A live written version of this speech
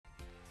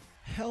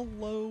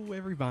Hello,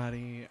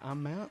 everybody.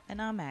 I'm Matt.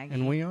 And I'm Maggie.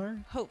 And we are?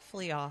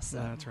 Hopefully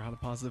Awesome. That's right, a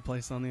positive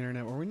place on the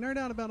internet where we nerd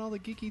out about all the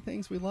geeky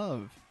things we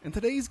love. And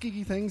today's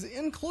geeky things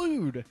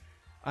include,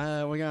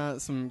 we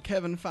got some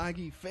Kevin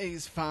Feige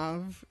Phase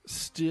 5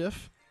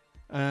 stiff.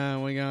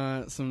 We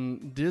got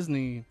some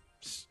Disney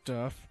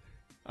stuff.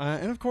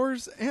 And of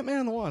course, Ant-Man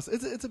and the Wasp.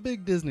 It's a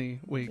big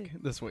Disney week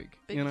this week.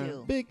 Big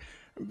deal. Big.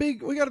 We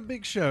got a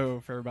big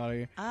show for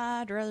everybody.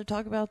 I'd rather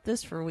talk about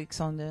this for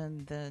weeks on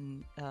end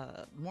than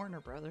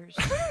Warner Brothers.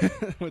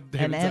 With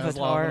David and Zaslav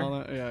Avatar. and all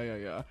that.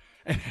 Yeah.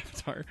 And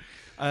Avatar.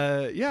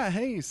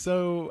 Hey,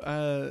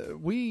 so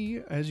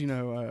we, as you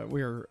know,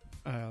 we are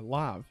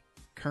live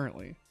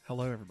currently.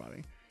 Hello,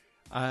 everybody.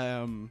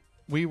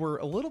 We were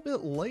a little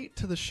bit late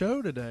to the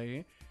show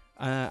today.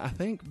 I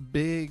think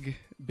big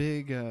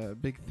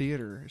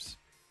theaters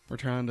were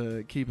trying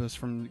to keep us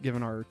from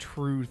giving our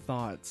true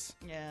thoughts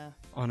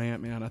on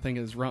Ant-Man. I think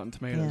it's Rotten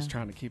Tomatoes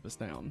trying to keep us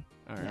down.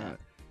 All right.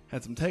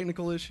 Had some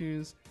technical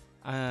issues.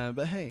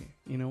 But hey,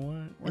 you know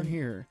what? We're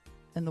here.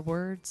 In the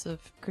words of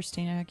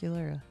Christina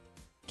Aguilera,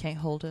 can't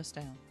hold us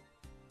down.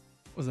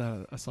 Was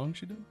that a song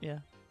she did? Yeah.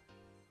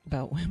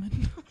 About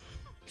women.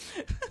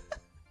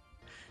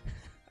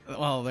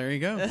 Well, there you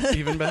go.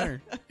 Even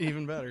better.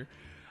 Even better.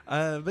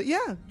 But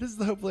yeah, this is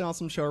the Hopefully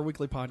Awesome Show, our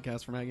weekly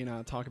podcast where Maggie and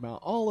I talk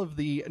about all of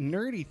the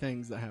nerdy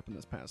things that happened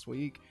this past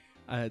week.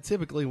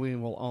 Typically, we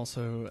will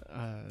also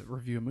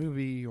review a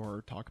movie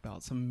or talk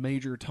about some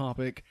major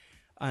topic.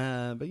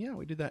 But yeah,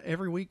 we do that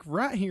every week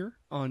right here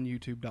on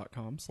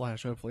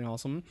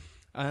youtube.com/hopefullyawesome.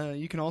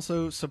 You can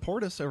also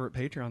support us over at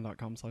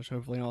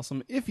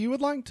patreon.com/hopefullyawesome if you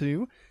would like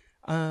to.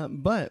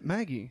 But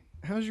Maggie,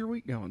 how's your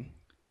week going?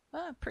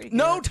 Pretty good.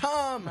 No,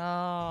 Tom!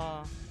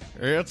 Oh.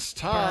 It's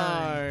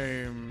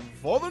time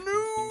for the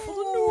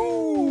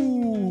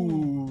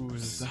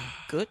news.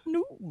 Good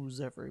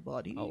news,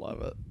 everybody. I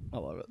love it.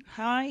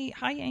 Hi,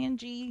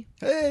 Angie.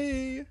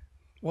 Hey,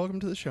 welcome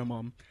to the show,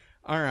 Mom.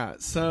 All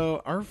right,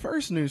 so our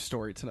first news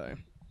story today,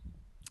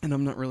 and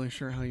I'm not really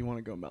sure how you want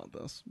to go about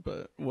this,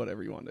 but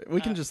whatever you want to do.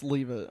 We can just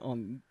leave it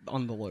on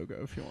the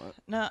logo if you want.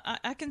 No,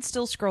 I can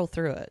still scroll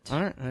through it.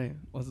 All right, hey,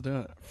 let's do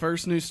it.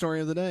 First news story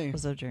of the day.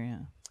 What's up, Jerry?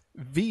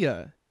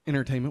 Via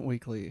Entertainment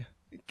Weekly,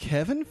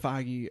 Kevin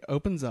Feige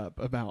opens up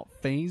about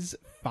Phase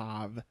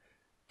 5,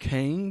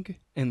 Kang,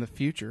 and the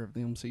future of the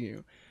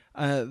MCU.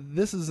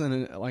 This is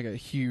a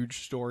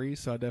huge story,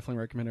 so I definitely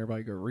recommend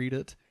everybody go read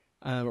it.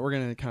 But we're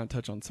going to kind of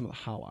touch on some of the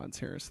highlights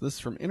here. So this is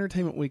from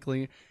Entertainment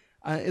Weekly.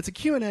 It's a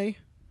Q&A,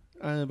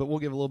 but we'll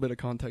give a little bit of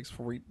context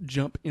before we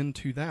jump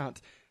into that.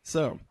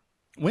 So,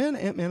 when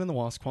Ant-Man and the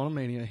Wasp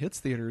Quantumania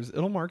hits theaters,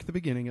 it'll mark the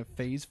beginning of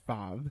Phase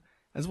 5,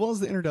 as well as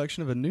the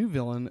introduction of a new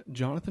villain,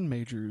 Jonathan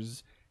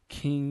Majors'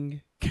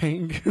 Kang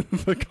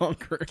the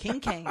Conqueror.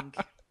 King Kang.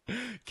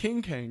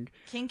 King Kang.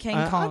 King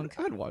Kang Kong.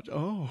 I'd watch.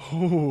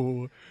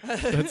 Oh,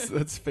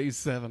 that's Phase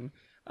 7.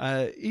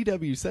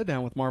 EW sat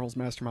down with Marvel's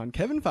mastermind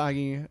Kevin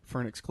Feige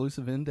for an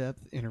exclusive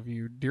in-depth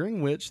interview,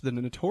 during which the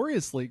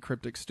notoriously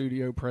cryptic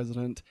studio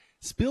president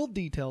spilled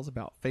details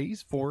about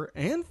Phase 4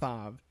 and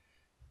 5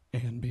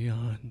 and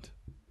beyond.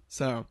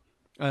 So,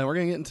 we're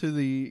going to get into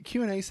the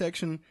Q&A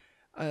section.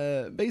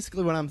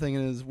 Basically what I'm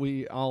thinking is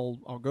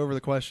I'll go over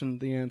the question,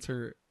 the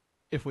answer.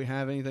 If we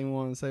have anything we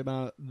want to say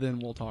about it, then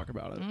we'll talk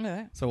about it.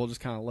 Okay. So we'll just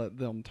kind of let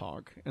them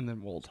talk, and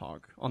then we'll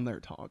talk on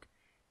their talk,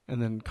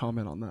 and then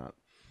comment on that.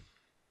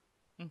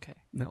 Okay.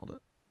 Nailed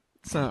it.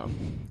 So,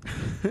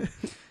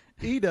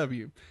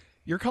 EW,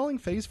 you're calling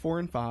Phase 4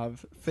 and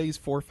 5, Phase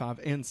 4,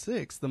 5, and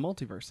 6 the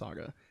Multiverse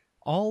Saga,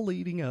 all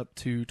leading up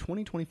to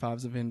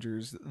 2025's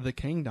Avengers, The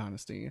Kang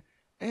Dynasty,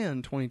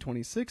 and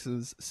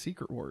 2026's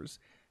Secret Wars.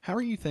 How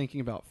are you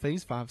thinking about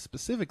Phase 5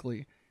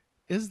 specifically?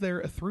 Is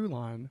there a through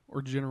line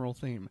or general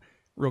theme?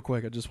 Real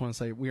quick, I just want to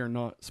say we are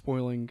not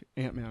spoiling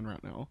Ant-Man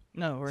right now.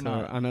 No, we're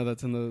not. I know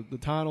that's in the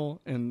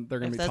title, and they're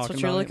going to be talking about If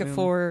that's what you're looking Ant-Man.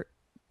 for,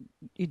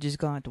 you just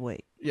going to have to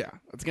wait. Yeah,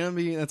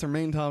 that's our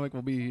main topic.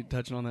 We'll be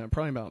touching on that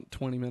probably about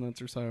 20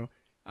 minutes or so.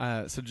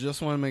 So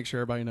just want to make sure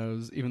everybody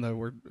knows, even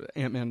though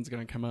Ant-Man's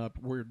going to come up,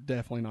 we're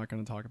definitely not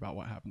going to talk about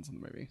what happens in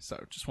the movie.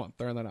 So just want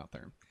to throw that out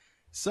there.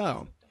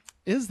 So,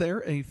 is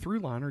there a through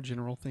line or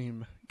general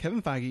theme?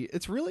 Kevin Feige,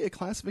 it's really a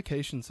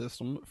classification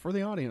system for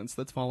the audience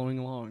that's following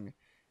along.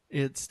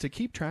 It's to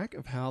keep track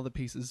of how the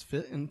pieces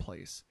fit in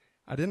place.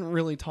 I didn't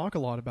really talk a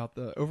lot about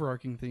the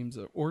overarching themes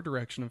or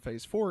direction of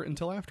Phase 4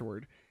 until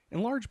afterward,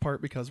 in large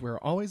part because we're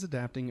always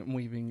adapting and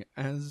weaving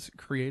as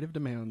creative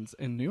demands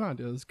and new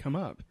ideas come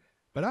up.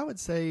 But I would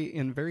say,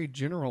 in very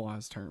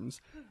generalized terms,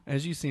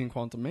 as you see in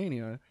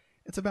Quantumania,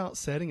 it's about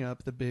setting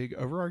up the big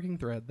overarching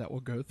thread that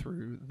will go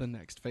through the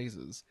next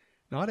phases.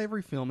 Not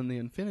every film in the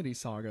Infinity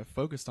Saga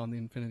focused on the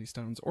Infinity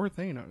Stones or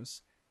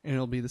Thanos, and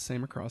it'll be the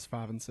same across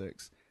 5 and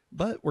 6.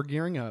 But we're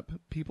gearing up.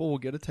 People will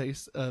get a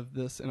taste of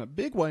this in a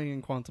big way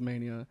in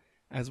Quantumania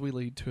as we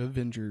lead to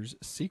Avengers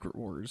Secret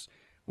Wars,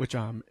 which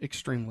I'm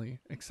extremely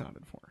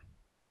excited for.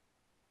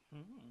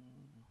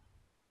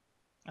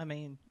 I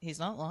mean, he's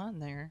not lying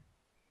there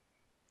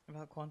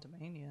about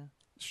Quantumania.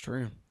 It's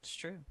true. It's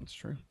true. It's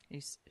true.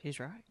 He's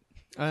right.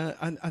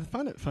 I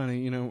find it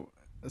funny,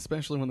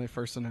 especially when they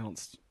first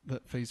announced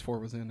that Phase 4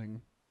 was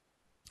ending.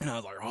 And I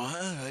was like,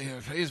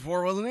 "What? Phase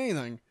 4 wasn't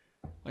anything."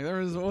 Like,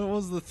 what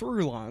was the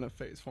through line of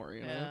Phase 4,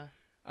 you know? Yeah.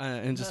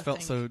 And just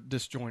felt so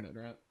disjointed,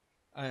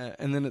 right?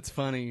 And then it's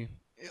funny,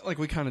 like,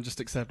 we kind of just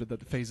accepted that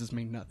the phases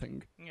mean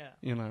nothing. Yeah.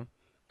 You know?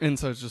 And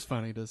so it's just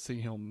funny to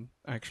see him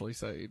actually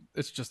say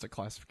it's just a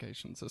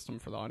classification system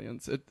for the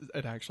audience. It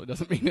actually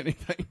doesn't mean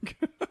anything.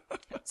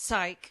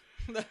 Psych.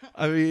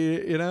 I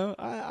mean, you know,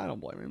 I don't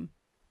blame him.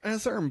 At a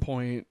certain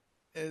point,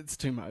 it's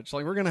too much.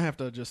 Like, we're going to have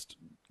to just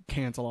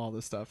cancel all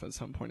this stuff at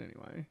some point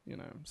anyway. You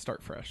know,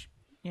 start fresh.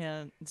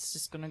 Yeah, it's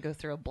just going to go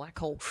through a black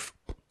hole.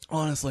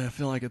 Honestly, I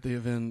feel like at the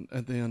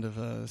end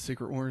of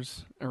Secret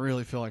Wars, I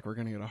really feel like we're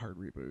going to get a hard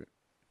reboot.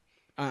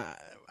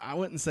 I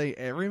wouldn't say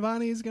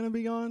everybody's going to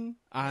be gone.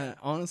 I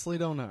honestly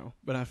don't know.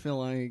 But I feel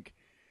like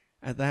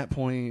at that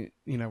point,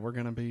 you know, we're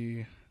going to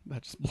be...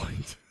 That just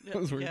blinked. That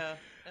was weird. Yeah,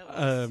 that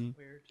was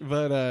weird.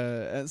 But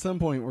at some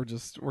point, we're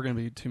going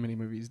to be too many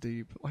movies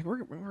deep. Like,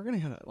 we're going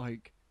to hit,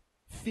 like,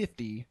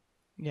 50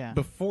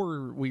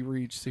 before we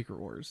reach Secret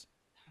Wars.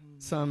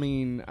 So, I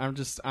mean, I don't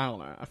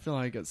know. I feel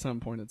like at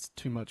some point it's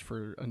too much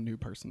for a new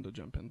person to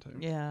jump into.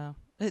 Yeah,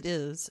 it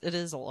is. It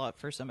is a lot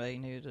for somebody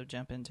new to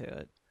jump into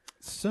it.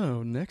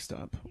 So, next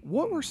up,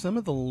 what were some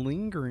of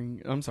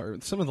the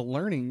some of the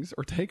learnings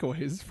or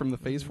takeaways from the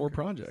Phase 4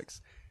 projects?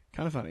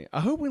 Kind of funny.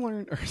 I hope we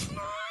learned...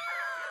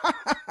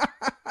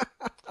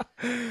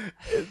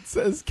 It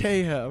says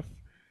KF,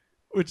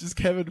 which is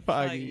Kevin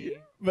Feige,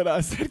 but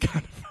I said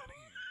kind of funny.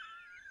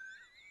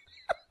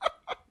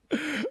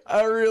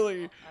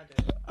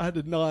 I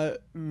did not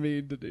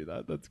mean to do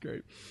that. That's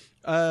great.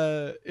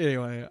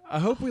 Anyway, I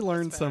hope we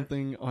learned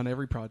something on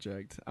every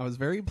project. I was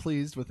very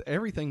pleased with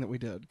everything that we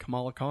did.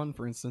 Kamala Khan,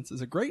 for instance,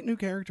 is a great new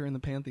character in the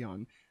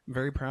Pantheon. I'm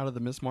very proud of the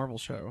Miss Marvel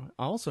show.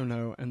 I also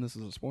know, and this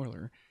is a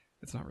spoiler,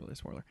 it's not really a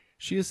spoiler,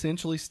 she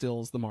essentially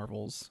steals the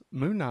Marvels.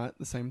 Moon Knight,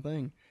 the same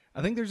thing.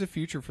 I think there's a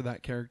future for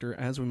that character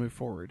as we move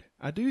forward.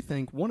 I do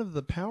think one of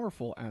the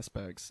powerful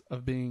aspects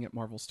of being at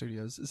Marvel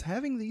Studios is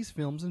having these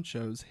films and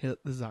shows hit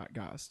the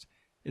zeitgeist.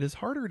 It is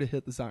harder to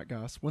hit the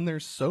zeitgeist when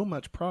there's so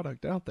much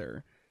product out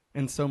there,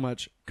 and so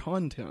much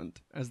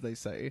content, as they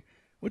say,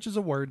 which is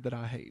a word that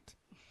I hate.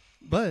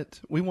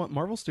 But we want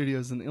Marvel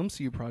Studios and the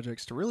MCU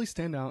projects to really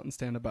stand out and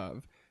stand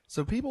above,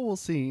 so people will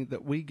see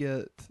that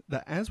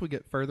as we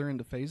get further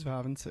into Phase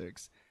 5 and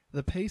 6,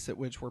 the pace at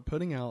which we're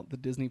putting out the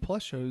Disney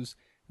Plus shows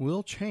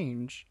will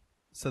change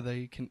so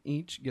they can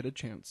each get a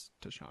chance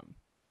to shine.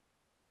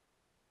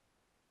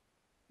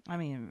 I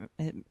mean,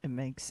 it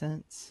makes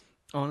sense.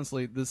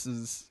 Honestly, this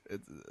is,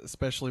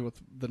 especially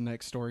with the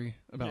next story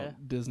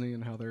about Disney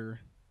and how they're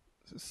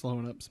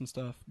slowing up some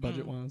stuff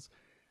budget-wise,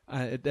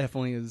 it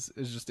definitely is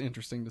just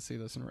interesting to see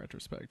this in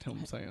retrospect,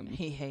 him saying...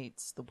 He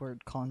hates the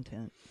word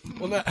content.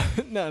 Well,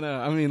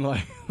 no. I mean,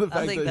 like, the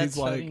fact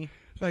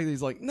that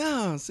he's like,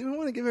 no, see, we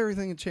want to give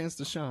everything a chance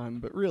to shine,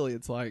 but really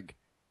it's like,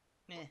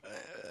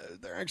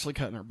 they're actually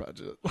cutting our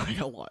budget like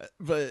a lot,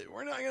 but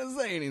we're not going to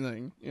say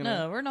anything. You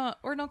know? No,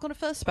 we're not going to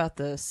fuss about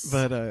this.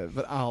 But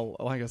I'll,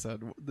 like I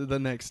said, the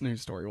next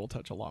news story will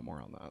touch a lot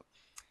more on that.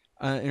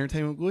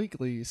 Entertainment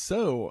Weekly.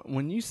 So,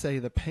 when you say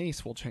the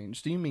pace will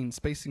change, do you mean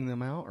spacing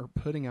them out or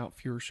putting out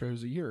fewer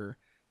shows a year?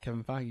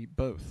 Kevin Feige,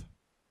 both.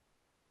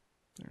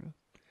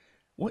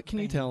 What can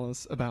you tell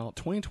us about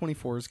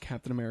 2024's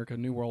Captain America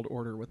New World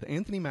Order with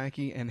Anthony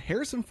Mackie and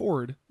Harrison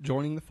Ford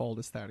joining the fold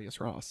as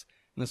Thaddeus Ross?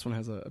 And this one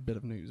has a bit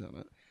of news in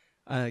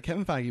it.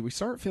 Kevin Feige, we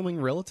start filming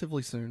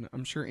relatively soon.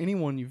 I'm sure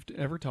anyone you've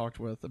ever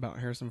talked with about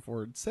Harrison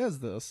Ford says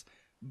this,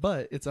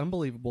 but it's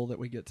unbelievable that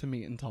we get to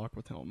meet and talk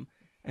with him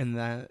and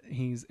that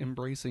he's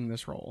embracing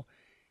this role.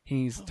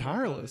 He's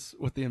tireless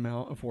with the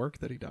amount of work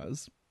that he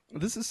does.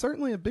 This is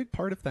certainly a big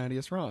part of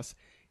Thaddeus Ross.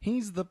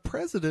 He's the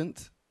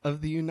president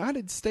of the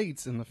United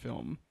States in the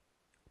film.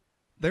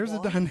 There's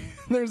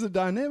a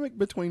dynamic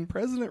between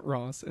President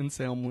Ross and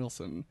Sam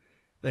Wilson.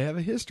 They have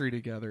a history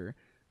together.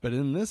 But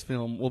in this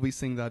film, we'll be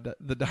seeing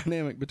the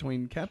dynamic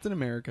between Captain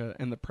America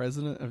and the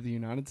President of the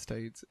United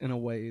States in a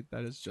way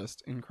that is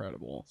just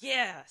incredible.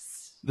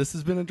 Yes! This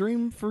has been a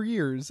dream for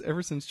years,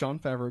 ever since Jon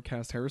Favreau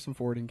cast Harrison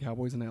Ford in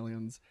Cowboys and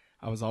Aliens.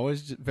 I was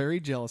always very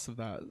jealous of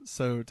that,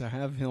 so to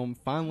have him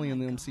finally in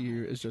the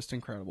MCU is just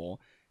incredible.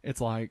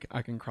 It's like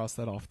I can cross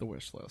that off the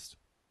wish list.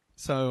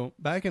 So,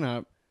 backing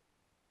up,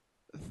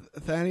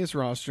 Thaddeus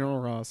Ross,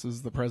 General Ross,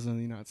 is the President of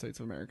the United States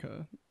of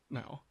America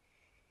now.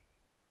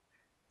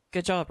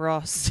 Good job,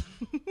 Ross.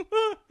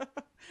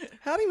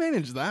 How'd he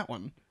manage that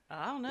one?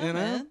 I don't know,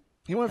 man.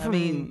 He went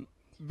from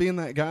being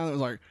that guy that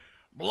was like,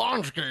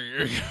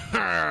 Blonsky,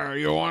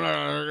 you want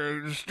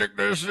to stick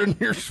this in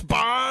your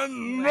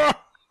spine?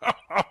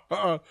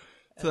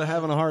 to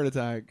having a heart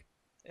attack.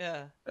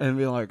 Yeah. And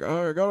be like,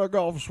 oh, I got a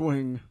golf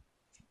swing.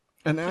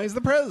 And now he's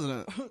the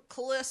president.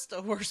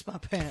 Callista, where's my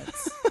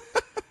pants?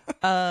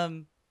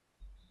 I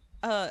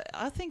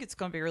think it's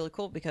going to be really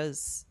cool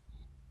because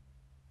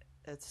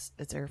it's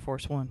Air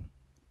Force One.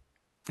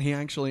 He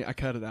actually, I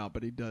cut it out,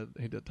 but he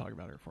did talk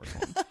about Air Force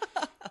One.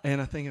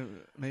 And I think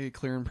maybe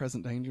Clear and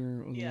Present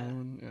Danger was Yeah. another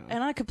one. Yeah.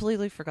 And I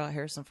completely forgot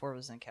Harrison Ford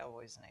was in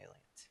Cowboys and Aliens.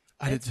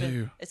 I did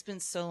too. It's been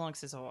so long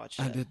since I watched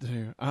it. I did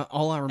too.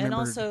 All I remember. And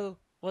also,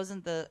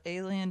 wasn't the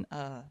alien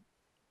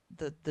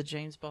the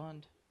James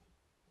Bond?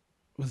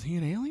 Was he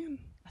an alien?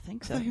 I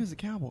think I so. thought he was a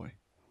cowboy.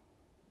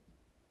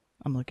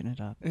 I'm looking it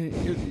up.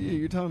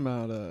 You're talking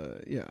about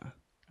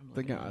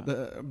the guy,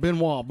 the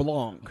Benoit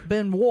Blanc.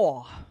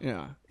 Benoit.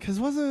 Yeah, because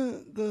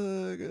wasn't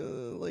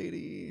the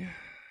lady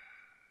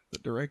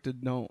that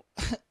directed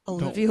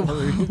Olivia Don't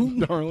Worry,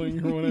 Wilde.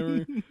 Darling, or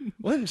whatever?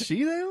 Wasn't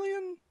she the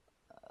alien?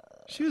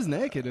 She was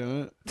naked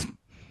in it,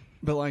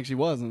 but like she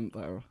wasn't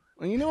though.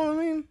 You know what I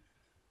mean?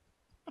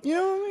 You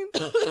know what I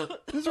mean?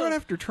 It was right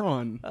after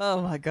Tron,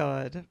 Oh my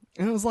god.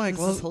 and it was like,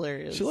 This is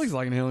hilarious. She looks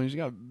like an alien. She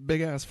got a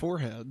big ass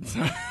forehead.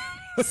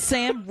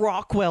 Sam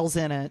Rockwell's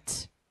in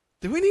it.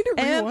 Do we need to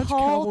And rewatch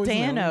Paul Cowboys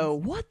and Dano.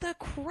 Aliens? What the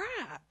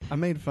crap? I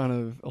made fun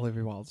of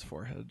Olivia Wilde's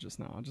forehead just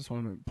now. I just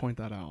wanted to point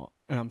that out,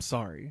 and I'm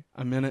sorry.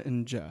 I meant it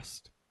in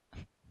jest.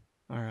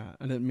 All right,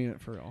 I didn't mean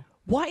it for real.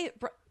 Why?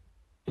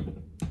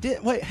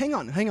 Wait, hang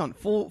on.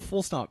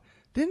 Full stop.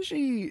 Didn't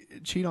she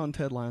cheat on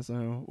Ted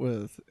Lasso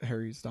with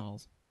Harry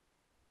Styles?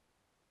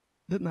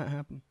 Didn't that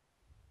happen?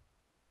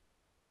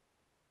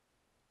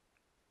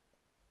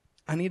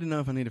 I need to know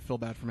if I need to feel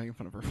bad for making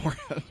fun of her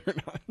forehead or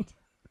not.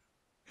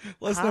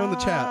 Let us know in the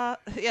chat.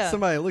 Yeah.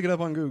 Somebody look it up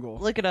on Google.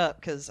 Look it up,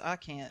 because I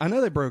can't. I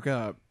know they broke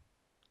up,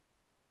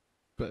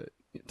 but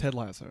Ted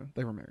Lasso,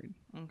 they were married.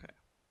 Okay.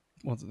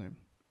 What's his name?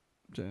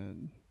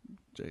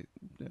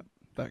 Yeah,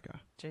 that guy.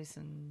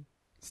 Jason.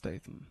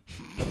 Statham.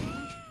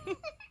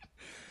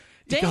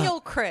 Daniel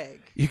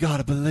Craig. You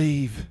gotta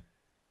believe.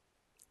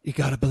 You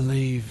gotta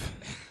believe.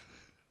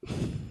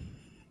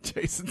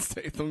 Jason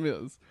Statham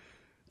is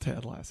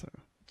Ted Lasso.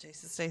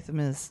 Jason Statham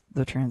is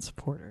the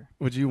transporter.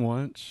 Would you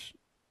watch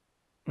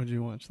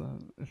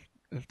that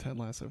if Ted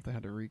Lasso, if they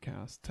had to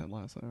recast Ted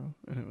Lasso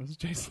and it was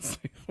Jason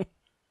Statham?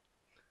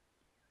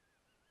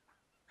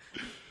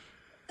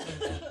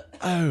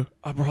 Oh,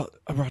 I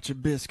brought you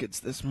biscuits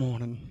this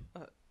morning.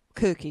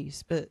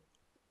 Cookies, but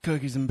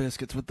Cookies and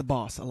biscuits with the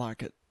boss. I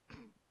like it.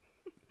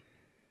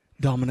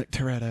 Dominic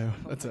Toretto.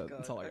 That's it. God.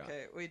 That's all I got.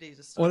 Okay, we need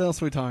to stop. What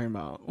else are we talking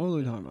about? What are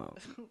we talking about?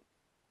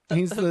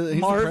 He's the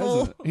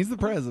Marvel? president. He's the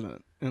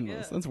president in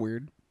this. Yeah. That's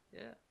weird.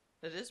 Yeah,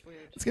 it is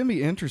weird. It's gonna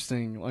be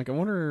interesting. Like, I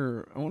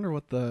wonder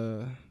what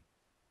the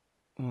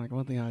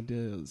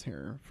idea is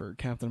here for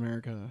Captain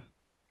America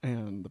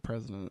and the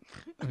president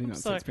of the United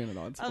States being at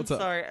odds. I'm What's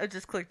sorry. I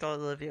just clicked on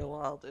Olivia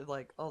Wilde and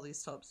like all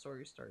these top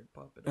stories started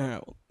popping up. All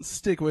right, well,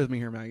 stick with me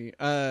here, Maggie.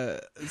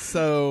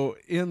 So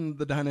in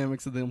the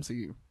dynamics of the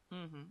MCU,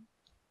 Mm-hmm.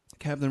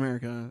 Captain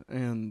America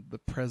and the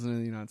president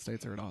of the United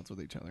States are at odds with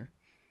each other.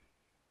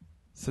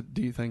 So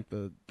do you think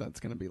that's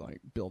going to be like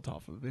built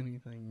off of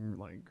anything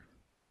like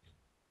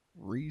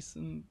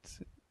recent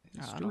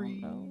history? I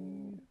don't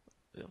know.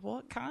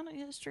 What kind of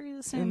history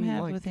does Sam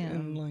have with him?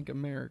 In like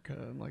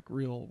America, like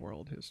real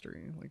world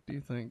history. Like, do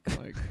you think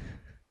like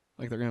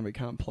they're going to be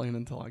kind of playing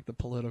into like the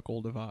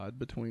political divide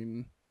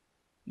between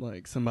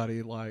like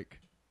somebody like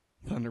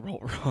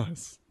Thunderbolt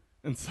Ross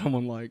and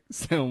someone like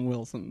Sam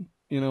Wilson?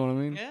 You know what I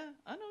mean? Yeah,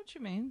 I know what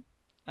you mean.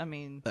 I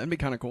mean, That'd be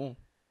kind of cool.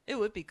 it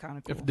would be kind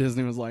of cool. If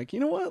Disney was like, you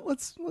know what,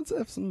 let's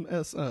F some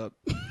S up.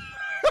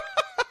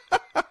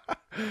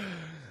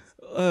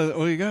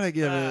 We gotta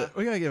give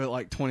it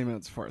like 20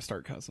 minutes before I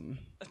start cussing.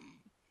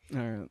 All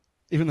right.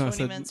 Even though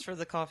 20 minutes for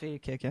the coffee to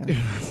kick in.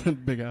 I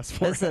said big ass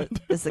forehead.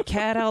 Is the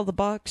cat out of the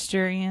box,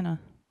 Jeriana?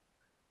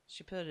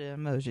 She put an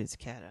emoji. It's a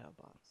cat out of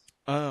the box.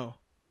 Oh,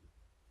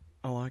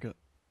 I like it.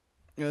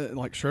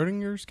 Like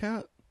Schrodinger's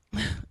cat.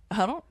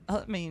 I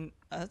mean,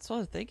 that's what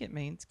I think it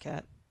means.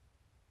 Cat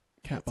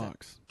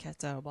Box.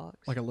 Cat's out of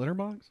box. Like a litter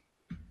box.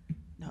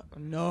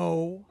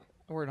 No.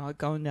 We're not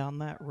going down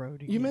that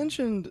road again. You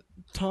mentioned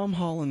Tom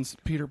Holland's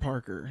Peter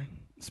Parker.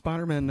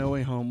 Spider-Man No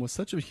Way Home was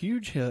such a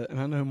huge hit, and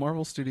I know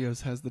Marvel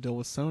Studios has the deal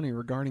with Sony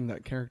regarding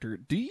that character.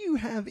 Do you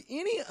have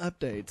any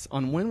updates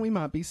on when we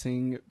might be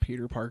seeing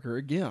Peter Parker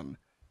again?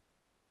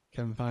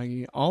 Kevin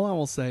Feige, all I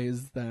will say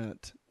is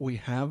that we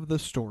have the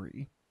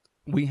story.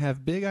 We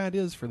have big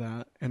ideas for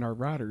that, and our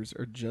writers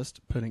are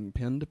just putting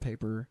pen to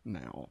paper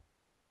now.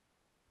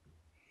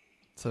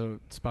 So,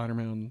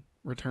 Spider-Man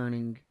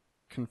returning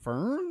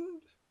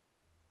confirmed?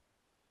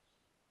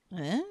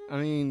 Eh? I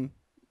mean,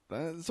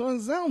 that's what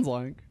it sounds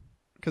like.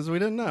 Because we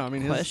didn't know. I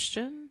mean,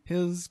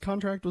 his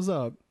contract was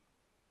up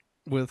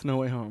with No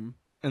Way Home.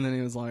 And then he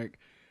was like,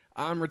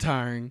 I'm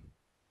retiring.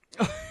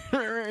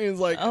 He was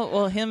like, oh,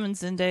 well, him and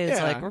Zendaya's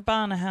Yeah. like, we're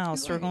buying a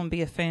house. We're like, going to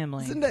be a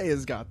family.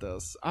 Zendaya's got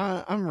this.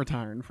 I'm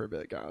retiring for a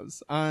bit,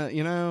 guys. I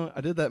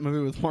did that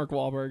movie with Mark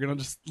Wahlberg, and I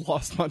just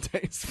lost my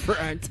taste for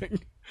acting.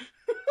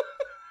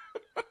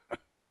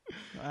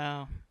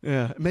 Wow.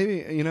 Yeah,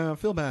 maybe, I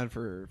feel bad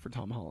for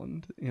Tom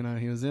Holland.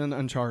 He was in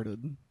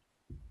Uncharted,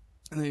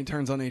 and then he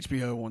turns on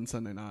HBO one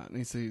Sunday night, and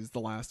he sees The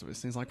Last of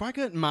Us, and he's like, why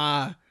couldn't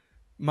my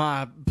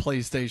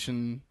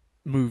PlayStation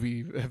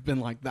movie have been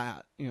like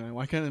that?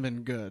 Why couldn't it have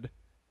been good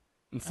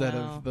instead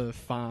of the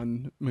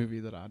fine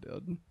movie that I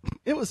did?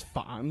 It was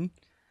fine.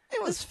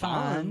 It was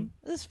fun.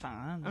 It was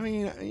fine. I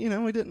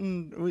mean, we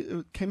didn't.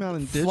 It came out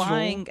in digital.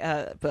 Flying,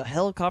 but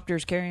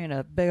helicopters carrying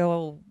a big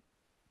old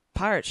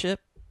pirate ship,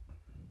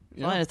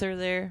 flying it through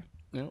there,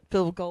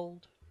 filled with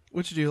gold.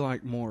 Which do you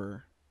like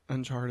more,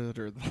 Uncharted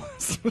or The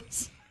Last of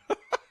Us?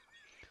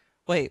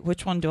 Wait,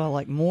 which one do I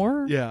like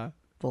more? Yeah,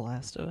 The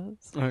Last of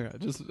Us. Okay,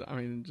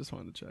 just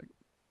wanted to check.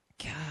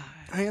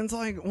 God, And it's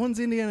like one's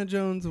Indiana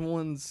Jones and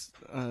one's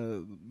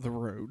The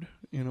Road.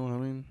 You know what I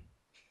mean?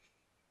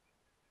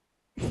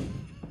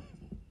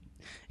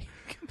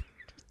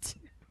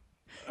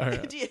 All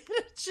right.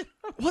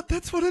 What?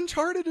 That's what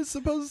Uncharted is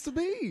supposed to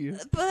be.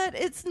 But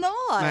it's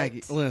not.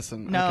 Maggie,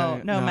 listen. No,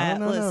 okay? no,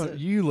 Matt, listen. No.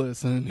 You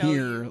listen No,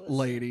 here, you listen.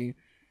 lady.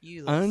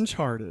 You listen.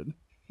 Uncharted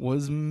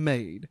was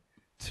made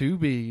to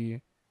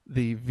be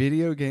the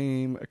video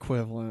game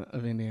equivalent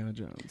of Indiana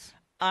Jones.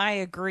 I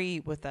agree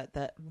with that.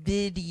 That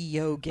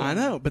video game. I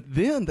know, but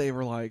then they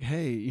were like,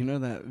 hey,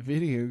 that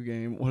video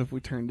game, what if we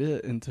turned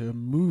it into a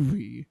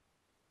movie?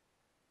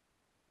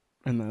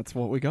 And that's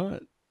what we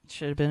got.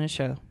 Should have been a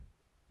show.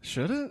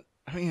 Should it?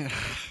 I mean,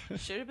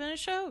 should have been a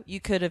show.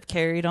 You could have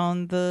carried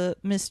on the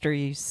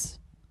mysteries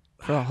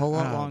for a whole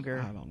lot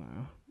longer. I don't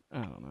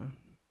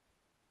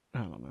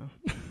know.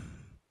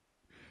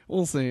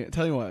 We'll see.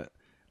 Tell you what,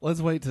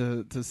 let's wait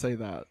to say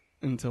that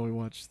until we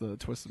watch the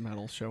Twisted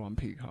Metal show on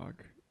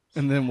Peacock.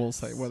 And then we'll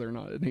say whether or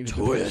not it needed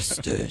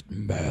Twisted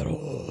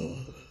Metal.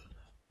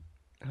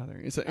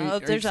 There's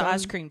an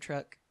ice cream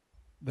truck.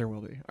 There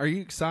will be. Are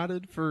you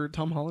excited for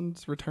Tom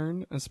Holland's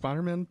return as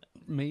Spider-Man,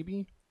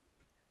 maybe?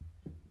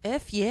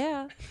 F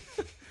yeah.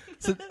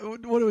 So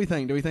what do we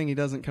think? Do we think he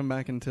doesn't come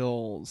back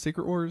until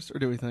Secret Wars? Or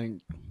do we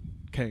think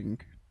Kang,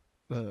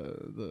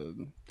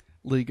 the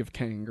League of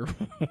Kang, or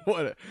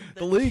what?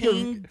 The League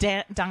King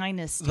of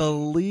Dynasty. The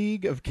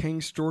League of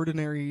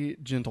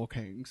Kangstraordinary Gentle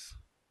Kings.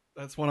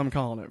 That's what I'm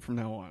calling it from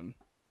now on.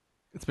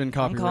 It's been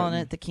copywritten. I'm calling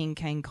it the King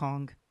Kang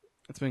Kong.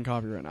 It's been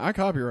copywritten. I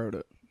copywrote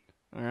it.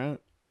 All right?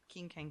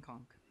 King Kang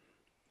Kong.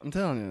 I'm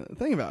telling you.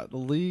 Think about it. The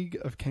League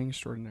of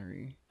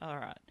Kangstraordinary. All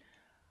right.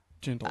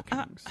 Gentle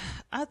Kings.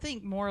 I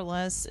think more or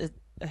less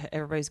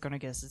everybody's going to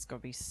guess it's going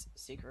to be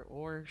Secret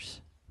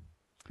Wars.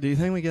 Do you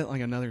think we get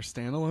like another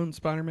standalone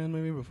Spider-Man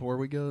movie before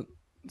we get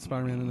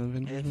Spider-Man and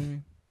Avengers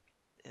movie?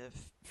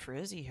 If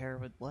Frizzy hair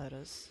would let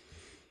us.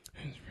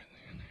 Who's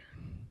really in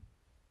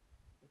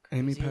there?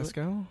 Amy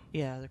Pascal?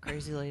 Yeah, the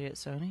crazy lady at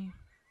Sony.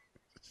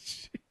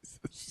 Jesus.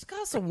 She's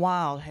got some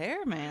wild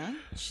hair, man.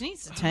 She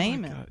needs to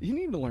tame it. You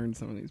need to learn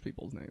some of these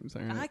people's names.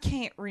 All right? I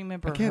can't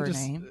remember her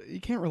name. You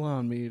can't rely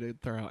on me to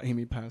throw out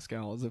Amy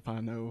Pascal as if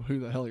I know who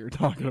the hell you're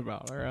talking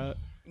about, all right?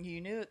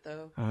 You knew it,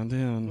 though. I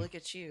did. Look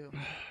at you.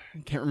 I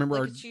can't remember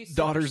our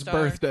daughter's superstar.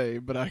 birthday,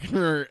 but I can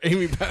remember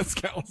Amy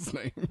Pascal's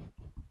name.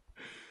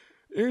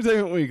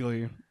 Entertainment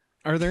Weekly.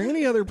 Are there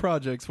any other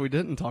projects we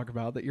didn't talk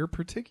about that you're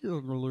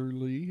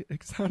particularly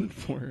excited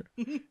for?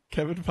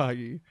 Kevin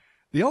Feige.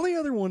 The only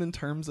other one in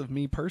terms of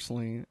me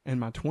personally and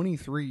my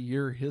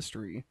 23-year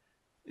history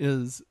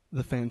is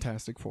the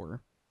Fantastic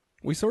Four.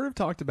 We sort of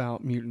talked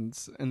about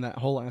mutants and that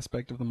whole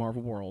aspect of the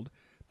Marvel world,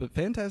 but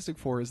Fantastic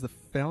Four is the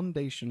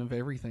foundation of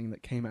everything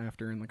that came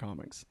after in the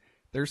comics.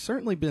 There's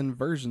certainly been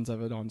versions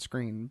of it on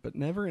screen, but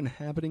never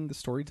inhabiting the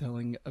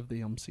storytelling of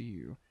the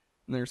MCU.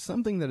 And there's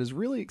something that is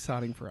really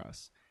exciting for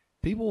us.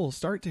 People will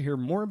start to hear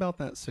more about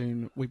that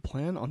soon. We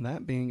plan on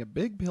that being a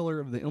big pillar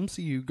of the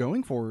MCU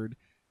going forward,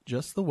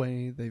 just the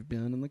way they've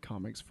been in the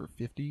comics for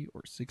 50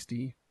 or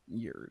 60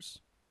 years.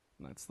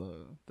 And that's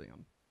the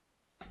thing.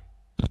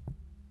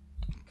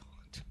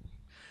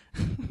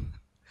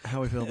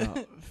 How we feel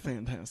about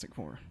Fantastic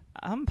Four?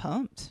 I'm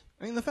pumped.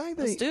 I mean, the fact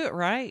that... Let's do it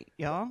right,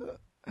 y'all.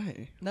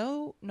 Hey.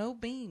 No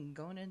beam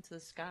going into the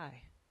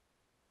sky.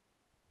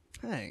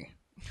 Hey.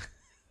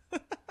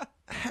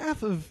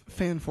 Half of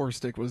Fan Four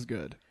Stick was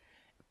good.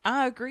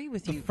 I agree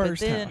with you, but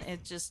then half.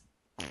 it just...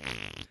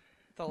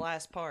 The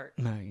last part.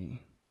 Maggie.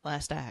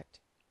 Last act.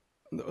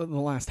 The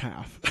last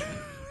half.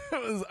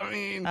 It was, I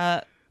mean...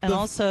 and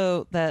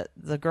also that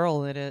the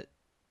girl in it,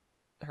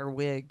 her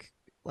wig,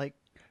 like,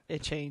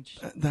 it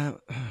changed. That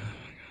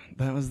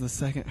was the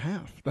second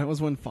half. That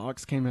was when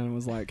Fox came in and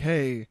was like,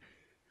 hey,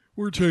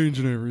 we're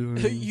changing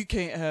everything. You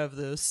can't have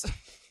this.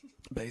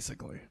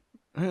 Basically.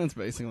 That's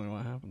basically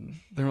what happened.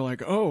 They were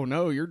like, oh,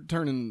 no, you're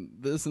turning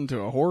this into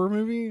a horror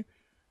movie?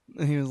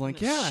 And he was like,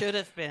 yeah. Should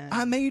have been.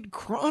 I made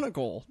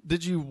Chronicle.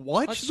 Did you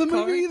watch the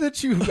movie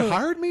that you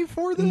hired me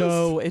for this?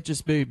 No, it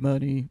just made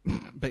money.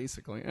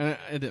 Basically. It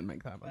didn't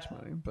make that much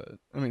money, but,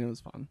 I mean, it was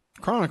fun.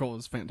 Chronicle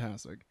was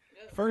fantastic.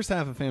 First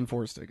half of Fan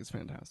Four Stick is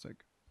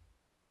fantastic.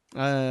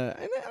 And I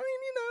mean,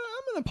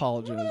 I'm an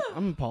apologist.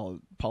 I'm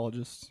an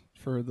apologist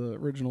for the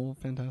original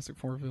Fantastic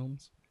Four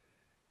films.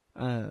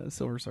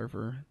 Silver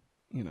Surfer,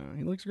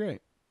 he looks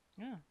great.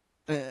 Yeah.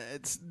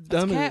 It's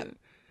dumb.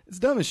 It's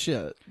dumb as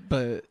shit,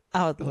 but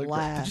I would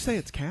laugh. Did you say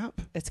it's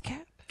Cap? It's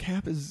Cap.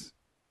 Cap is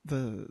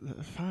the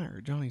fire,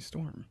 Johnny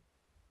Storm.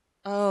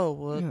 Oh,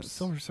 whoops. Yeah,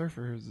 Silver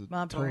Surfer is a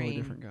totally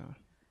different guy.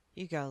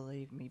 You gotta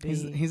leave me be.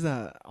 He's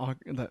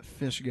that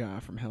fish guy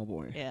from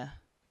Hellboy. Yeah.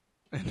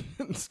 And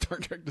Star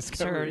Trek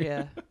Discovery. Sure,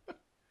 yeah.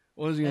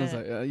 What was you gonna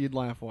say? You'd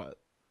laugh what?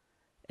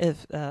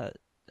 If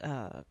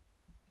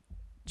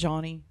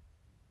Johnny.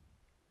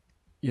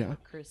 Yeah.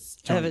 Chris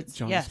Johnny, Evans.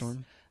 Johnny Yes.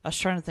 Storm. I was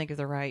trying to think of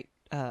the right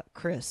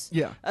Chris.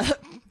 Yeah.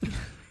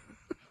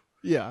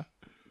 Yeah.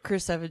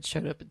 Chris Evans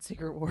showed up in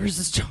Secret Wars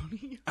as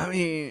Johnny. I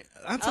mean,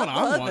 that's what I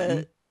I'm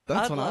wanting.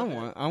 That's what I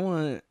love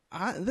want.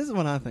 This is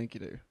what I think you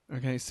do.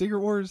 Okay, Secret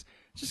Wars,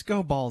 just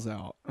go balls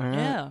out. All right.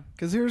 Yeah.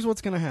 Because here's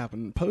what's gonna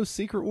happen. Post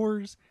Secret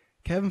Wars,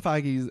 Kevin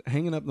Feige's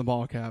hanging up the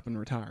ball cap and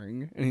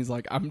retiring, and he's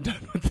like, "I'm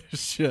done with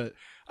this shit.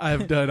 I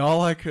have done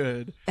all I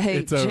could. Hey,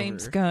 it's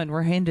James over." Gunn,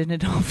 we're handing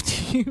it off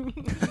to you.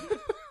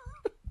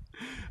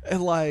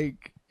 And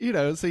like, you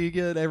know, so you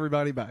get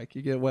everybody back.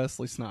 You get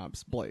Wesley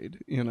Snipes, Blade.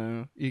 You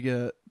know, you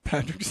get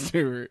Patrick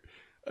Stewart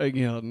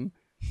again.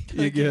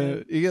 You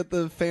get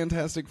the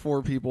Fantastic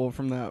Four people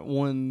from that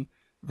one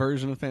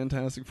version of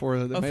Fantastic Four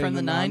that they made from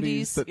in the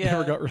 90s? that Yeah.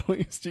 never got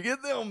released. You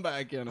get them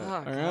back in it. Oh,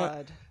 all right?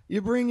 God.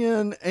 You bring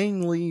in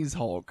Ang Lee's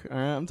Hulk. All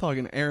right? I'm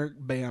talking Eric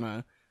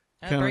Bana.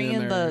 I bring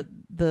in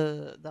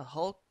the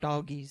Hulk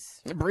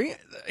doggies.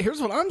 Here's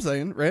what I'm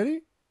saying.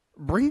 Ready?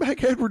 Bring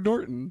back Edward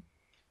Norton.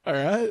 All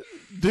right?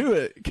 Do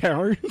it,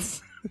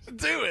 cowards.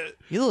 Do it.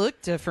 You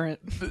look different.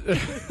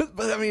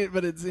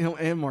 but it's him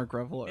and Mark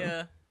Ruffalo.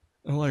 Yeah.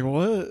 I'm like,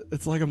 what?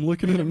 It's like I'm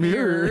looking in a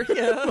mirror.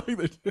 Yeah.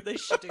 Like They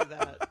should do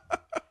that.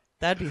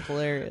 That'd be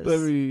hilarious.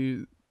 That'd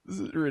be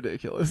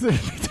ridiculous.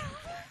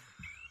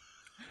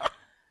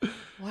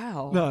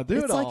 Wow. No, do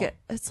it's it like all.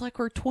 it's like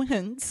we're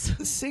twins.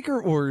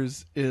 Secret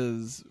Wars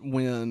is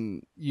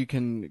when you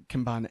can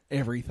combine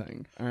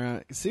everything. All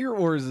right. Secret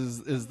Wars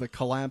is the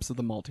collapse of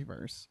the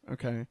multiverse.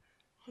 Okay.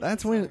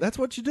 That's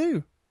what you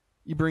do.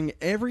 You bring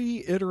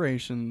every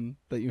iteration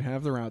that you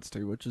have the rights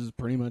to, which is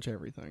pretty much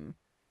everything,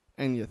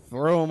 and you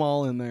throw them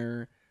all in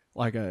there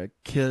like a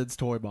kid's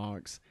toy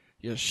box.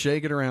 You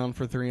shake it around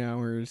for 3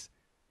 hours.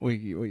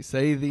 We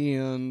say the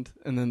end,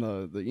 and then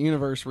the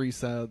universe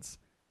resets,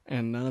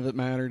 and none of it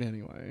mattered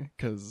anyway,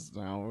 because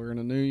now we're in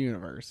a new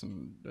universe,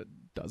 and it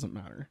doesn't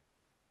matter.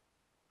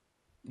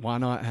 Why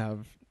not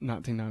have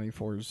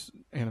 1994's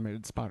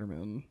animated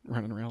Spider-Man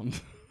running around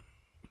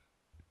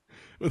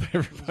with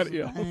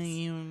everybody else?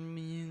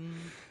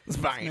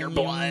 Spider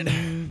blood.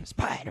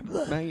 Spider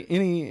blood. Maggie,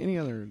 any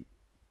other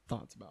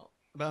thoughts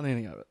about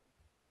any of it?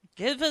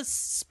 Give us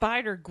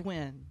Spider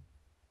Gwen.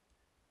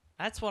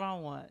 That's what I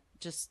want.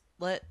 Just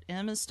let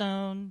Emma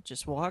Stone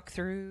just walk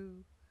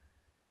through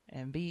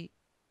and be.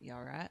 You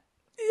all right?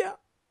 Yeah.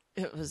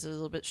 It was a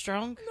little bit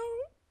strong.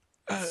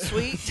 No.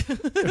 Sweet.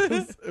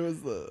 it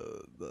was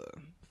the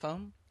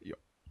Foam? Yep.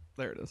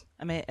 There it is.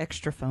 I made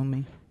extra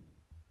foamy.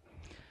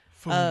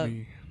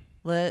 Foamy.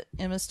 Let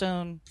Emma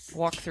Stone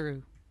walk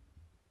through.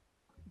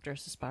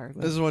 Dress as Spider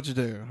Gwen. This is what you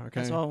do,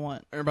 okay? That's what I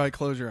want. Everybody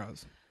close your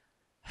eyes.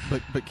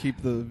 But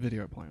keep the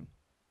video playing.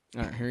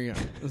 All right, here you go.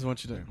 This is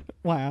what you do.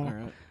 Wow. All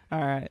right.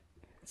 All right.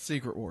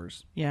 Secret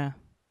Wars. Yeah.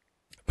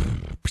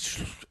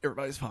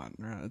 Everybody's fine.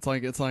 Right? It's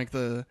like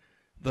the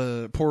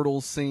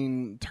portal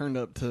scene turned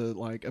up to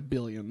like 1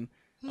 billion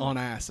on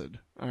acid.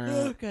 All right.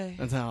 Okay.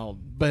 That's how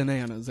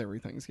bananas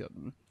everything's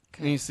getting.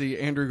 Okay. And you see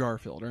Andrew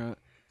Garfield, right?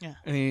 Yeah.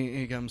 And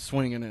he comes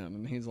swinging in,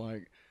 and he's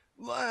like,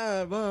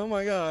 "Live! Oh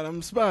my God,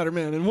 I'm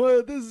Spider-Man, and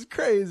what? This is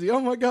crazy! Oh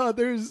my God,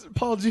 there's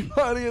Paul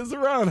Giamatti as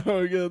Serrano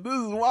again. This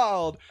is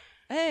wild."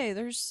 Hey,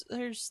 there's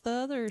the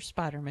other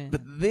Spider-Man.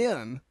 But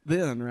then,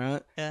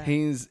 right? Yeah.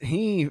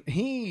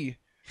 He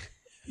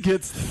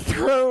gets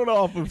thrown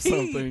off of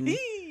something,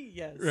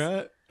 Yes.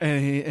 right?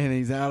 And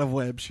he's out of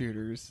web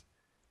shooters,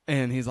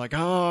 and he's like,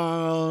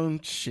 "Oh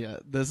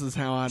shit, this is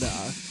how I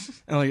die."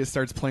 And like it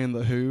starts playing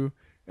The Who,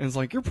 and it's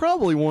like, "You're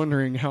probably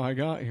wondering how I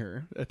got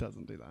here." It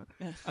doesn't do that.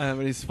 Yeah.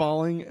 But he's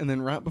falling, and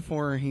then right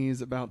before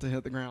he's about to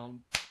hit the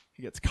ground,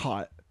 he gets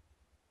caught,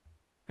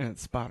 and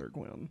it's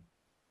Spider-Gwen.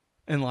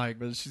 And like,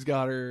 but she's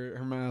got her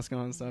mask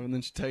on and stuff, and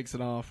then she takes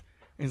it off,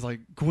 and he's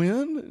like,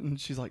 "Gwen?" And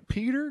she's like,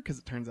 "Peter?" Because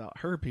it turns out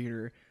her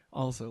Peter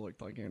also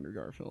looked like Andrew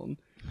Garfield.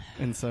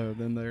 And so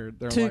then they're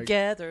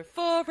Together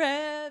like,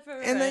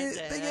 forever. and they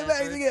get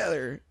back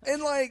together.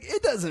 And like,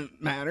 it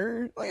doesn't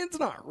matter. Like, it's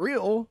not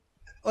real.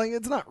 Like,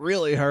 it's not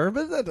really her,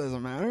 but that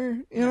doesn't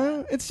matter. You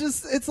know? It's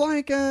just, it's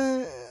like,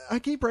 I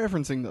keep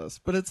referencing this,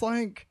 but it's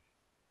like,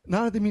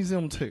 not at the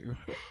museum too.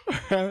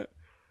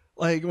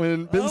 Like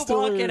when Ben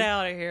Stiller, get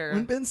out of here.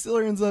 When Ben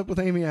Stiller ends up with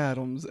Amy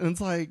Adams, and it's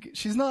like,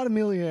 she's not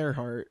Amelia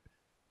Earhart.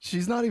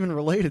 She's not even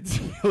related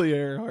to Amelia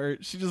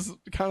Earhart. She just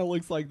kind of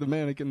looks like the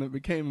mannequin that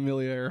became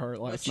Amelia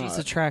Earhart last night. She's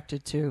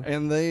attracted to.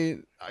 And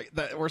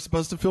we're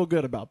supposed to feel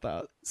good about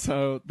that.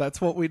 So that's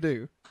what we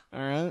do.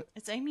 All right?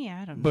 It's Amy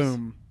Adams.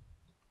 Boom.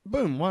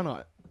 Boom. Why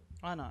not?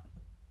 Why not?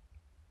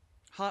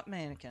 Hot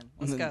mannequin.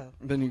 Let's go.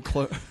 Then you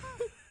close.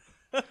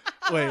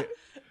 Wait.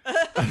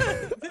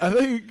 I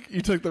think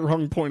you took the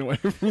wrong point away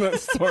from that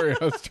story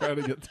I was trying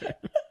to get to.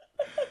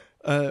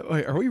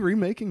 Wait, are we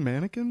remaking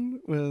Mannequin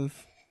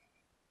with...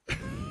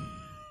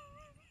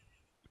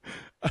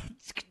 I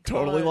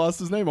totally lost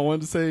his name. I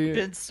wanted to say...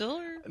 Ben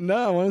Stiller?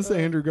 No, I want to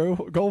say Andrew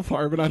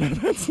Goldfarb, but I know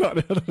that's not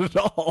it at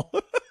all.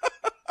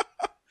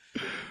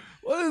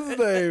 What is his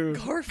name?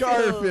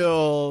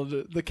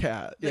 Garfield, the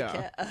cat. The yeah.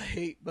 cat. I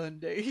hate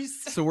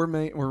Mondays. So we're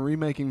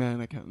remaking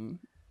Mannequin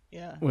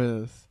Yeah.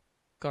 with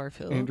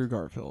Garfield. Andrew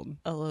Garfield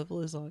I love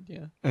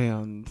lasagna.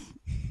 and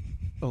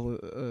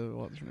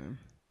what's her name?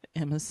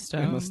 Emma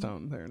Stone. Emma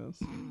Stone. There it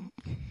is.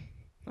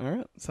 All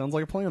right. Sounds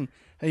like a plan.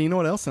 Hey, you know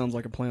what else sounds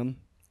like a plan?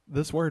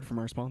 This word from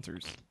our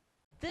sponsors.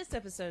 This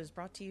episode is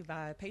brought to you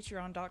by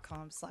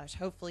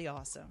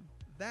patreon.com/hopefullyawesome.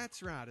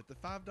 That's right. At the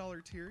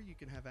 $5 tier, you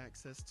can have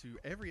access to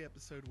every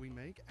episode we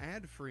make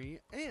ad-free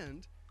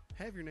and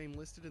have your name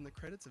listed in the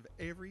credits of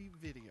every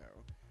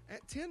video.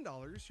 At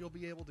 $10, you'll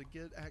be able to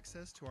get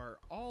access to our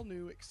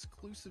all-new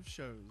exclusive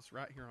shows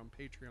right here on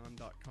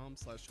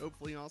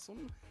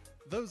patreon.com/hopefullyawesome.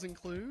 Those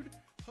include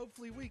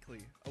Hopefully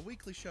Weekly, a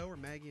weekly show where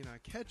Maggie and I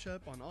catch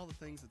up on all the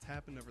things that's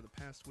happened over the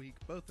past week,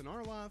 both in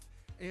our life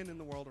and in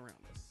the world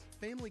around us.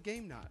 Family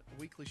Game Night, a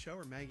weekly show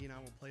where Maggie and I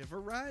will play a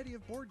variety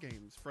of board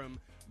games, from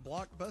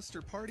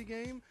Blockbuster Party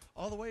Game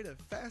all the way to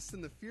Fast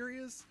and the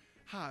Furious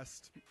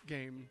Heist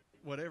Game,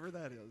 whatever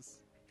that is.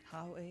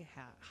 Highway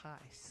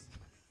Heist.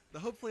 The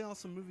Hopefully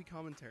Awesome movie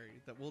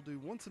commentary that we'll do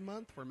once a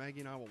month, where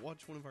Maggie and I will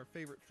watch one of our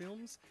favorite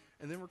films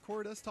and then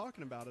record us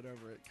talking about it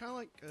over it. Kind of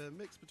like a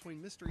mix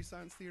between Mystery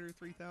Science Theater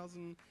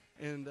 3000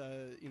 and,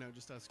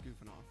 just us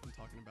goofing off and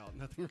talking about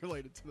nothing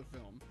related to the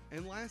film.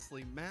 And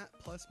lastly, Matt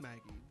plus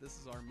Maggie. This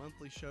is our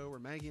monthly show where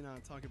Maggie and I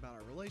talk about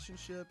our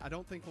relationship. I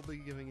don't think we'll be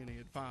giving any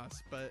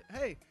advice, but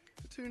hey,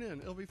 tune in.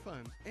 It'll be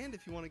fun. And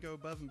if you want to go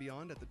above and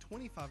beyond at the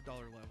 $25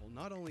 level,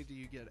 not only do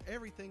you get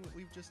everything that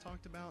we've just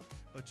talked about,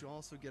 but you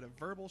also get a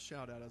verbal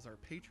shout out as our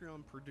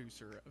Patreon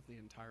producer of the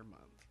entire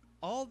month.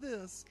 All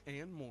this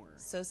and more.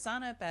 So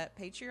sign up at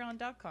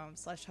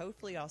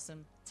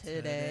patreon.com/hopefullyawesome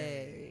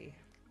today.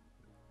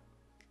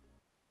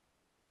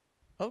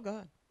 Oh,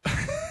 God.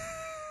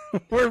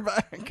 We're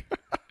back.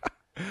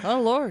 Oh,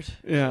 Lord.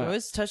 Yeah. Oh,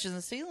 it's touching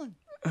the ceiling.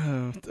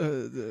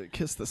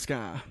 Kiss the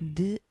sky.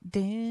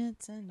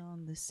 Dancing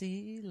on the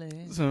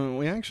ceiling. So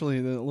we actually,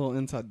 the little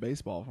inside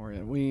baseball for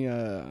you. We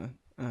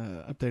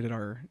updated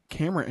our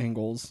camera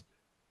angles,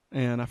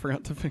 and I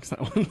forgot to fix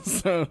that one.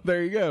 So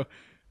there you go.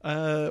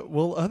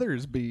 Will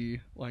others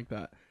be like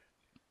that?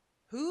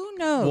 Who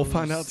knows? We'll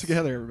find out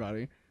together,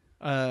 everybody.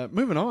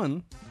 Moving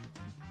on.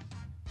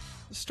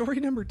 Story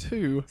number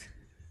 2.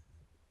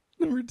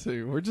 We're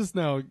just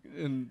now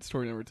in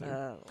story number 2.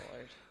 Oh,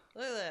 Lord.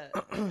 Look at that.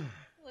 Look at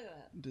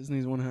that.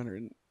 Disney's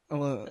 100.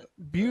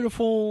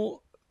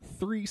 Beautiful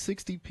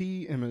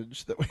 360p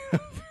image that we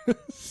have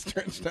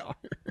stretched out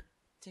here.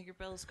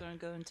 Tinkerbell's going to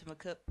go into my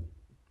cup.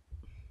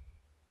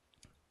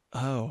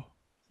 Oh.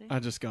 See? I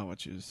just got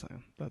what you were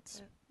saying.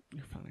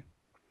 You're funny.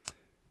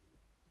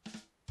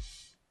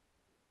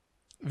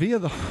 Via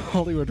the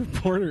Hollywood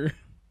Reporter,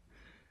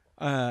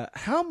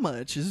 how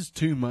much is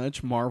too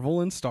much Marvel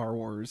and Star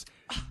Wars?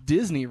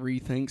 Disney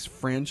rethinks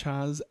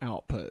franchise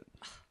output.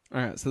 All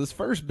right, so this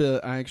first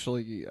bit, I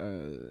actually,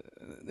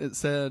 it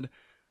said,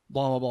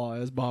 blah, blah, blah,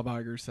 as Bob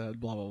Iger said,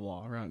 blah, blah,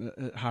 blah, right?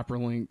 It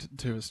hyperlinked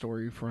to a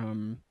story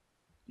from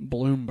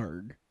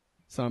Bloomberg.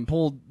 So I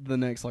pulled the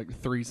next,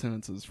 3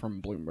 sentences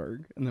from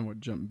Bloomberg, and then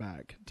would jump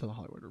back to the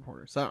Hollywood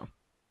Reporter. So,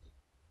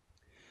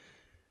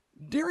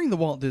 during the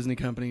Walt Disney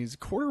Company's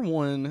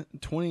Q1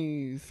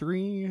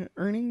 23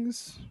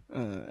 earnings,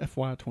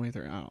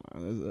 FY23, I don't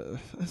know,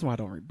 that's why I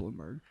don't read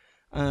Bloomberg.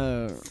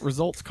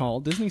 Results call,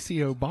 Disney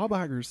CEO Bob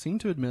Iger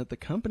seemed to admit the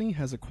company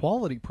has a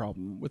quality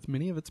problem with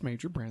many of its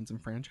major brands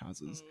and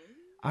franchises.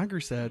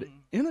 Iger said,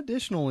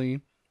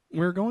 additionally,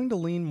 we're going to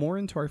lean more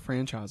into our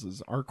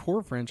franchises, our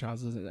core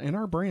franchises, and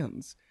our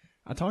brands.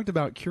 I talked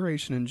about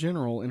curation in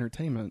general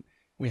entertainment.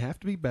 We have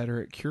to be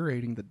better at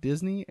curating the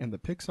Disney and the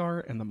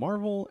Pixar and the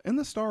Marvel and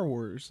the Star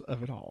Wars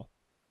of it all.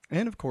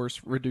 And, of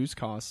course, reduce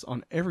costs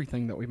on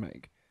everything that we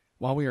make.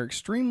 While we are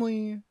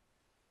extremely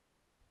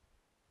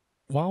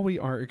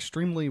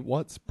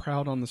what's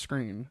proud on the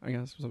screen, I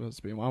guess it's supposed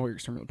to be, while we're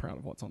extremely proud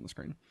of what's on the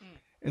screen,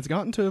 it's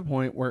gotten to a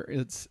point where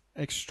it's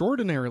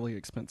extraordinarily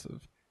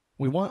expensive.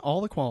 We want all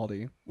the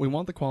quality. We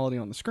want the quality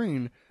on the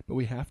screen, but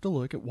we have to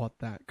look at what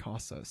that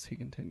costs us, he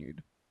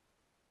continued.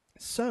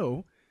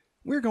 So,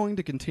 we're going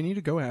to continue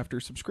to go after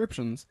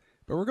subscriptions,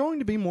 but we're going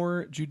to be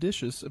more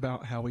judicious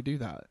about how we do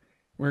that.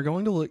 We're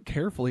going to look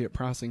carefully at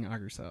pricing,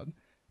 Iger said.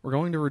 We're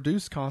going to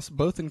reduce costs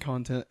both in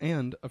content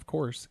and, of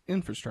course,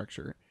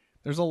 infrastructure.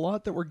 There's a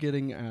lot that we're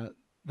getting at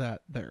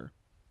that there.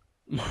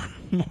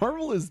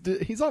 Marvel is...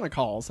 he's on a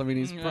call, so I mean,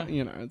 he's...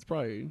 it's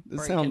probably... It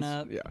sounds...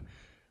 up. Yeah.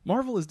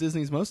 Marvel is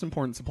Disney's most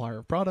important supplier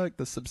of product,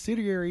 the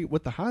subsidiary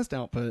with the highest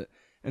output,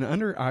 and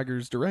under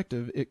Iger's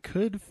directive, it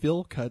could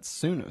feel cuts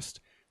soonest.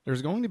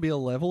 There's going to be a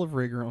level of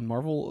rigor on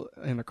Marvel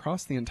and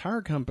across the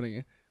entire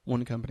company,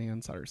 one company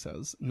insider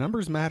says.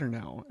 Numbers matter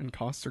now, and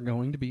costs are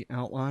going to be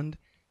outlined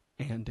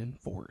and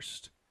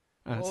enforced.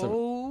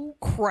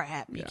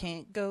 Crap. Yeah. You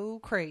can't go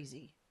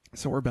crazy.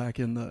 So we're back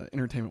in the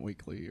Entertainment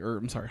Weekly,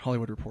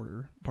 Hollywood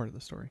Reporter part of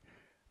the story.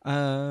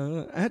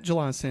 At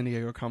July's San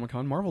Diego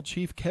Comic-Con, Marvel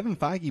chief Kevin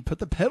Feige put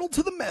the pedal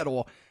to the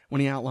metal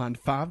when he outlined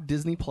 5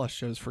 Disney Plus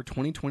shows for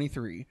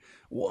 2023.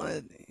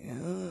 What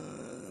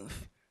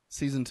if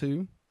Season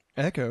 2,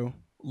 Echo,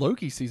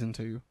 Loki Season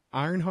 2,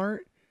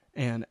 Ironheart,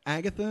 and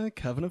Agatha,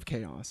 Coven of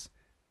Chaos.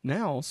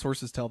 Now,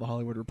 sources tell The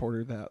Hollywood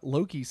Reporter that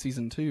Loki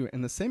Season 2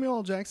 and the Samuel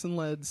L.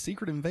 Jackson-led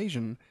Secret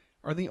Invasion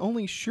are the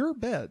only sure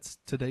bets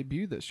to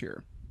debut this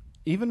year.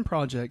 Even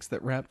projects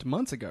that wrapped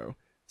months ago,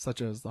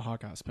 such as the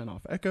Hawkeye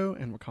spinoff Echo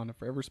and Wakanda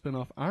Forever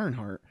spinoff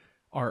Ironheart,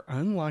 are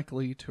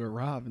unlikely to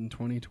arrive in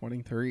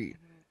 2023,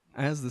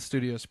 as the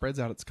studio spreads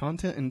out its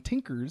content and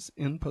tinkers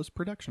in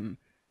post-production.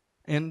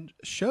 And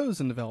shows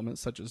in development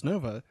such as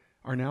Nova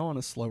are now on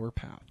a slower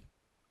path.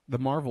 The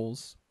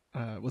Marvels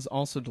was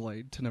also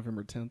delayed to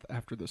November 10th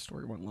after the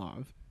story went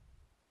live.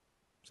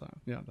 So,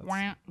 yeah,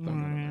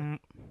 that's...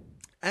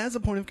 As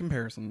a point of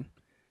comparison,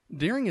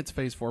 during its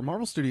Phase 4,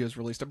 Marvel Studios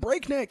released a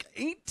breakneck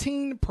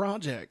 18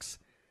 projects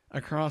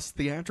across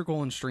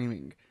theatrical and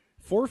streaming.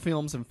 4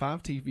 films and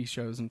 5 TV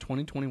shows in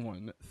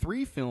 2021,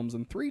 3 films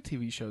and 3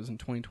 TV shows in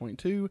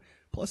 2022,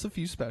 plus a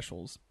few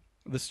specials.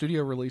 The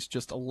studio released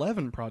just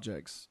 11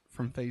 projects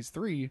from Phase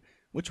 3,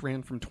 which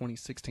ran from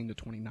 2016 to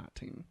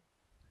 2019.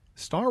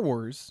 Star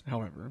Wars,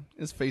 however,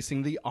 is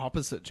facing the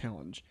opposite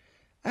challenge.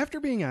 After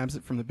being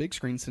absent from the big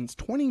screen since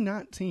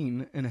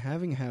 2019 and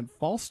having had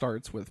false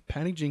starts with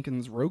Patty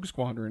Jenkins' Rogue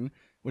Squadron,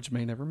 which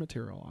may never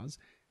materialize,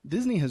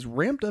 Disney has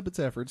ramped up its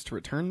efforts to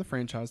return the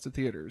franchise to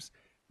theaters.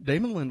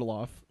 Damon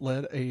Lindelof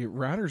led a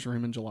writer's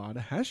room in July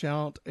to hash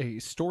out a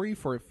story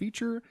for a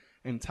feature,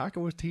 and Taika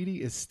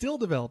Waititi is still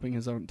developing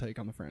his own take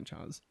on the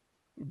franchise.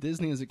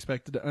 Disney is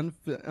expected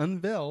to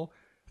unveil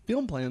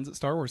film plans at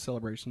Star Wars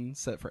Celebration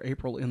set for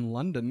April in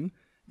London.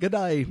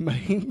 G'day,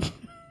 mate.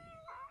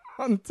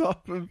 On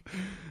top of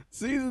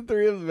Season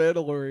 3 of The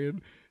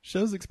Mandalorian,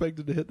 shows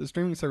expected to hit the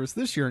streaming service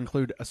this year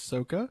include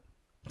Ahsoka,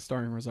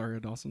 starring Rosario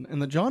Dawson,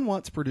 and the John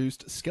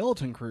Watts-produced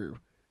Skeleton Crew.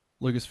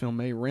 Lucasfilm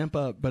may ramp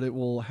up, but it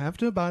will have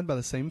to abide by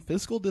the same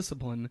fiscal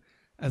discipline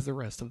as the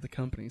rest of the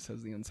company,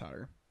 says the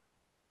insider.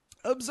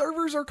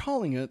 Observers are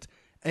calling it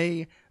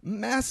a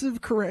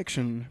massive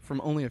correction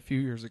from only a few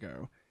years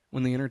ago,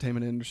 when the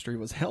entertainment industry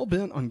was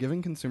hell-bent on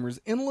giving consumers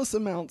endless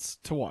amounts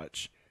to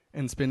watch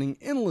and spending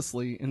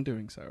endlessly in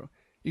doing so.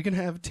 You can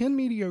have 10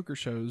 mediocre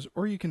shows,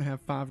 or you can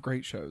have 5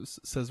 great shows,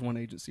 says one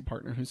agency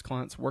partner whose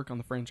clients work on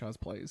the franchise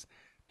plays.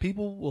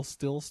 People will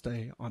still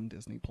stay on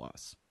Disney+.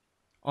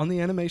 On the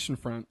animation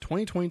front,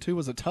 2022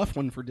 was a tough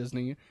one for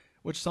Disney,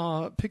 which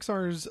saw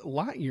Pixar's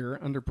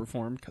Lightyear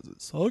underperform because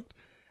it sucked,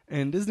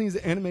 and Disney's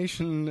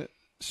animation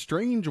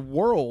Strange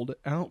World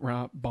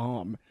outright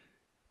bomb.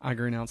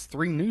 Iger announced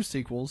 3 new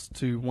sequels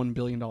to $1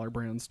 billion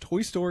brands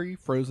Toy Story,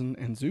 Frozen,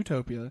 and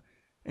Zootopia,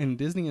 and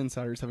Disney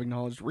insiders have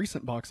acknowledged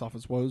recent box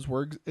office woes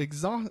were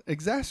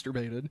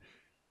exacerbated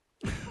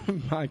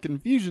by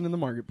confusion in the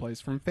marketplace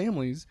from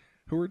families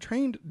who were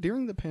trained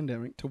during the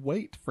pandemic to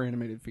wait for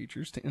animated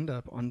features to end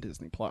up on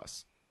Disney+.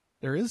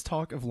 There is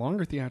talk of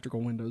longer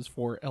theatrical windows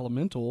for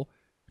Elemental,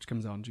 which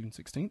comes out on June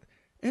 16th,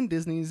 and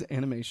Disney's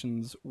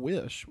Animation's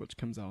Wish, which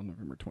comes out on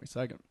November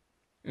 22nd,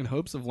 in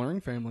hopes of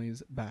luring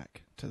families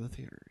back to the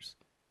theaters.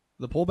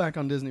 The pullback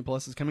on Disney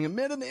Plus is coming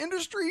amid an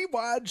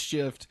industry-wide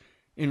shift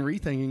in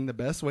rethinking the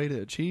best way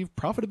to achieve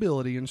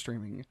profitability in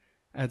streaming.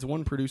 As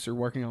one producer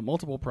working on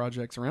multiple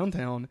projects around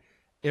town,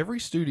 every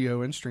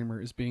studio and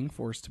streamer is being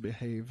forced to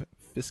behave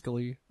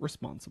fiscally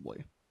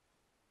responsibly.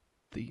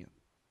 The end.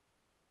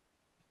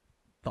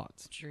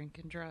 Thoughts? Drink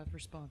and drive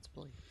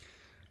responsibly.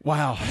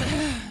 Wow.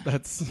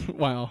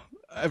 Wow.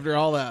 After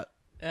all that,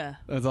 Yeah.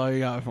 that's all you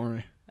got for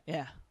me.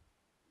 Yeah.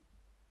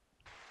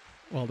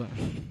 Well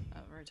done.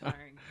 I'm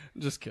retiring.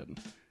 Just kidding.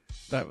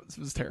 That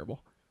was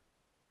terrible.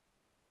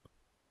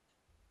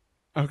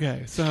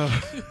 Okay, so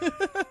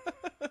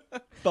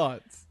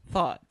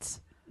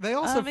thoughts. They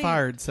also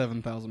fired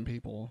 7,000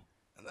 people.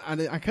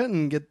 I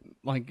couldn't get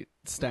like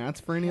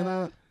stats for any of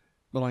that,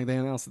 but like they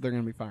announced that they're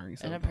going to be firing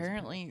 7,000. And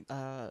apparently,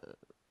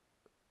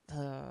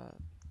 the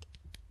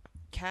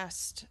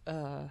cast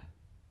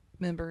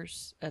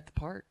members at the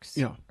parks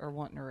are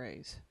wanting a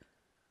raise.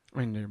 I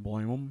mean, do you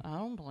blame them? I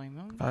don't blame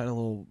them. If I had a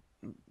little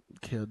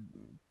kid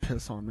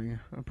piss on me,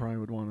 I probably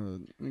would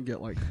want to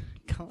get like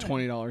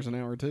 $20 an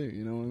hour too.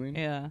 You know what I mean?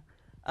 Yeah.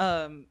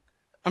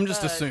 I'm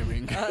just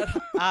assuming.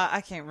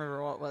 I can't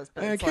remember what it was,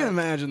 but I can't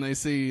imagine they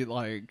see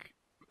like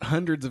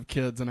hundreds of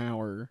kids an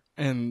hour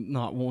and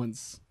not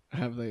once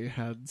have they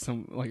had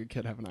a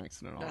kid have an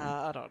accident on them.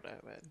 I don't know,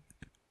 man.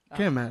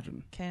 Can't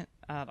imagine.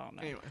 I don't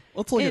know. Anyway,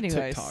 let's look at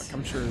TikTok.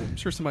 I'm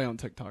sure somebody on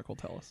TikTok will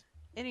tell us.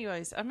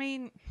 Anyways, I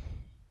mean,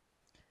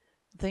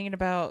 thinking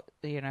about,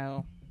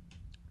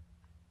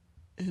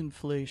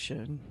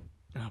 inflation.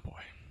 Oh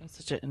boy. That's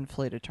such an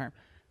inflated term.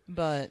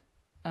 But,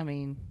 I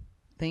mean,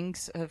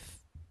 things have,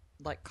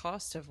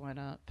 costs have went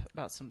up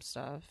about some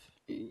stuff.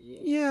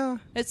 Yeah.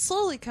 It's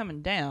slowly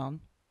coming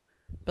down,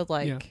 but,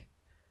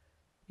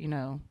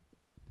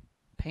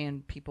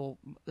 paying people,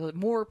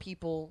 more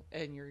people,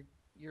 and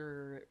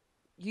you're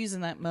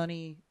using that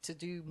money to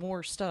do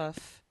more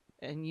stuff,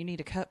 and you need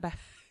to cut back.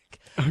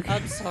 Okay.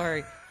 I'm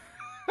sorry.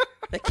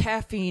 The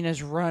caffeine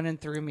is running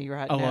through me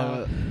right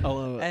now. I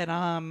love it. And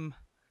I'm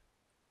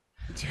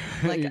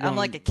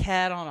like a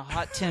cat on a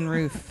hot tin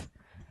roof.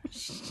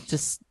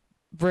 Just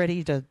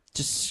ready to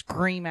just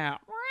scream out.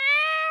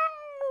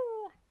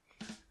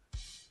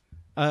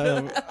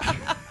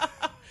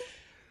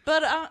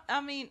 But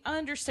I mean, I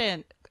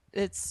understand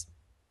it's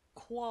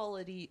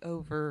quality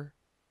over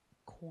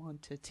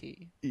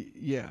quantity.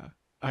 Yeah,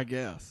 I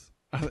guess.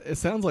 It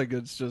sounds like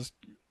it's just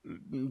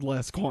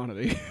less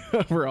quantity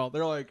overall.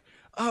 They're like,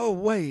 oh,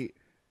 wait,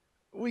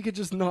 we could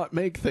just not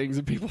make things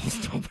and people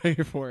still pay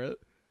for it.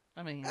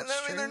 I mean, And it's I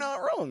mean, true. they're not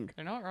wrong.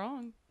 They're not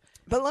wrong.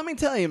 But let me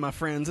tell you, my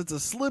friends, it's a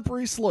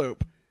slippery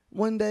slope.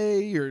 One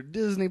day you're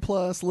Disney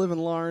Plus living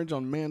large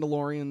on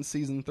Mandalorian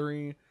season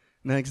 3.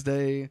 Next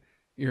day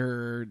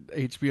you're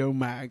HBO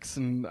Max,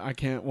 and I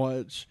can't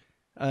watch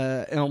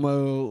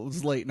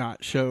Elmo's late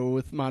night show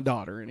with my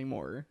daughter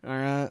anymore. All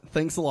right,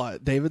 thanks a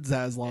lot, David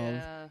Zaslav.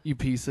 Yeah. You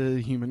piece of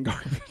human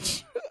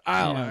garbage.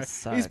 I don't Yeah, know. it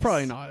sucks. He's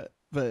probably not,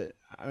 but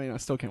I mean, I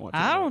still can't watch it.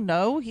 I don't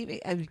know.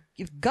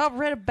 You've got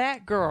rid of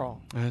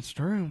Batgirl. That's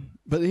true.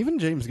 But even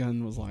James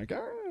Gunn was like,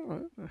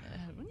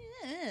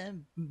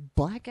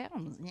 Black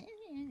Adam.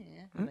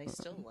 And they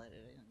still let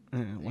it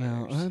in.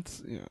 yeah, well,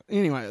 that's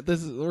Anyway,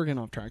 we're getting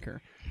off track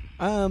here.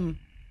 I don't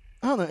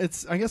know.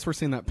 I guess we're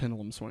seeing that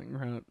pendulum swing,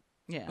 right?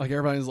 Yeah. Like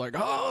everybody's like,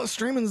 "Oh,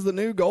 streaming's the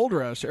new gold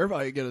rush."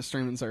 Everybody get a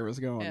streaming service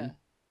going. Yeah.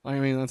 I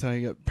mean, that's how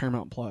you get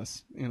Paramount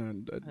Plus.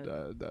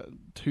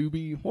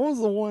 Tubi. What was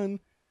the one?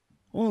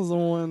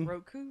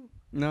 Roku?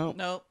 No,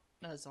 Nope.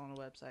 No, it's on the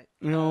website.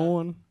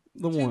 one.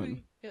 The Tubi.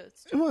 one. Yeah,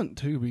 it's It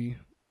wasn't Tubi.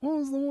 What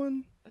was the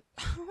one?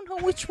 I don't know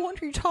which one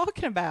you're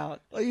talking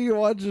about. Like you can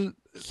watch it.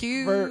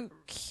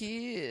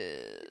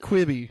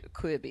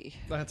 Quibi.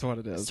 That's what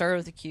it is. Start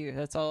with a Q.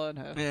 That's all I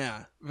know.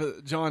 Yeah,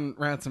 but John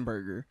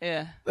Ratzenberger.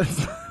 Yeah.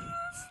 That's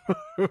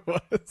who it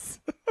was.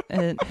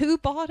 And who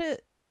bought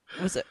it?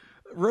 Was it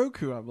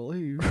Roku, I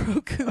believe.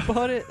 Roku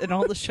bought it, and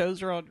all the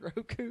shows are on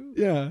Roku?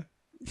 Yeah,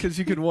 because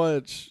you could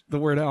watch the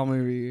Weird Al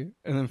movie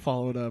and then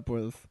follow it up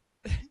with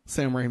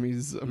Sam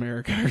Raimi's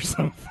America or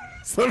some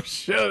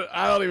shit.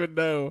 I don't even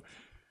know.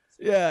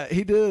 Yeah,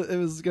 he did.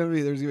 There's gonna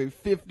be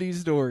 50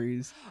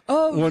 stories.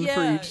 Oh, one yeah.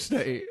 for each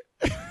state.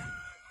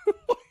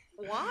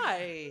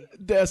 Why?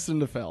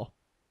 Destined to fail.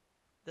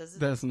 Does it?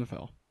 Destined to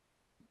fail.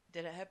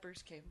 Did it have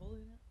Bruce Campbell in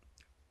it?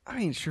 I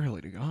mean,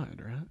 surely to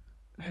God, right?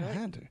 It Really?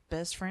 had to.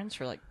 Best friends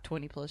for like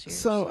 20 plus years.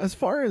 So, as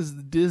far as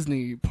the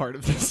Disney part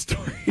of this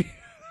story,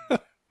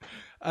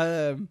 like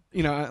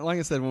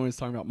I said when we was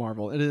talking about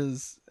Marvel, it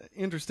is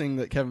interesting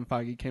that Kevin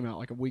Feige came out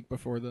like a week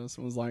before this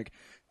and was like,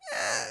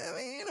 "Yeah, I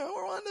mean,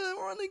 we're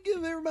wanting to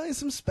give everybody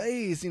some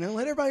space. Let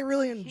everybody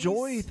really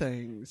enjoy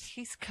things."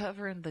 He's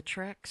covering the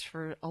tracks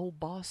for old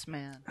boss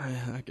man.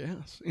 I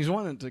guess he's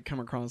wanting to come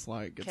across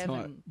like it's not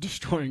Kevin.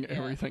 destroying Yeah.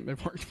 everything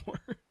they've worked for.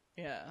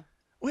 Yeah.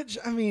 Which,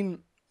 I mean,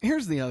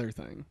 here's the other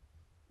thing.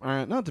 All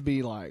right, not to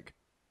be like,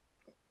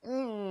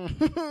 but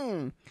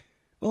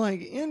like,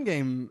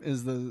 Endgame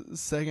is the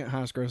second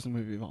highest grossing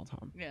movie of all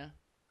time. Yeah.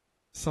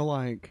 So,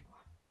 like,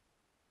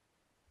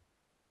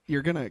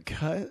 you're gonna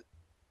cut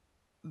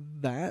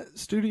that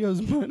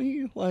studio's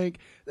money? Like,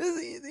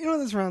 this, what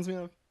this reminds me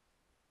of?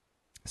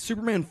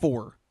 Superman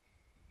 4.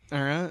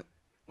 All right?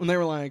 When they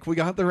were like, we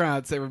got the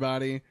rights,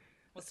 everybody.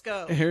 Let's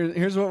go.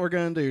 Here's what we're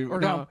gonna do. We're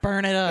going to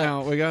burn it up.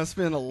 Now, we gotta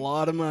spend a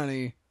lot of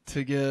money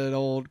to get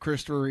old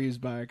Christopher Reeves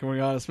back, and we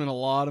gotta spend a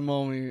lot of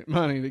money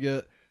to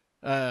get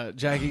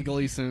Jackie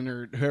Gleason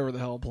or whoever the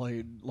hell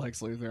played Lex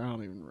Luthor. I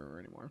don't even remember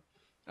anymore.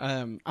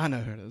 I know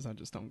who it is. I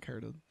just don't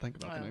care to think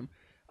about the name.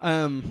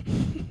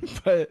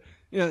 But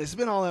they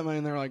spent all that money,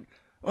 and they're like,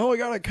 "Oh, we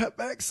gotta cut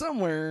back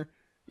somewhere."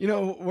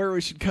 Where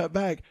we should cut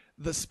back?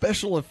 The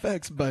special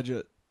effects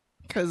budget,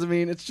 because I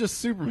mean, it's just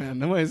Superman.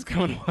 Nobody's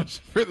going to watch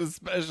for the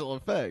special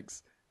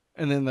effects.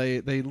 And then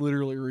they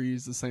literally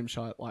reuse the same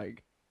shot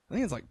like, I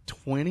think it's like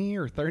 20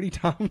 or 30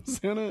 times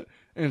in it,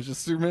 and it's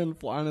just Superman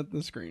flying at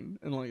the screen,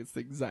 and like it's the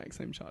exact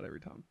same shot every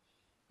time.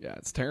 Yeah,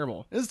 it's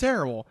terrible. It's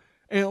terrible,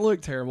 and it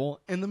looked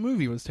terrible, and the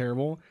movie was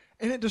terrible,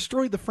 and it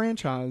destroyed the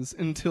franchise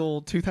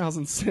until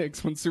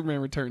 2006 when Superman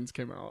Returns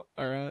came out.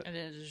 All right, And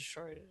then it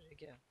destroyed it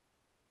again.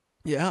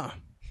 yeah,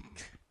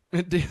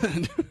 it did,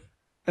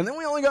 and then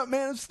we only got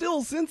Man of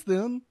Steel since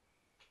then,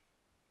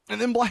 and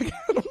then Black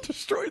Adam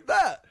destroyed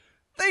that.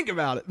 Think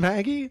about it,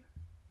 Maggie.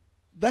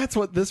 That's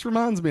what this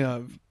reminds me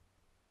of.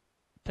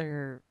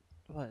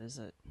 What is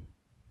it?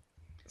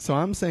 So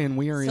I'm saying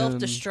we are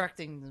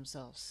Self-destructing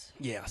themselves.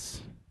 Yes.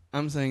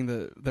 I'm saying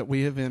that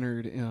we have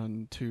entered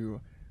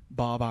into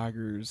Bob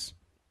Iger's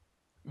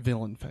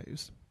villain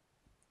phase.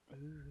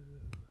 Ooh.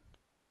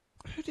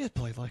 Who did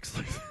play Lex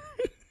Luthor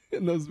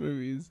in those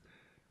movies?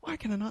 Why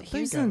can I not think of it?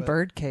 He's in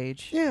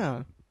Birdcage.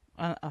 Yeah.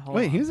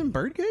 Wait, he was in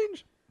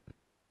Birdcage?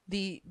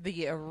 The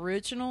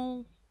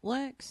original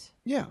Lex?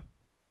 Yeah.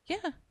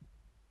 Yeah.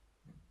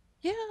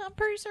 Yeah, I'm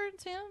pretty certain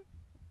it's him.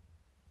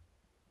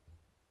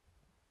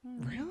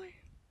 Really?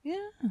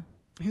 Yeah.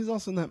 He's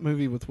also in that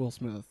movie with Will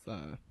Smith.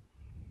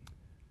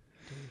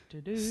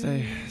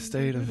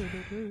 State of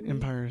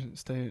Empire,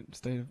 state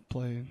of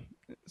play,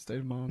 state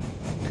of mind.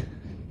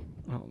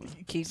 I don't know.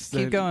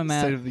 Keep going,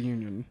 Matt. State of the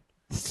Union.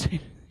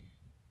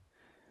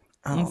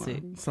 I don't know.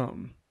 see.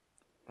 Something.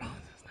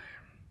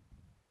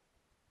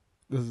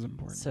 This is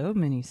important. So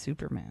many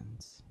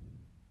Supermans.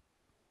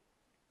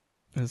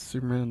 Is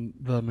Superman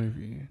the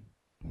movie?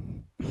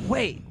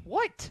 Wait,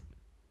 what?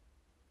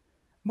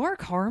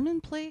 Mark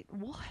Harmon played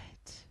what?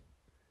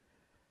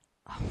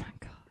 Oh my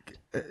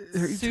god!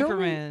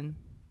 Superman,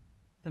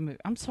 the movie.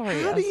 I'm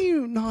sorry. How do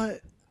you not?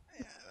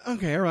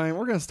 Okay, all right.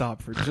 We're gonna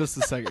stop for just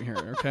a second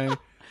here. Okay,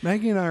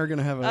 Maggie and I are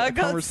gonna have a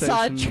conversation.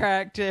 I got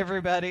sidetracked,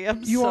 everybody.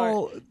 I'm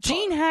sorry.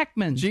 Gene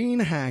Hackman. Gene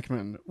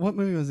Hackman. What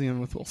movie was he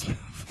in with Will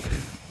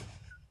Smith?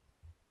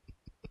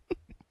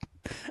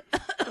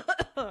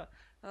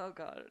 Oh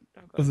god.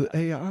 Was it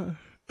AI?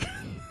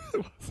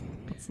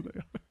 What's the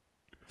name?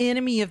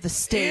 Enemy of the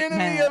State.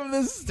 Enemy of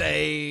the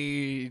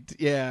State.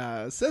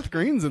 Yeah, Seth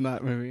Green's in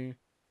that movie.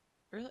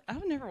 Really?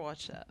 I've never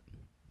watched that.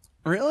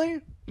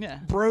 Really? Yeah.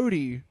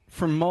 Brody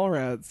from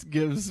Mallrats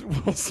gives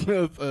Will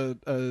Smith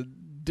a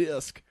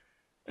disc,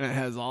 and it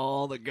has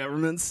all the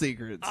government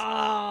secrets.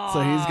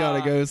 So he's got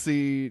to go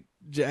see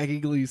Jackie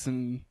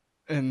Gleason,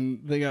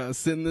 and they got to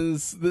send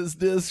this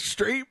disc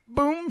straight,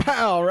 boom,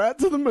 pow, right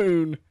to the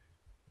moon.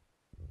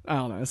 I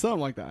don't know.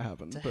 Something like that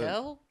happened. The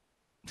hell?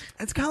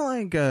 It's kind of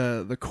like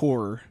The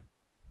Core,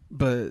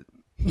 but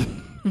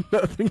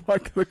nothing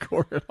like The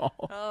Core at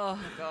all. Oh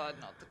god,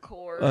 not The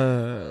Core.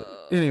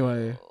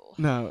 Anyway,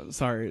 no,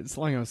 sorry. It's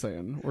like I was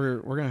saying. We're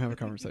gonna have a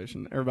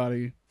conversation.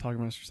 Everybody, talk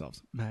amongst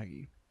yourselves.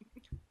 Maggie,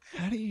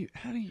 how do you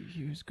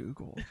use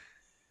Google?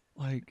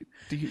 Like,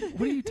 what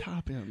do you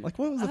type in? Like,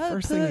 what was the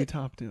first thing you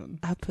typed in?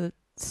 I put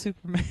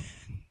Superman.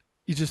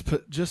 You just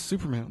put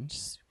Superman.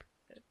 Just Superman.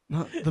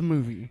 Not the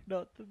movie.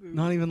 Not the movie.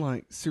 Not even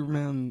like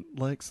Superman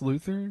Lex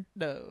Luthor.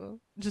 No,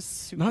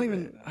 just Superman. Not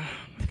even. Oh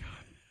my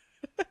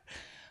god.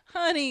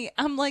 Honey,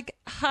 I'm like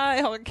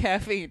high on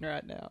caffeine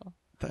right now.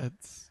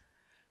 That's.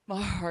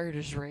 My heart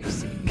is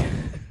racing.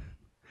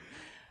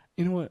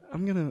 You know what?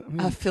 I'm gonna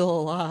I feel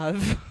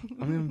alive.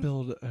 I'm gonna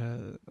build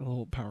a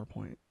little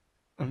PowerPoint.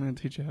 I'm gonna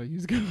teach you how to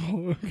use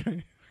Google.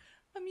 Okay.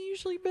 I'm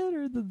usually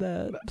better than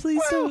that.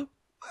 Please don't.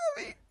 Let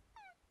me.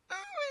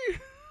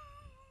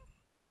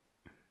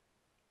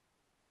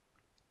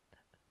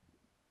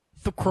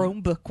 The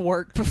Chromebook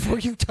worked before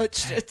you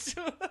touched it.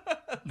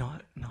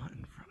 Not in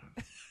front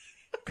of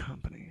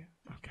company.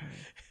 Okay.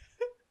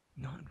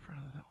 Not in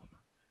front of them.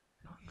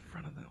 Not in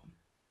front of them.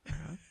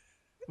 Okay?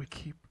 We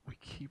keep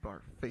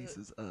our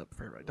faces up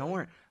for everybody. Don't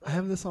worry. I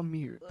have this on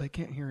mute. They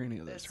can't hear any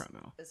of this right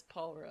now. It's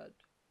Paul Rudd.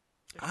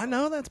 I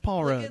know that's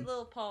Paul Rudd. Look at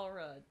little Paul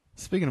Rudd.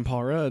 Speaking of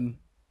Paul Rudd,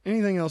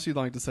 anything else you'd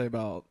like to say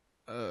about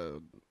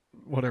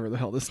whatever the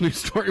hell this news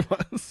story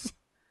was?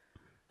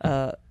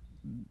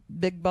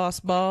 Big Boss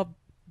Bob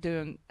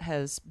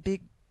has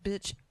big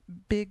bitch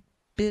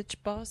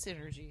boss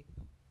energy.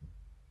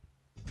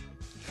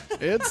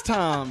 It's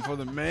time for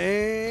the main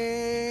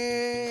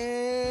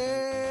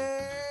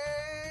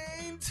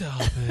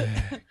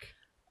topic.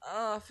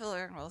 Oh, I feel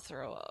like I'm gonna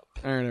throw up.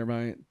 All right,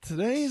 everybody.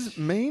 Today's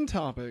main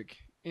topic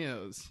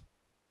is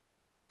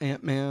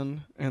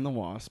Ant-Man and the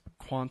Wasp: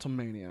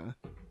 Quantumania,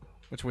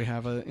 which we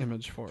have an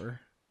image for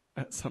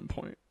at some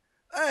point.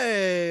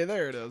 Hey,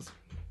 there it is.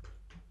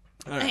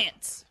 All right.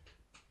 Ants.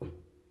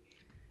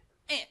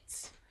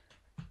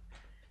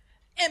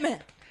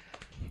 Ant-Man.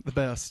 The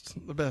best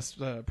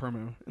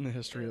promo in the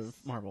history of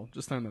Marvel.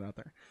 Just throwing that out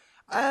there.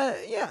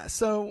 Yeah,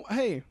 so,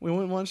 hey, we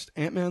went and watched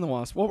Ant-Man and the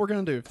Wasp. What we're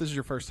going to do, if this is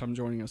your first time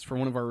joining us for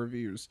one of our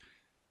reviews,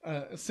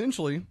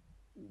 essentially,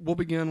 we'll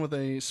begin with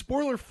a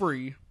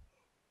spoiler-free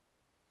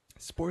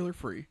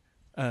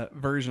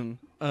version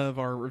of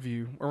our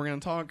review, where we're going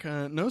to talk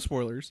no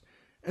spoilers.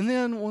 And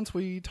then once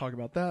we talk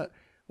about that,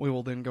 we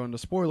will then go into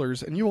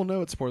spoilers, and you will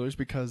know it's spoilers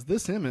because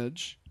this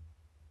image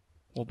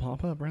will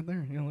pop up right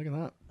there. Yeah, look at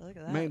that. Look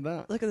at that. Made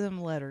that. Look at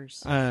them letters.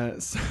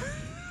 So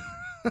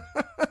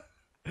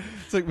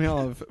took me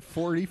all of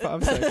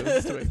 45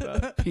 seconds to make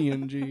that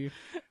PNG.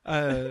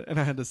 And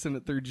I had to send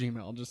it through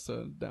Gmail just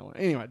to download.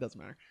 Anyway, it doesn't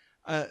matter.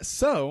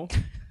 So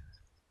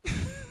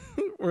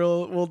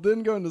we'll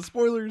then go into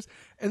spoilers.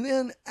 And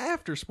then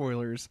after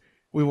spoilers,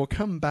 we will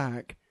come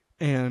back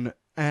and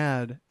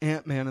add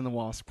Ant-Man and the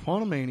Wasp: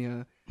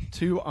 Quantumania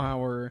to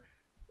our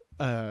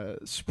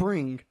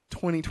spring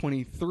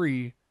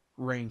 2023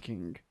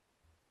 ranking.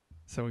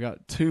 So we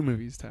got 2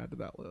 movies to add to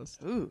that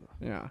list. Ooh.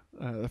 Yeah.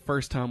 The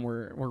first time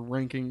we're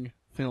ranking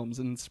films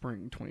in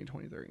spring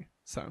 2023.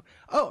 So,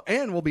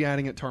 and we'll be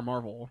adding it to our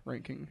Marvel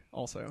ranking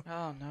also.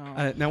 Oh,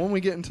 no. Now, when we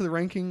get into the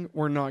ranking,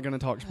 we're not going to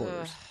talk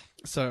spoilers.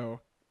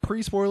 So,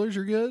 pre-spoilers,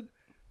 you're good.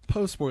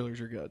 Post-spoilers,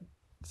 you're good.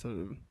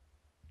 So,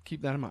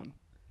 keep that in mind.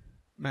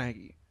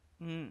 Maggie.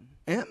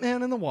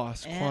 Ant-Man and the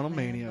Wasp: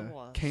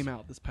 Quantumania came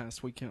out this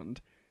past weekend.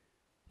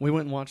 We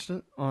went and watched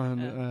it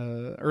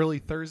on early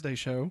Thursday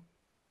show.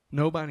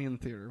 Nobody in the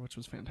theater, which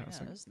was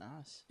fantastic. Yeah, it was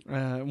nice.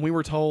 We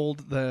were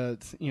told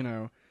that,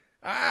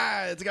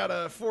 it's got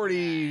a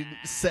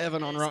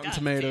 47 on Rotten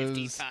Tomatoes.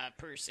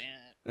 55%.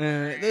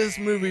 This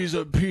movie's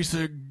a piece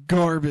of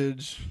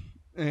garbage.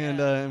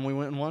 And we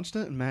went and watched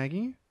it. And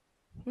Maggie,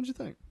 what'd you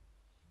think?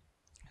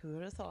 Who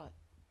would have thought?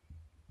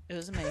 It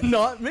was amazing.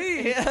 Not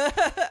me.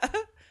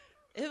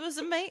 It was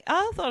amazing.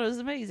 I thought it was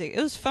amazing.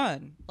 It was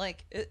fun.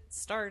 Like, it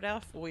started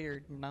off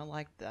weird, and I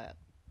liked that.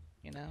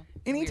 You know?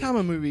 Anytime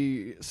Weird. a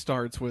movie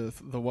starts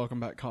with the Welcome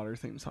Back Kotter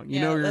theme song, you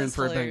Yeah, know you're in that's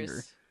for hilarious. a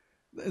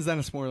banger. Is that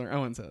a spoiler? I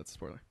wouldn't say that's a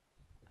spoiler.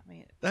 I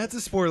mean, That's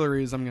as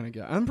spoilery as I'm going to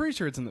get. I'm pretty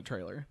sure it's in the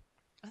trailer.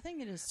 I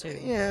think it is too.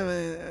 Yeah,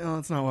 but well,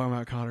 it's not Welcome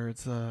Back Kotter.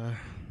 It's, wow,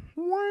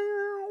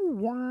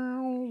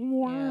 wow,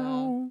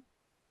 wow.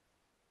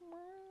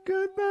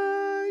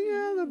 Goodbye,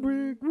 Yellow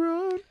Brick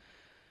Road.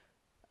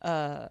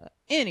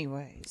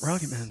 Anyways.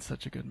 Rocketman's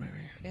such a good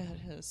movie. Yeah,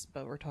 it is.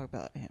 But we're talking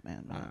about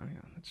Ant-Man Oh, now. yeah,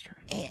 that's true.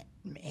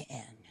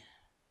 Ant-Man.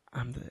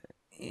 I'm the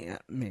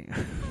Ant-Man.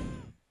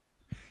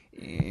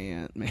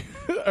 Ant-Man.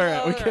 All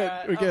right, we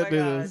can't do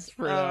this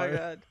for an hour.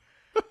 God.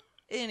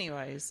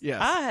 Anyways, Yes.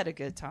 I had a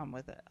good time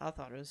with it. I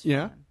thought it was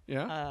Yeah, fun.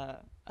 yeah.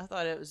 I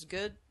thought it was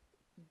good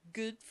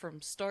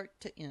from start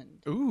to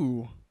end.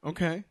 Ooh,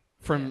 okay.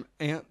 From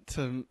ant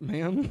to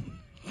man.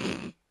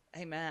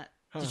 Hey, Matt,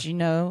 Huh. did you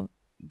know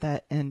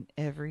that in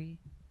every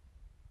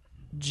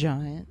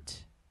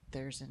giant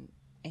there's an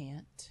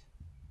ant?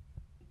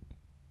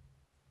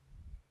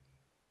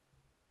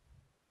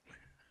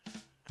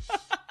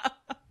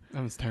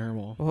 That was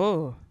terrible.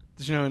 Whoa.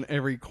 Did you know in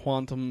every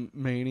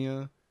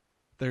Quantumania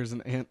there's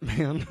an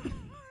Ant-Man?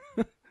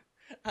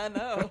 I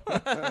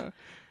know.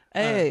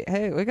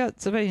 Hey, we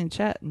got somebody in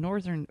chat.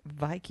 Northern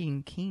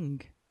Viking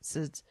King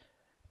says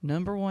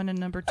number 1 and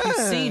number 2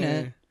 seen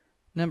it.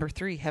 Number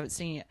 3 haven't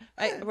seen it.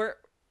 Hey,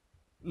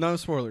 No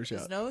spoilers yet.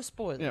 there's no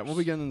spoilers. Yeah, we'll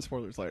be getting into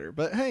spoilers later.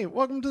 But hey,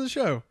 welcome to the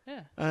show.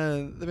 Yeah.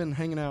 They've been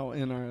hanging out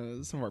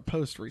in some of our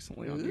posts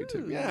recently on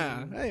YouTube. Ooh.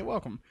 Yeah. Hey,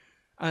 welcome.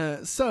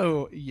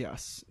 So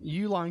yes,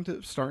 you liked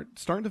it start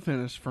to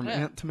finish from Yeah.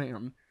 ant to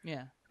man.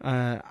 Yeah.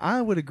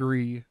 I would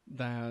agree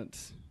that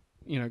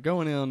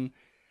going in,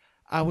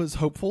 I was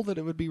hopeful that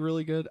it would be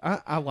really good.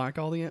 I like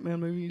all the Ant-Man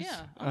movies.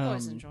 Yeah. I'm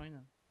always enjoying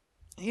them.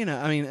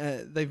 I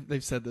mean,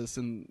 they've said this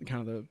in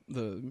kind of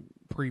the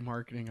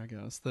pre-marketing, I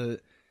guess,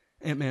 that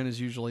Ant-Man is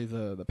usually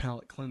the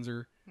palate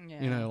cleanser.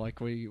 Yeah. Like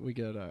we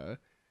get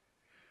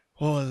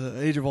what was it,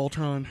 Age of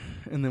Ultron,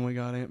 and then we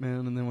got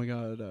Ant-Man, and then we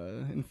got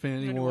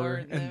Infinity War,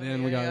 and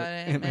then we got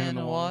Ant-Man and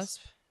the Wasp.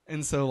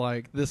 And so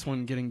like this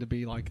one getting to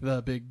be like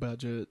the big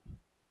budget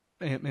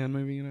Ant-Man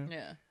movie,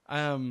 Yeah.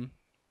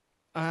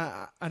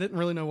 I didn't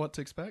really know what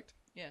to expect.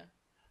 Yeah.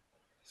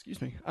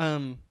 Excuse me.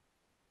 And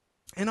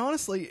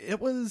honestly,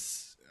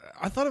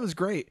 I thought it was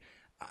great.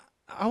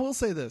 I will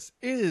say this.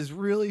 It is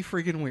really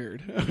freaking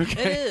weird.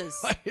 Okay? It is.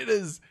 Like, it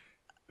is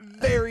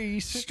very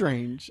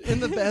strange in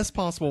the best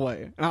possible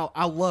way. And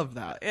I love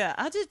that. Yeah,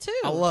 I did too.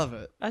 I love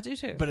it. I do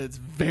too. But it's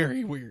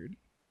very weird.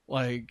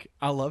 Like,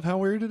 I love how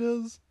weird it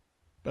is,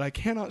 but I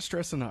cannot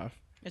stress enough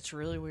It's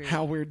really weird.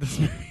 how weird this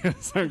movie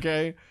is,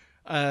 okay?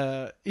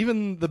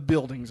 Even the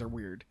buildings are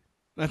weird.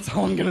 That's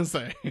all I'm going to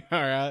say. All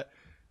right?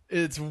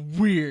 It's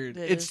weird.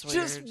 It's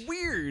just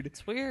weird.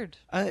 It's weird.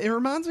 It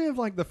reminds me of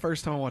like the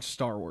first time I watched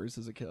Star Wars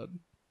as a kid,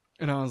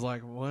 and I was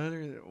like,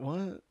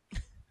 "What?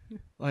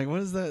 Like, what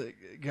is that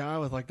guy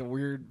with like the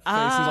weird face?" He's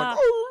like,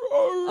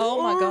 oh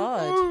my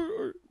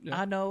God. Yeah.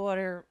 I know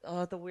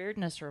what the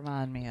weirdness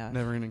remind me of.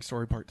 Never Ending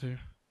Story Part 2.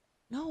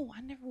 No,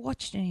 I never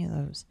watched any of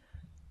those.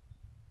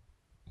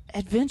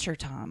 Adventure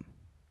Time.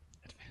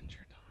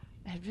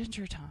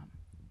 Adventure Time.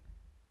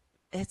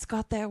 It's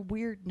got that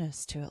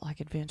weirdness to it,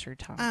 like Adventure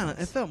Time. I don't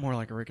know. It felt more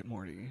like a Rick and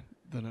Morty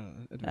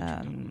than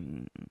Adventure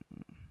Time.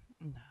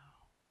 No,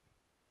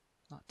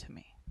 not to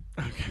me.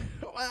 Okay.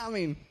 Well, I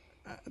mean,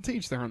 to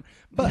each their own.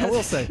 But I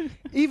will say,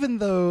 even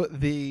though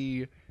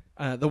the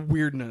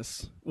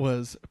weirdness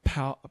was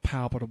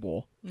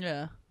palpable,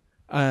 Yeah.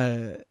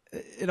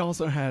 it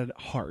also had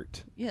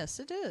heart.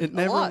 Yes, it did. It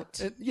never, a lot.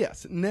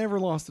 it never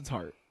lost its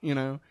heart.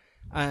 And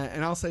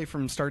I'll say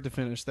from start to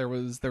finish, there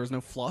was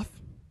no fluff.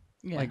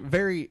 Yeah. Like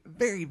very,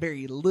 very,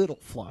 very little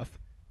fluff.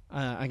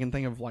 I can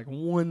think of like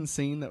one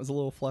scene that was a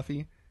little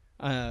fluffy,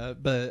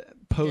 but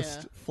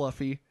post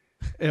fluffy,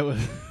 it was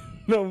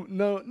no,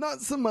 not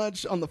so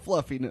much on the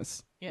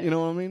fluffiness. Yeah. You know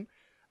what I mean?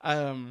 I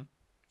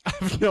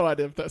have no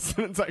idea if that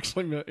sentence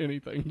actually meant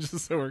anything.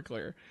 Just so we're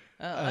clear.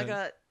 I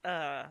got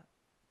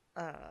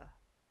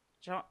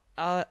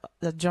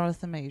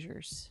Jonathan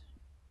Majors.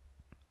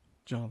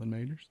 Jonathan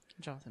Majors.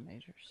 Jonathan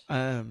Majors.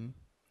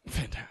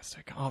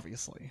 Fantastic.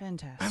 Obviously.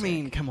 Fantastic. I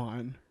mean, come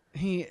on.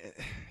 He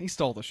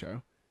stole the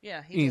show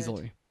yeah, he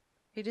easily. Did.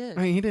 He did.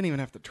 I mean, he didn't even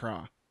have to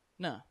try.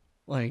 No.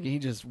 Like, he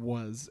just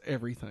was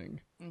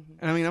everything. Mm-hmm.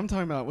 And I mean, I'm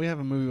talking about, we have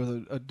a movie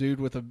with a dude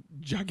with a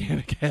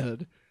gigantic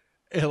head.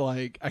 And,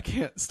 like, I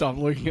can't stop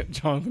looking at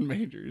Jonathan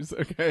Majors,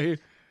 okay?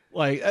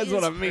 Like, that's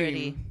what I mean.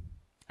 Pretty.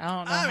 I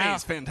don't know I mean, how.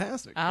 he's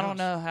fantastic. I don't Gosh.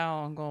 know how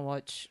I'm going to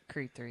watch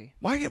Creed 3.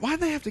 Why'd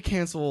they have to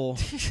cancel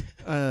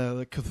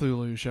the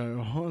Cthulhu show?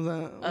 What was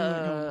that? What was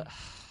it called?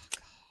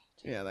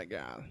 Yeah, that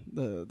guy,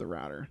 the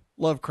writer.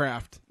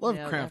 Lovecraft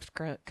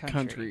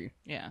Country.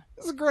 Yeah.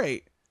 It was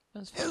great. It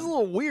was It was a fun.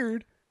 little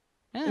weird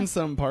in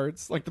some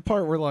parts. Like the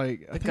part where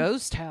like The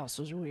ghost house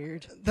was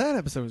weird. that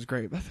episode was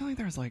great, but I feel like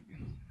there was like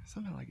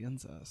somehow like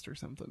incest or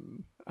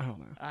something. I don't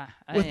know.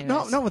 Anyways.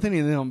 Not with any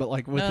of them, but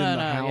like within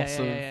the house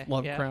of yeah,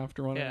 Lovecraft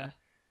or whatever. Yeah.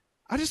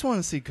 I just want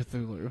to see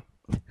Cthulhu.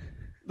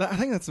 I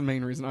think that's the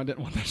main reason I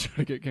didn't want that show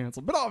to get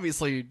canceled. But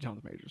obviously,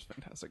 Jonathan Majors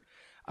fantastic.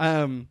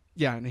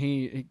 Yeah, and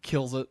he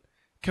kills it.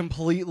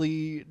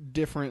 Completely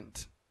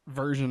different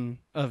version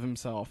of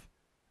himself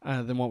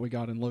than what we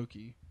got in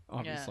Loki.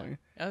 Obviously.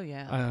 Yeah. Oh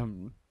yeah.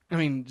 I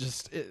mean,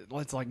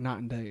 it's like night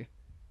and day.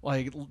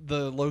 Like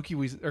the Loki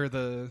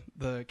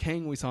the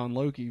Kang we saw in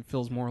Loki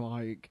feels more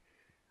like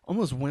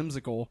almost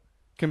whimsical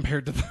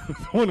compared to the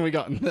one we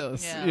got in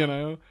this. Yeah. You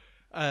know,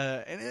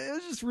 and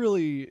it was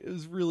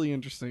really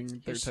interesting.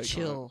 Their take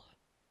chill. on it.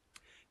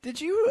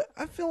 Did you?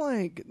 I feel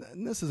like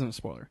and this isn't a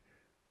spoiler.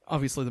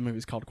 Obviously, the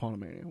movie's called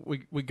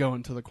Quantumania. We go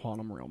into the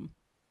quantum realm.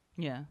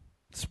 Yeah.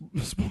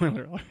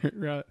 Spoiler alert,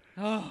 right?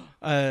 Oh.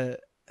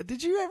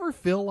 Did you ever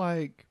feel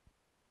like?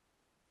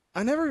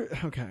 How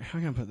can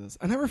I put this?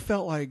 I never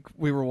felt like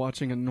we were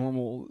watching a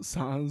normal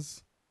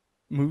size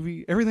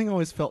movie. Everything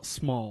always felt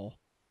small.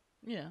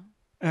 Yeah.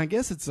 And I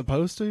guess it's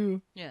supposed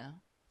to. Yeah.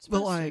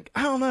 But like,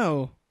 I don't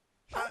know.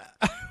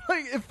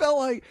 Like it felt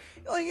like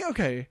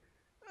okay.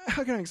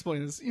 How can I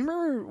explain this? You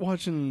remember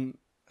watching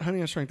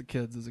Honey, I Shrunk the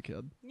Kids as a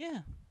kid? Yeah.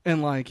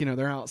 And like,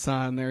 they're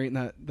outside and they're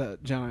eating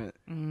that giant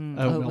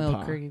oatmeal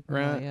pie, cream.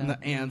 right? Yeah. And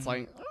the ant's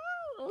like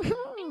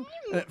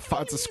and it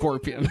fights a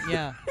scorpion.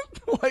 Yeah.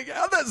 Like,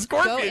 how'd that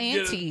scorpion Go get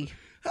Auntie.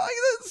 Like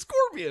that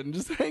scorpion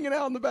just hanging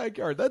out in the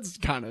backyard. That's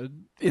kind of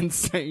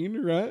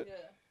insane, right?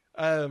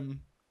 Yeah.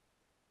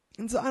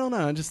 And so I don't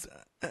know.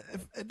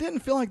 It didn't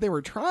feel like they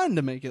were trying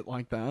to make it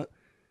like that.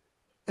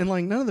 And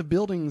like none of the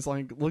buildings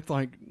like looked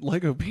like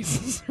Lego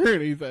pieces or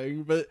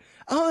anything. But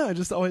I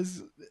don't know.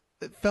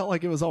 It felt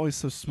like it was always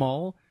so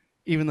small,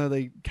 even though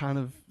they kind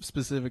of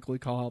specifically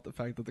call out the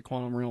fact that the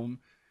quantum realm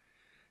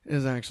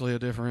is actually a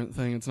different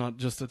thing. It's not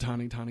just a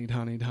tiny, tiny,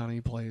 tiny,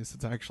 tiny place.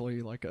 It's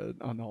actually like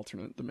an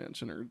alternate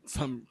dimension or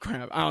some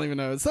crap. I don't even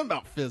know. It's something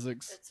about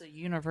physics. It's a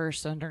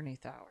universe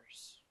underneath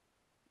ours.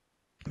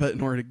 But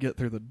in order to get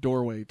through the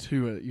doorway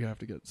to it, you have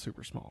to get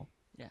super small.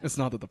 Yeah. It's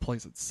not that the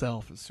place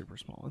itself is super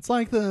small. It's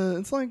like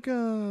the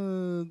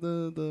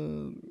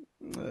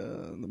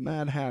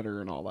Mad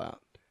Hatter and all that.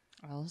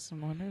 Alice in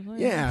Wonderland.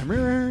 Yeah,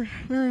 remember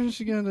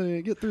she got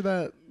to get through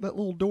that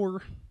little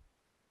door.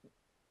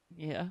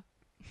 Yeah.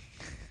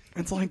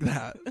 It's like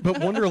that. But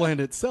Wonderland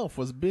itself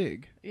was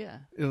big. Yeah.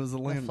 It was a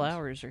land. The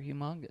flowers are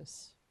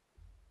humongous.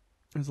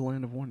 It was a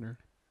land of wonder.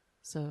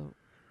 So,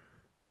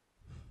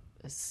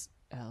 is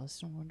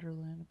Alice in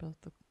Wonderland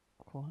about the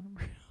quantum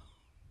realm?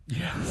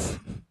 Yes.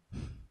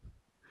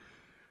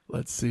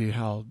 Let's see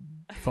how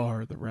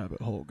far the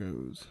rabbit hole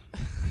goes.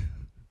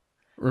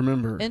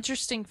 Remember.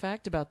 Interesting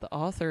fact about the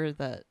author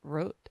that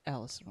wrote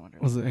Alice in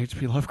Wonderland. Was it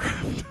H.P.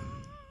 Lovecraft?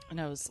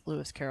 No, it was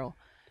Lewis Carroll.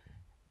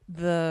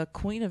 The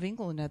Queen of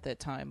England at that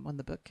time, when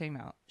the book came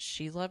out,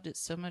 she loved it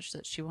so much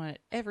that she wanted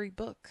every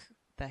book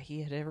that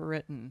he had ever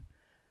written.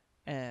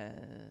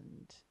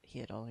 And he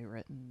had only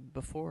written,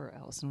 before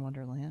Alice in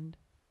Wonderland,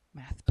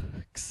 math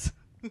books.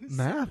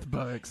 Math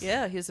books?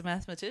 Yeah, he was a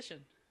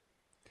mathematician.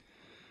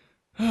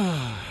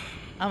 I'm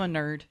a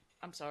nerd.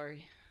 I'm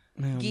sorry.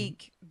 Man,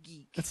 Geek.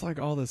 It's like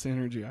all this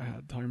energy I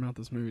had talking about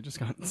this movie just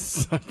got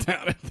sucked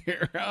out of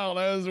there. I don't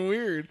know. It was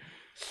weird.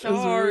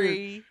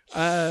 Sorry.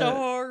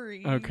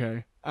 Sorry.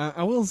 Okay.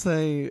 I will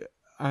say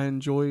I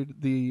enjoyed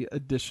the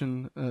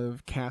addition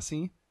of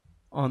Cassie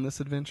on this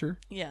adventure.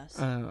 Yes.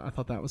 I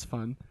thought that was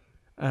fun.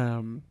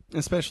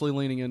 Especially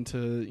leaning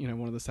into,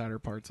 one of the sadder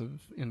parts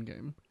of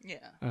Endgame.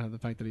 Yeah. The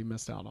fact that he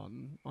missed out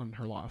on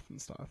her life and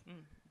stuff.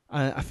 Mm.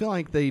 I feel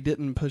like they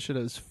didn't push it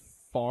as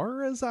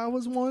far as I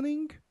was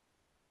wanting.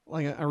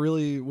 Like, I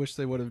really wish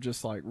they would have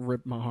just, like,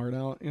 ripped my heart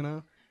out,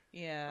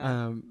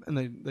 Yeah. And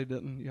they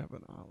didn't. You have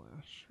an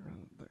eyelash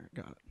right there.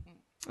 Got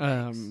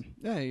it.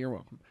 Yeah, you're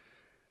welcome.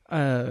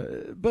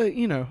 But,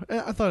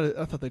 I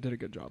thought they did a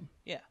good job.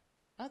 Yeah.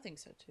 I think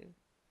so, too.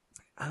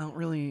 I don't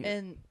really...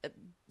 And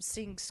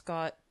seeing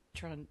Scott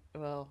trying...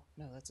 Well,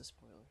 no, that's a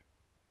spoiler.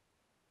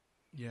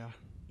 Yeah.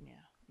 Yeah.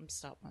 I'm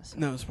stopping myself.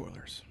 No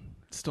spoilers.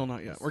 Still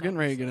not yet. We're getting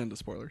ready to get into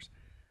spoilers.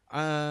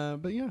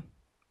 But yeah.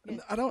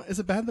 Is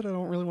it bad that I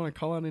don't really want to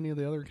call out any of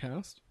the other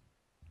cast?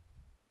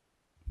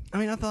 I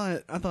mean, I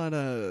thought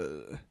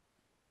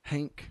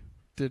Hank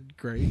did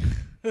great.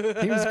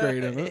 He was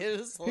great in it.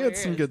 He had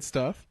some good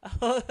stuff.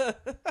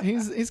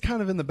 He's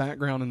kind of in the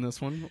background in this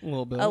one a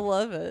little bit. I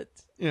love it.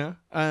 Yeah.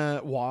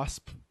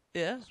 Wasp.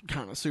 Yeah.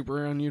 Kind of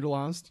super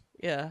unutilized.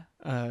 Yeah.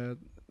 That's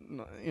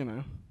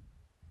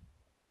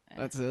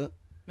it.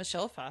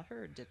 Michelle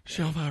Pfeiffer did good.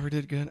 Michelle Pfeiffer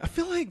did good. I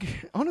feel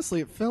like, honestly,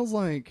 it feels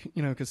like,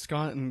 because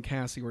Scott and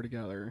Cassie were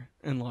together,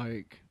 and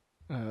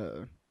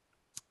can't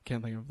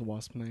think of the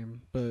Wasp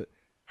name, but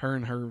her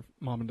and her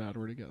mom and dad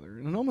were together,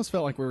 and it almost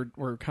felt like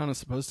we're kind of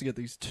supposed to get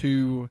these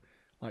two,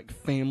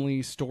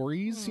 family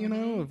stories,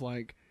 Mm-hmm.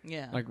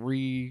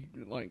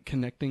 of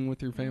connecting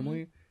with your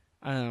family,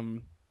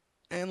 and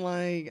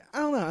I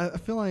don't know, I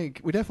feel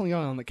like we definitely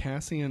got on the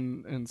Cassie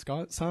and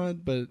Scott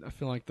side, but I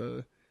feel like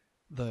the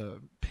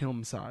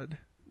Pym side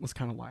was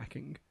kind of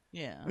lacking.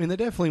 Yeah. I mean, they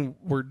definitely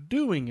were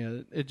doing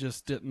it. It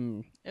just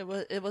didn't.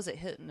 It wasn't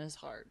hitting as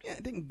hard. Yeah,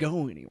 it didn't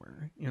go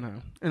anywhere, you know.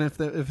 And if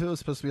it was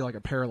supposed to be like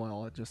a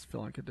parallel, I just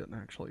feel like it didn't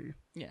actually.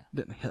 Yeah.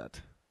 Didn't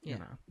hit. Yeah.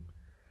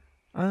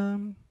 You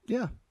know.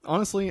 Yeah.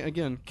 Honestly,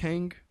 again,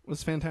 Kang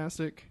was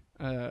fantastic.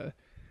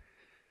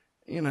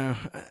 You know,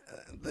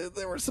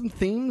 there were some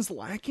themes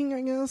lacking,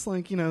 I guess.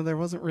 Like, you know, there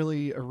wasn't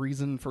really a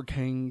reason for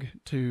Kang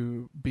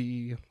to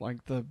be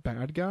like the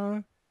bad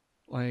guy.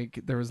 Like,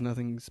 there was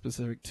nothing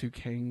specific to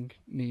Kang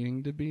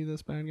needing to be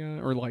this bad guy,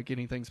 or like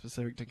anything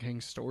specific to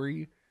Kang's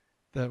story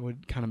that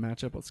would kind of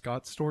match up with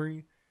Scott's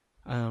story.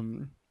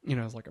 You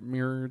know, it's like a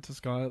mirror to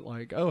Scott.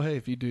 Like, oh, hey,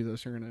 if you do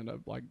this, you're gonna end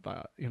up like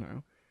that. You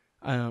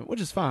know, which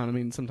is fine. I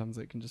mean, sometimes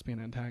it can just be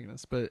an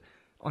antagonist, but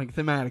like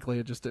thematically,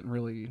 it just didn't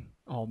really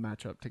all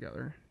match up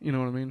together. You know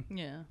what I mean?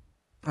 Yeah.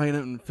 I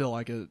didn't feel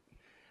like it.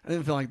 I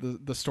didn't feel like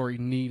the story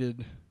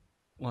needed.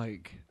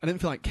 Like, I didn't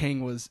feel like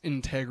Kang was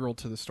integral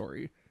to the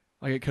story.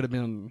 Like, it could have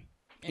been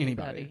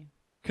anybody.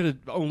 Could have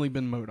only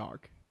been MODOK.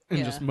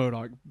 And just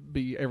MODOK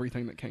be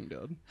everything that Kang did.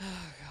 Oh,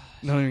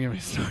 gosh. Don't even get me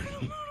started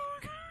on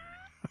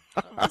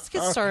MODOK. Let's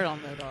get started on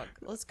MODOK.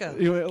 Let's go.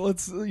 You want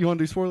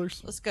to do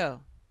spoilers? Let's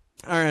go.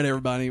 All right,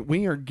 everybody.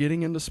 We are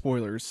getting into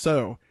spoilers.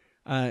 So,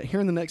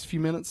 here in the next few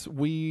minutes,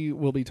 we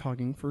will be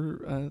talking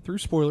through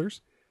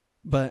spoilers.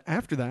 But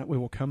after that, we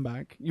will come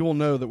back. You will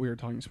know that we are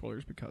talking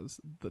spoilers because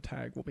the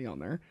tag will be on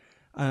there.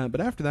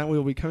 But after that, we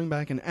will be coming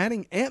back and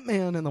adding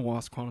Ant-Man and the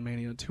Wasp: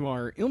 Quantumania to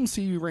our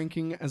MCU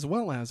ranking as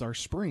well as our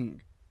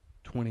spring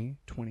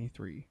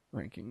 2023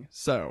 ranking.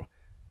 So,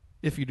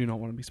 if you do not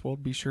want to be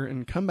spoiled, be sure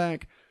and come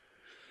back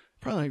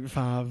probably like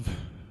 5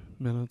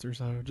 minutes or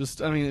so.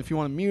 Just, I mean, if you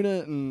want to mute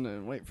it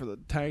and wait for the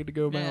tag to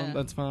go down,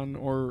 that's fine,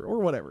 or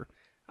whatever.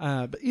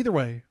 But either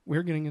way,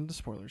 we're getting into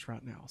spoilers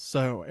right now.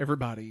 So,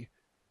 everybody,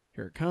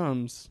 here it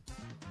comes.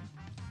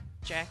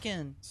 Jack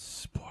in.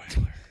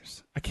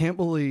 Spoilers. I can't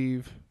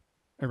believe...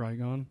 Everybody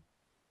gone?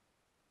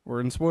 We're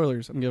in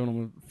spoilers. I'm giving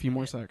them a few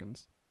more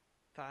seconds.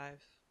 5,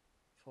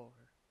 4,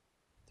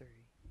 3,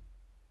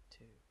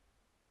 2.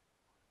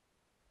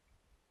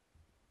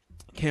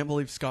 Can't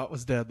believe Scott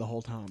was dead the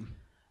whole time.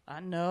 I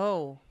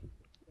know.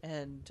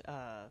 And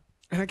I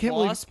can't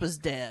Wasp was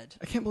dead.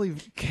 I can't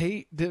believe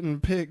Kate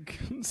didn't pick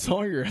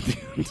Sawyer at the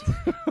end.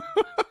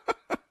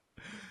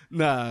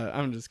 Nah,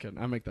 I'm just kidding.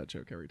 I make that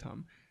joke every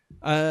time.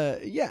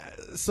 Yeah.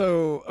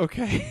 So,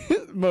 okay.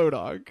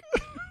 MODOK.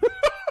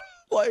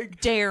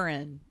 Like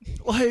Darren.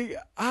 Like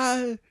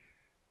I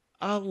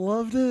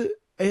loved it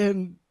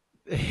and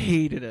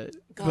hated it,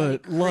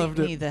 God, but loved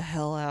it. Me the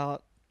hell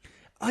out.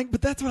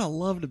 But that's what I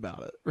loved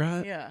about it,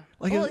 right? Yeah.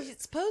 Like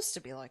it's supposed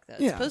to be like that.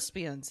 It's supposed to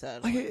be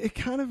unsettling. Like it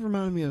kind of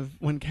reminded me of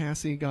when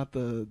Cassie got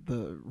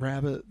the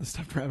rabbit, the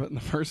stuffed rabbit in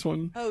the first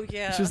one. Oh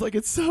yeah. She's like,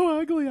 it's so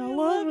ugly. I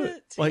love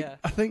it. Like yeah.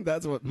 I think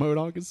that's what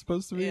MODOK is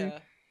supposed to be. Yeah.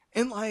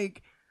 And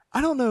like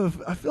I don't know if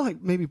I feel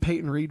like maybe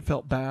Peyton Reed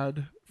felt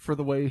bad for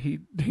the way he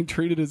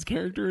treated his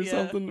character or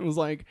something. It was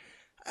like,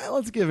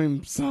 let's give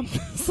him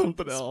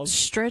something else.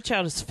 Stretch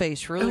out his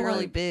face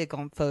really big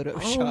on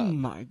Photoshop. Oh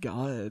my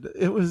god,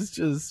 it was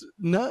just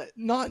not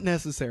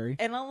necessary.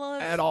 And I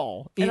love at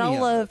all. And I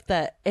love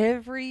that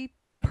every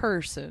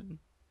person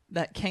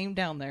that came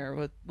down there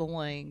with the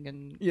Lang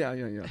and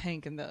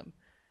Hank and them,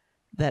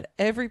 that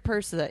every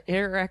person that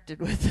interacted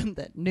with him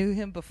that knew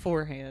him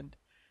beforehand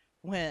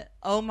went,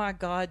 "Oh my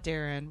God,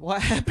 Darren,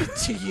 what happened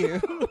to you?"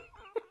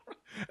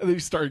 And then you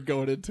started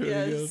going into it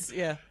again.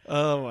 Yeah.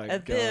 Oh my god.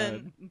 And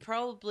then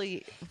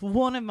probably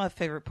one of my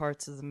favorite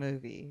parts of the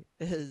movie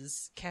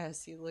is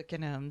Cassie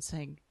looking at him and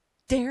saying,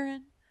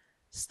 "Darren,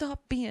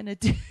 stop being a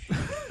dick."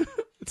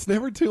 It's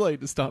never too late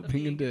to stop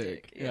being a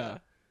dick. Yeah.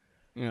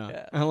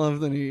 I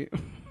love that he.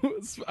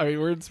 I mean,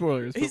 we're in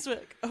spoilers. He's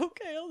like,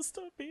 "Okay, I'll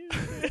stop being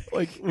a dick."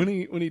 Like when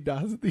he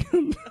dies at the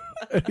end,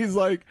 and he's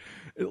like,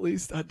 "At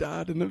least I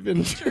died in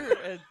Avenger."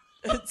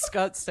 And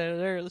Scott's standing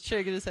there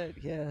shaking his head.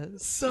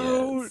 Yes.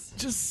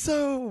 Just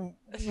so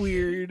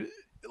weird.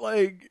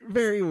 Like,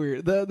 very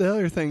weird. The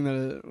other thing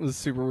that was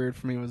super weird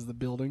for me was the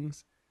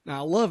buildings.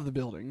 Now, I love the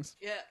buildings.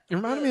 Yeah. It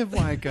reminded me of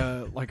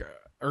like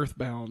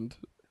Earthbound.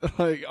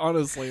 Like,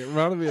 honestly, it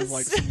reminded me of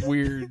like some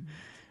weird...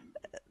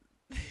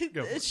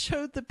 It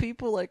showed the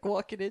people like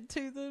walking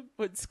into them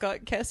when Scott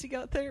and Cassie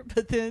got there,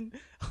 but then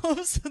all of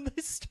a sudden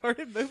they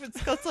started moving.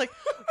 Scott's like,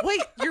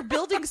 "Wait, your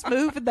buildings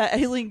move," and that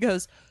alien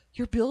goes,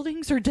 "Your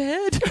buildings are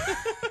dead."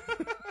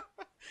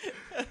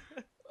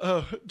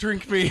 Oh,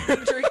 drink me.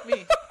 Drink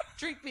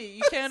me.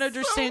 You can't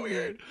understand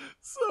me.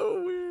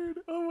 So weird.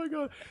 Oh my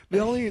god. The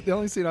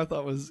only scene I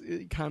thought was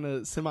kind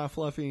of semi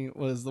fluffy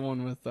was the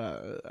one with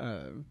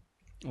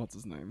what's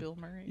his name? Bill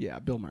Murray. Yeah,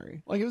 Bill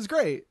Murray. Like, it was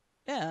great.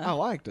 Yeah, I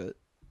liked it.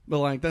 But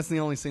like, that's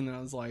the only scene that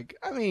I was like,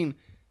 I mean,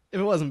 if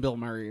it wasn't Bill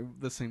Murray,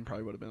 this scene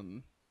probably would have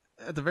been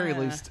at the very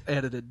least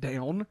edited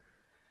down.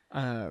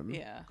 And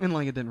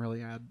like, it didn't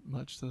really add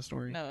much to the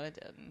story. No, it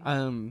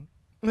didn't.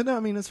 But no, I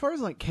mean, as far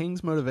as like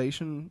Kang's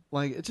motivation,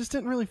 like, it just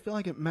didn't really feel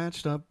like it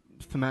matched up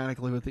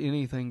thematically with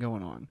anything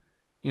going on.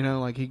 You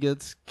know, like, he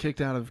gets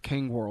kicked out of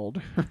Kang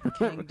World.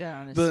 King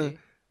down.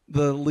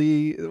 the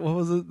league. What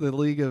was it? The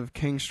League of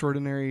King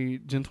Extraordinary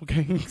Gentle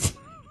Kings.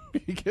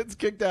 He gets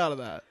kicked out of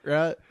that,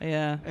 right?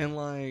 Yeah. And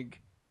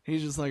like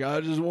he's just like, I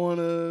just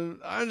wanna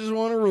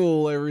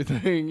rule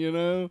everything, you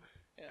know?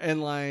 Yeah.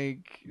 And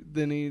like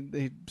then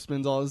he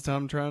spends all his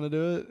time trying to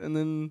do it, and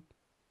then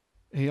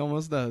he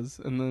almost does,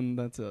 and then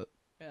that's it.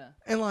 Yeah.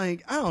 And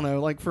like, I don't know,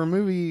 like for a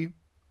movie,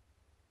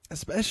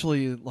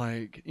 especially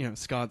like, you know,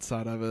 Scott's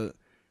side of it,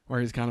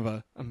 where he's kind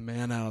of a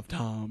man out of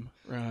Tom,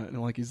 right?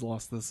 And like he's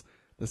lost this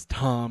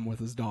Tom with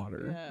his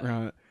daughter,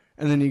 right?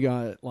 And then you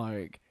got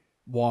like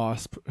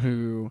Wasp,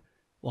 who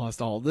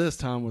lost all this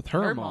time with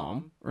her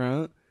mom,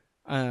 right?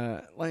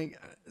 Like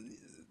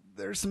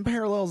there's some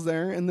parallels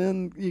there, and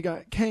then you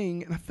got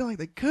Kang, and I feel like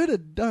they could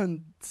have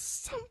done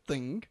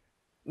something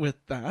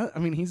with that. I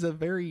mean, he's a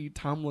very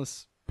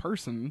timeless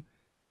person,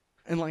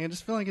 and like I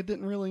just feel like it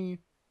didn't really.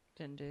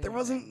 There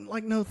wasn't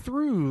like no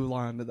through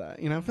line to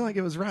that, you know. I feel like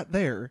it was right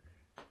there,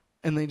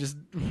 and they just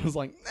was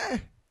like,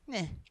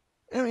 nah.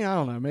 I mean, I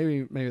don't know.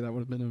 Maybe that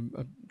would have been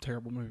a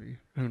terrible movie.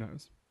 Who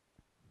knows?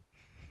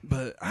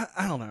 But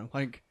I don't know.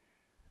 Like,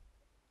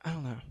 I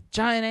don't know.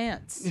 Giant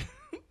ants.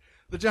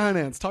 The giant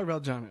ants. Talk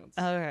about giant ants.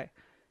 Okay.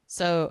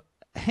 So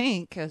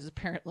Hank has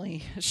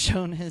apparently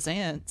shown his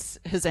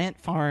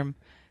ant farm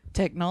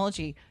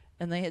technology,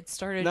 and they had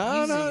started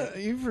using it.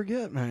 You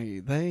forget,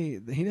 Maggie.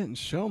 He didn't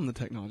show them the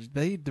technology.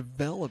 They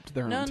developed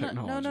their own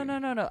technology.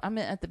 No. I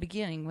meant at the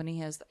beginning when he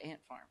has the ant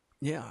farm.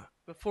 Yeah.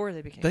 Before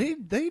they became.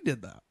 They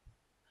did that.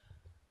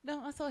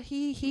 No, I thought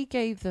he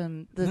gave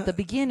them the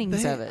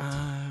beginnings of it.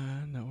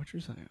 I know what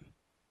you're saying,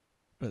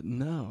 but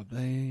no,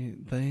 they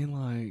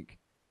like,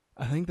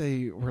 I think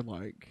they were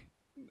like,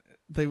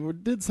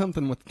 did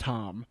something with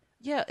Tom.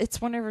 Yeah,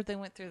 it's whenever they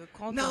went through the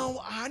quantum.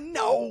 No, I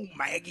know,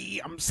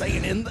 Maggie. I'm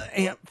saying in the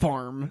ant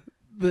farm,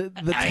 the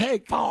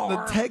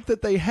tech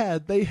that they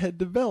had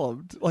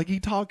developed. Like he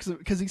talks,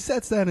 because he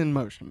sets that in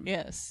motion.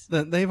 Yes,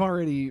 that they've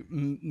already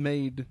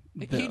made.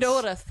 This. You know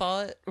what I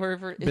thought?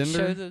 Wherever it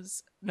showed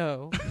us,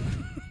 no.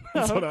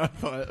 That's what I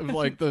thought of,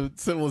 like the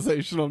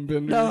civilization on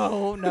Bender.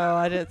 No,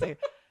 I didn't think.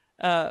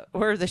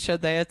 Where they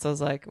showed the ants, I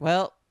was like,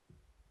 well,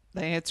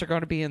 the ants are going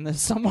to be in this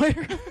somewhere.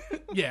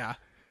 Yeah.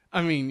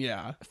 I mean,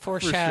 yeah.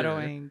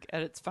 Foreshadowing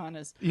at its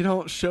finest. You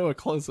don't show a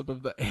close-up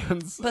of the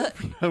ants but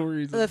for no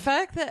reason. The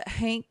fact that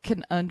Hank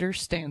can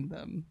understand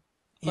them,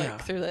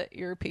 like through that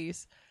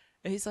earpiece,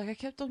 and he's like, I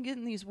kept on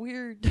getting these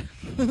weird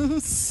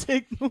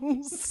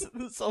signals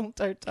this whole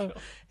entire time.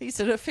 He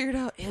said, I figured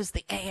out it was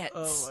the ants.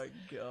 Oh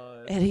my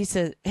God. And he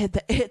said, and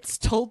the ants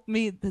told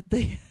me that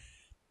they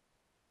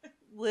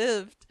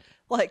lived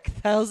like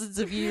thousands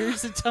of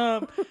years of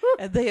time,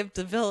 and they have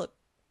developed.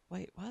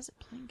 Wait, why is it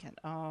blinking?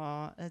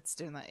 Oh, it's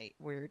doing that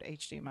weird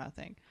HDMI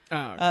thing.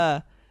 Oh,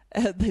 okay.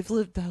 And they've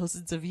lived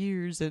thousands of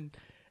years, and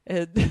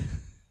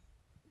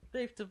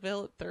they've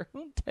developed their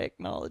own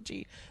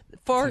technology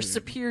far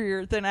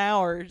superior than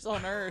ours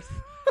on Earth.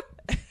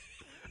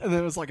 And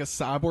then it was like a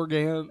cyborg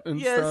ant and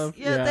stuff.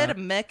 Yeah, they had a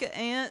mecha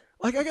ant.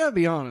 Like, I gotta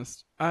be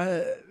honest,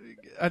 I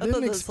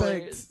didn't expect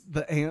hilarious.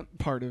 the ant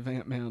part of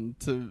Ant-Man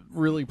to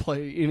really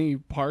play any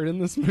part in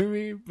this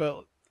movie,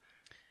 but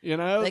you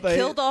know, they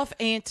killed off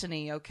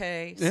Anthony.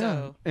 Okay, yeah,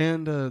 so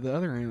and the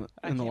other ant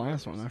in the can't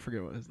last remember. one, I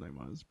forget what his name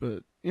was,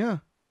 but yeah.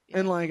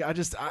 And like I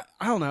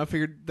don't know, I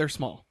figured they're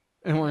small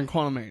and we're in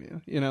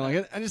Quantumania, you know,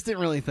 like I just didn't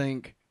really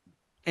think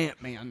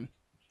Ant-Man,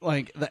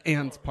 like the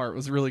ants part,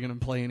 was really going to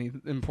play any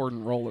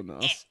important role in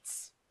this.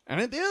 ants. And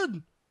it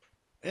did.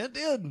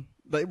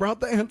 They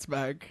brought the ants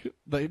back.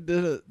 They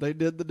did it. They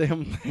did the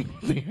damn thing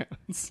with the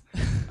ants.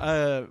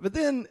 But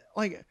then,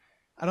 like,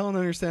 I don't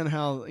understand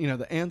how, you know,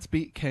 the ants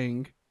beat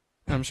King.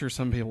 I'm sure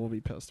some people will be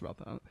pissed about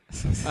that.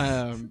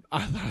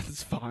 I thought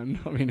it's fine.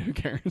 I mean, who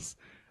cares?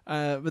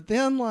 But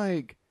then,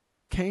 like,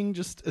 King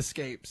just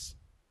escapes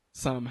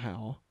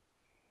somehow.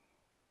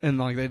 And,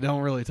 like, they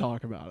don't really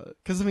talk about it.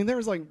 Because, I mean, there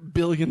was, like,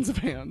 billions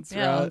of ants,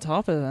 Yeah, right? on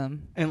top of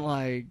them. And,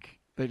 like,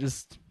 they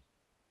just...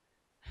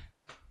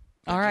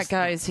 All right,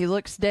 guys, he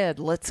looks dead.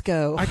 Let's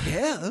go. I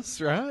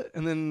guess, right?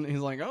 And then he's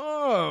like,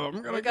 oh,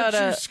 I'm going to get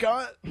you,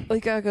 Scott. We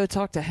gotta go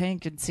talk to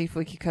Hank and see if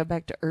we can come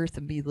back to Earth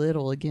and be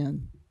little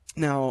again.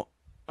 Now,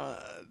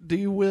 do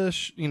you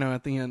wish, you know,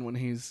 at the end when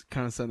he's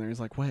kind of sitting there, he's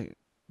like, wait,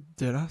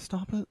 did I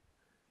stop it?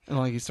 And,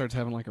 like, he starts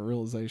having, like, a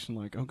realization,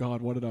 like, oh,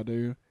 God, what did I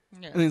do?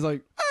 Yeah. And he's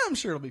like, I'm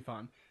sure it'll be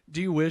fine.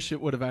 Do you wish it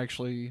would have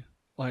actually,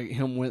 like,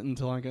 him went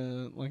into, like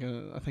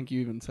a, I think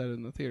you even said it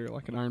in the theater,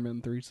 like an Iron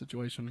Man 3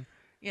 situation?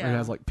 Yeah. Where he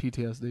has, like,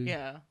 PTSD?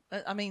 Yeah.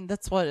 I mean,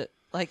 that's what it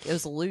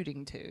was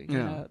alluding to, you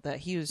know, that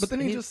he was... But then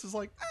he just is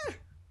like,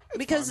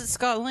 because fine. it's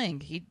Scott Lang.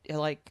 He,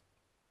 like,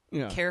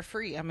 yeah.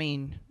 carefree. I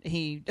mean,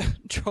 he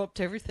dropped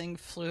everything,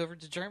 flew over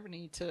to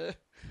Germany to...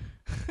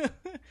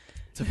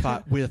 to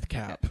fight with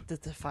Cap. To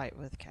fight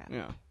with Cap.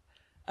 Yeah.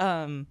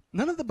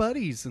 None of the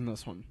buddies in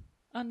this one.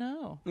 I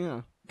know.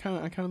 Yeah.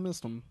 I kind of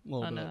missed them a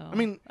little bit. Know. I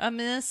mean... I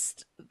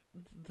missed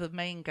the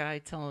main guy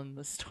telling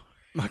the story.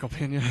 Michael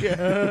Pena.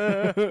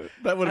 Yeah.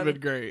 That would have been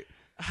great.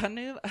 I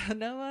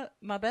know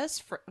my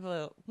best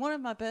friend, one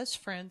of my best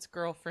friend's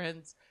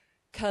girlfriends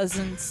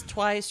cousin's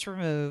twice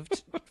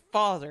removed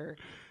father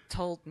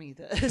told me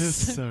this.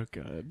 It's so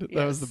good.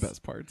 That was the Yes.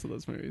 best parts of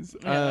those movies.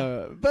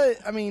 Yeah. But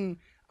I mean,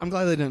 I'm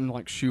glad they didn't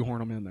like shoehorn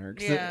them in there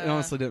because it Yeah.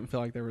 honestly didn't feel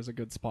like there was a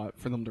good spot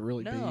for them to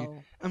really be.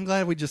 No. I'm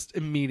glad we just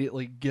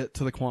immediately get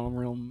to the quantum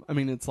realm. I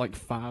mean, it's like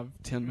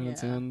 5-10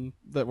 minutes Yeah. in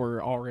that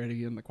we're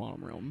already in the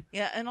quantum realm,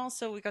 Yeah, and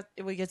also we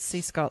get to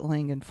see Scott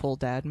Lang in full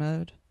dad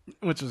mode.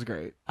 which is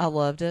great. I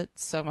loved it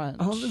so much.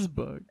 I love this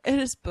book. It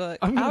is book.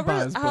 I'm gonna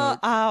buy his book.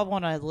 I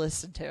want to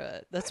listen to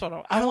it. That's what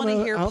I I don't want to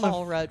know- hear I don't know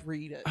Paul if- Rudd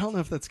read it. I don't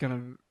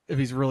know if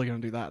he's really gonna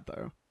do that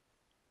though.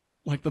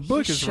 Like the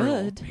book He is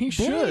real. should. He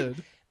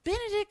should.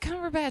 Benedict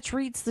Cumberbatch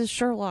reads the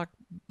Sherlock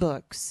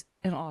books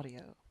in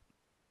audio.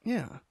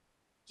 Yeah,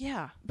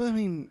 Yeah. but I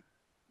mean,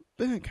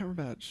 Benedict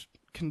Cumberbatch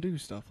can do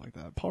stuff like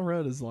that. Paul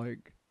Rudd is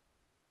like,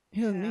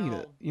 he doesn't need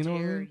it. You know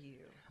what I dare mean? you?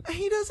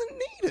 He doesn't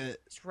need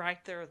it. It's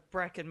right there with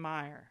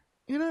Breckenmeyer.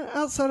 You know,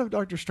 outside of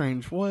Doctor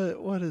Strange,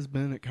 what has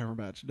Benedict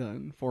Cumberbatch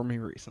done for me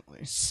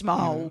recently?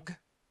 Smog.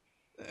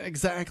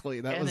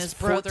 Exactly. That And was his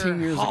 14 brother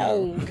years ago.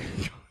 Hog.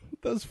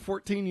 That was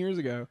 14 years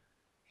ago.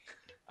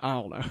 I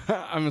don't know.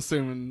 I'm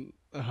assuming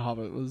The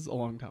Hobbit was a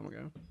long time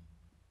ago.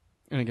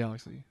 In a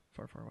galaxy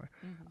far, far away.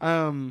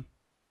 Mm-hmm.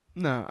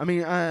 No, I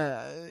mean,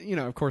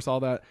 of course, all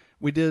that.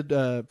 We did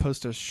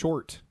post a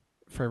short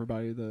for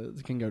everybody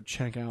that can go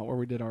check out where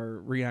we did our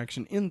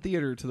reaction in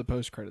theater to the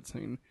post-credit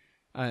scene.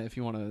 If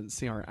you want to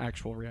see our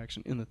actual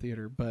reaction in the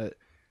theater. But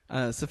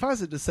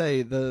suffice it to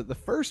say, the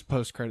first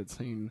post-credit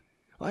scene...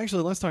 Well,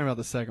 actually, let's talk about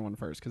the second one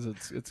first,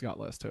 because it's got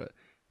less to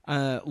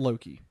it.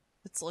 Loki.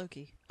 It's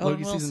Loki.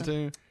 Loki Owen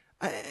season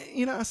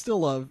Wilson. 2. I still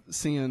love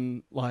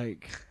seeing,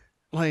 like,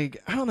 I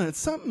don't know, it's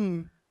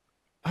something...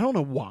 I don't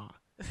know why,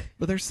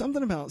 but there's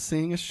something about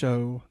seeing a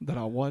show that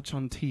I watch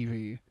on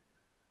TV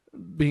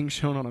being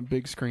shown on a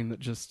big screen that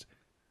just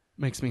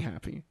makes me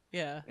happy.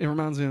 Yeah. It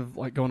reminds me of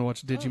like going to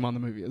watch Digimon the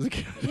movie as a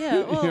kid.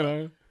 Yeah, well, you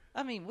know?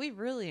 I mean, we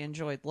really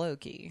enjoyed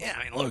Loki. Yeah,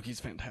 I mean Loki's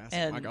fantastic.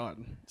 And- my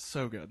God,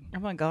 so good. Oh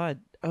my God,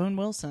 Owen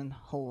Wilson.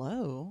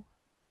 Hello.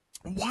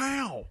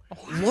 Wow, Wow.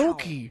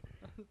 Loki.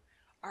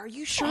 Are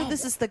you sure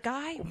this is the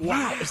guy?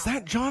 Wow, is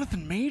that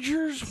Jonathan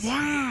Majors?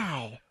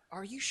 Wow.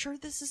 Are you sure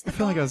this is the I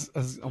feel guy? like I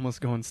was almost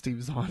going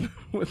Steve Zahn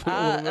with it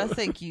a little I bit.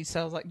 think you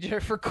sound like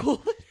Jennifer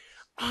Coolidge.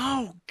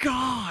 Oh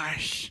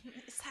gosh,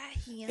 Is that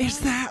him? is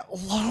that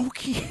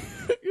Loki?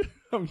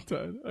 I'm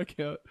done. I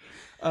can't.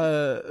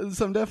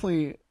 So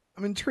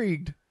I'm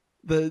intrigued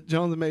that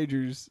Jonathan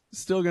Majors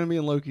still going to be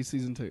in Loki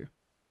season 2.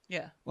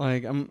 Yeah.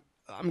 Like I'm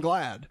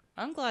glad.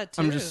 I'm glad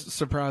too. I'm just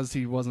surprised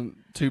he wasn't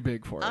too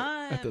big for it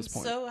at this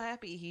point. I'm so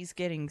happy he's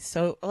getting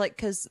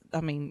because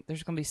I mean,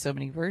 there's going to be so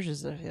many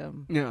versions of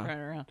him Yeah. running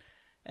around,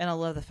 and I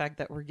love the fact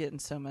that we're getting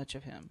so much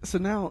of him. So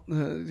now,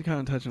 kind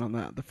of touching on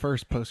that, the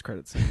first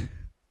post-credit scene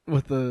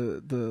with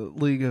the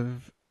League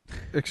of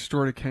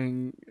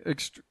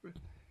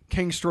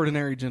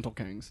Extraordinary Gentle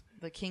Kings.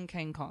 The King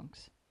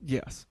Kongs.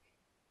 Yes,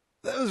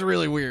 that was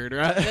really weird,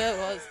 right? It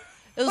was.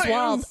 It was Like, it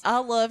wild. was- I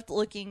loved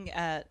looking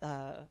at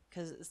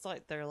because it's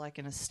like they're like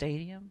in a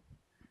stadium,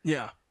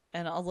 Yeah,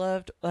 and I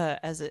loved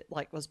as it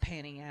like was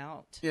panning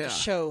out Yeah. to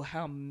show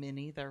how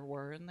many there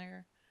were in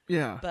there.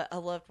 yeah, But I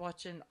loved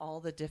watching all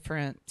the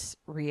different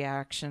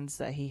reactions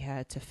that he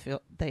had to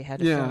feel. They had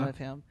to Yeah. film of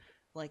him,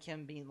 like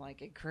him being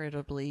like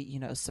incredibly,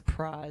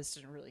 surprised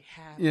and really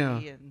happy Yeah.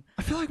 and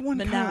I feel like one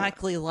kind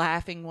maniacally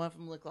laughing. One of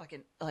them looked like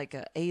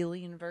an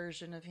alien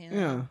version of him.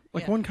 yeah,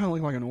 like one kind of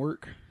looked like an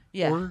orc.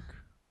 Yeah.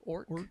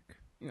 Orc.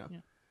 Yeah.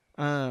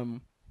 Yeah.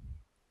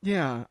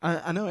 Yeah,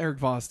 I know Eric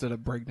Voss did a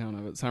breakdown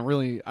of it, so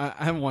I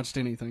haven't watched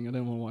anything. I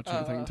didn't want to watch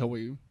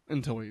anything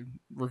until we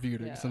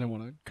reviewed it, because I didn't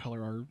want to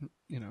color our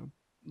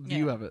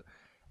view Yeah. of it.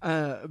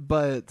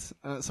 But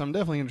so I'm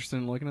definitely interested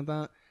in looking at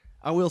that.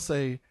 I will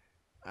say,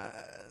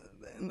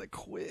 in the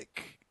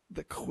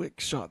quick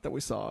shot that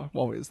we saw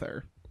while we was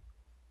there,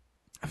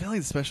 I feel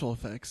like the special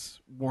effects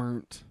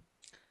weren't.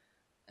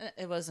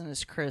 It wasn't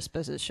as crisp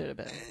as it should have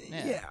been.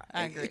 Yeah,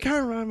 I agree. It kind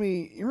of reminded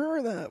me. You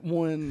remember that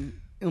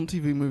one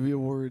MTV Movie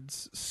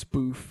Awards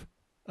spoof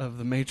of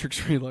The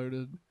Matrix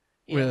Reloaded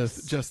with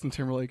Yes. Justin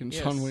Timberlake and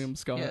Yes. Sean William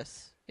Scott?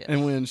 Yes. Yes.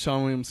 And when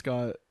Sean William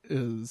Scott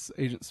is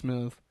Agent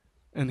Smith,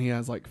 and he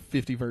has like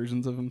 50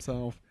 versions of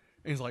himself,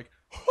 and he's like,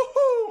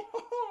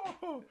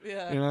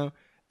 Yeah.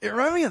 it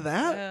reminded me of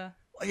that. Yeah.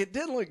 Like it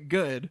did look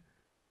good,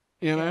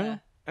 you know. Yeah.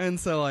 And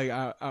so, like,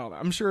 I don't know.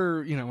 I'm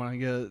sure, when I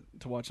get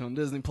to watch it on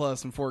Disney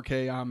Plus and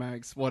 4K,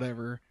 IMAX,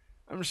 whatever,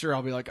 I'm sure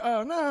I'll be like,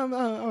 oh, no, I was No,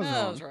 wrong.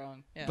 I was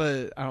wrong. Yeah.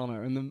 But I don't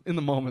know. In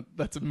the moment,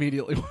 that's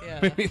immediately what Yeah.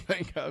 it made me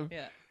think of.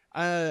 yeah.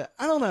 I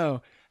don't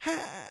know.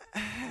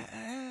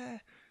 How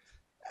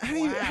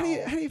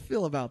do you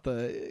feel about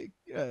the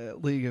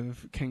League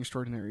of King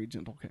Extraordinary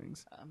Gentle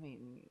Kings? I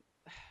mean,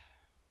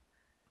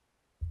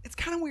 It's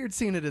kind of weird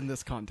seeing it in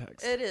this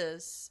context. it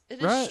is. It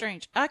is Right.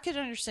 strange. I could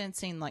understand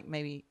seeing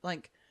maybe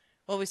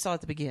what we saw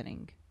at the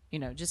beginning.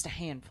 Just a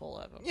handful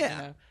of them.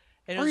 Yeah.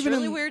 And Or it was even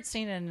really in- weird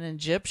seeing an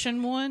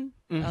Egyptian one.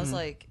 I was Mhm.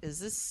 like, is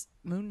this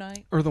Moon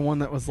Knight? Or the one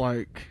that was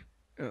like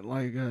A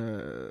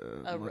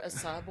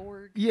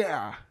cyborg?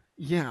 yeah.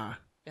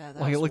 Yeah,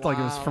 that Like, it was looked like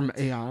it was from wild.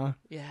 AI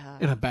Yeah.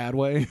 in a bad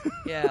way.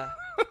 Yeah.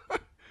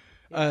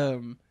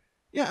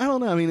 Yeah, I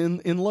don't know. I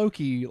mean, in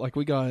Loki, like,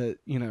 we got,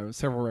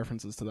 several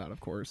references to that, of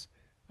course.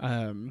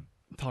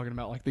 Talking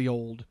about, like, the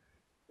old,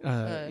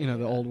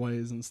 the old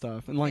ways and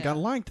stuff. And, like, I Yeah.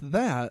 liked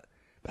that,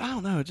 but I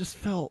don't know. It just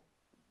felt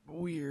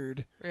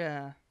weird.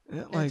 Yeah.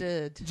 Like,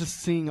 it did. just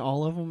seeing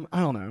all of them. I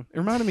don't know. It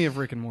reminded me of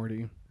Rick and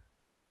Morty.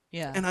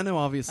 Yeah. And I know,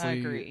 obviously, I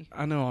agree.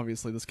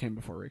 This came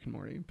before Rick and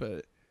Morty,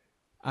 but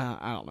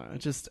I don't know. It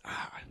just,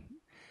 I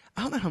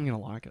don't know how I'm gonna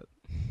like it.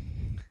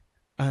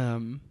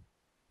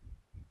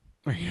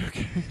 Are you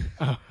okay?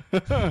 Oh,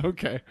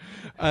 okay.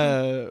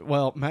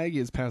 Well, Maggie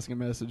is passing a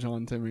message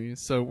on to me,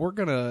 so we're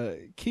gonna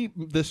keep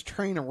this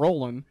train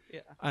rolling.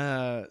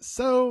 Yeah.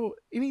 So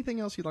anything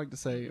else you'd like to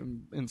say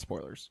in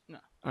spoilers? No.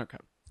 Okay.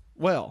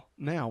 Well,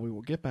 now we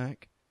will get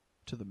back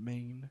to the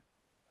main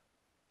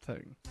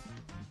thing.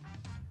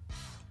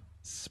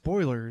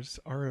 Spoilers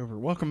are over.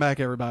 Welcome back,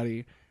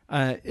 everybody.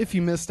 If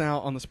you missed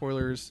out on the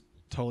spoilers,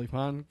 totally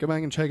fine. Go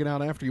back and check it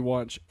out after you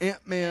watch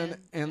Ant-Man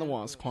and the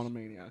Wasp: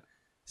 Quantumania.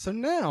 So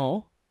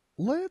now,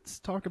 let's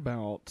talk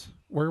about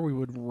where we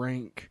would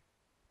rank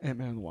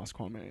Ant-Man and the Wasp: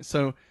 Quantumania.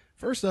 So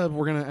first up,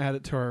 we're going to add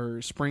it to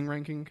our spring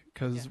ranking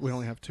because we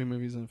only have 2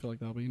 movies and I feel like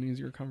that'll be an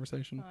easier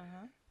conversation.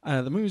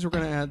 The movies we're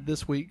going to add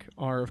this week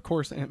are, of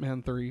course,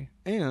 Ant-Man 3,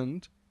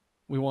 and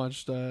we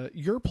watched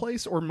Your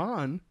Place or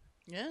Mine.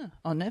 Yeah,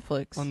 on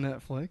Netflix.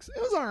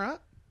 It was all right.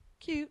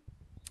 Cute.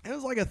 It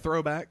was like a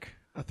throwback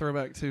to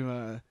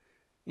the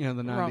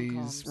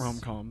 90s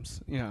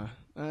rom-coms. Yeah.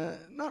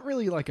 Not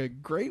really like a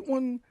great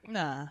one.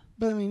 Nah.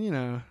 But I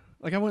mean,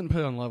 like I wouldn't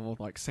put it on level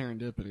with like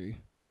Serendipity.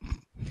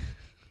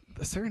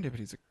 The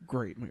Serendipity's a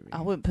great movie.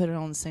 I wouldn't put it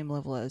on the same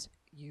level as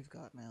You've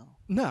Got Mail.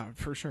 No,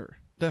 for sure.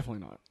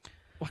 Definitely not.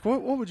 Like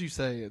what would you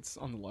say it's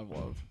on the level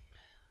of?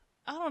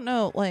 I don't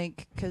know,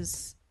 like,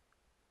 because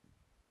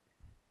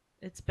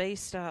it's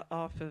based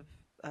off of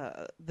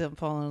them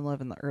falling in love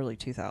in the early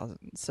 2000s.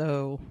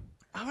 So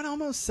I would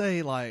almost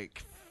say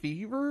like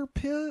Fever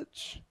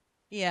Pitch.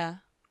 Yeah.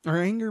 Or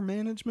Anger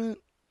Management.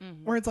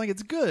 Mm-hmm. Where it's like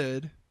it's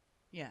good.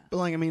 Yeah. But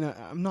like, I mean,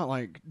 I'm not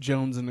like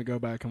jonesing to go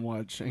back and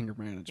watch Anger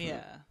Management.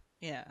 Yeah.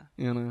 Yeah.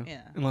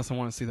 Yeah. Unless I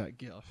want to see that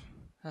GIF.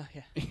 Oh,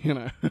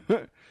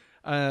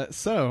 yeah.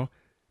 So,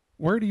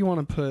 where do you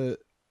want to put...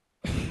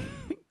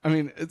 I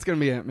mean, it's going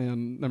to be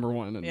Ant-Man number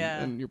 1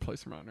 and Your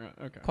Place or Mine, right?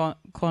 Okay.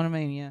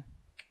 Quantumania.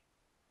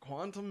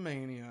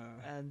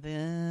 And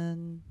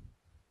then...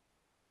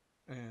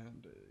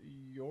 And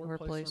Your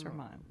Place or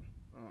Mine.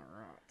 All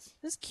right.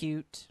 It's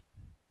cute.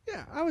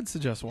 Yeah, I would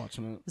suggest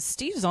watching it.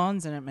 Steve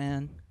Zahn's in it,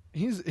 man.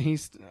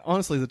 He's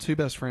honestly the 2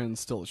 best friends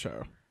still the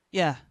show.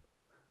 Yeah.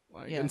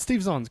 And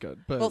Steve Zahn's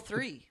good, but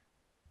 3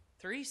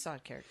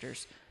 side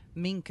characters: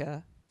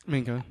 Minka,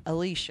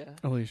 Alicia,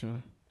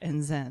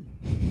 and Zen.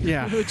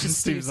 Yeah, which is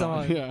Steve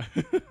Zahn. Yeah,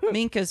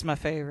 Minka's my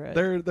favorite.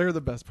 They're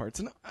the best parts,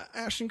 and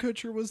Ashton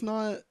Kutcher was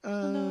not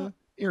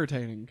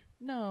irritating.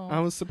 No, I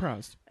was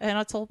surprised. And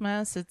I told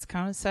Mass it's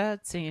kind of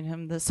sad seeing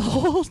him this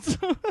old.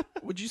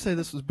 Would you say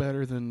this was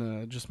better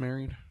than Just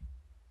Married?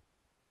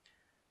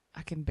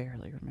 I can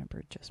barely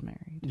remember Just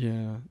Married.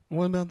 Yeah.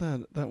 What about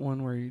that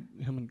one where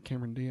him and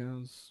Cameron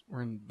Diaz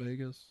were in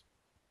Vegas?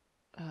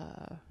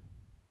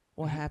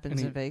 What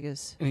Happens in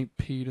Vegas? And he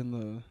peed in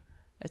the...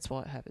 It's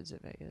What Happens in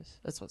Vegas.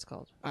 That's what it's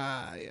called.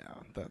 Yeah,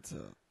 that's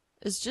it.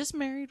 Is Just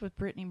Married with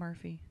Brittany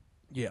Murphy?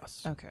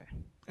 Yes. Okay.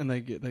 And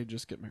they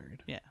just get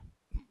married. Yeah.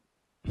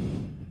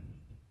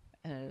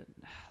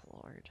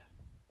 Lord,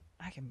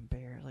 I can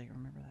barely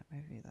remember that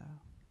movie though.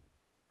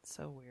 It's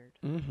so weird.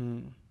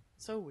 Mm-hmm.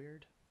 So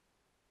weird.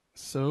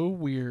 So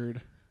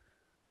weird.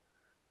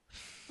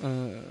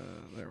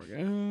 There we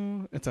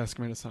go. It's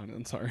asking me to sign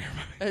in. Sorry.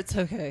 It's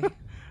okay.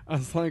 I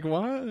was like,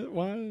 why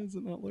is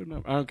it not loading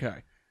up?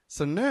 Okay.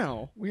 So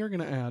now we are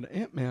going to add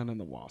Ant-Man and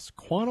the Wasp: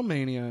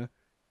 Quantumania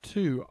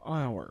to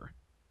our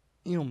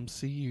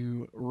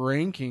MCU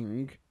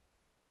ranking.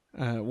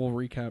 We'll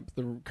recap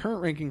the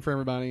current ranking for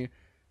everybody.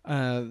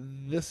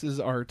 This is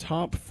our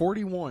top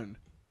 41.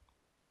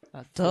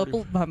 I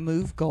doubled my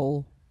move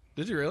goal.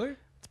 Did you really?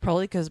 It's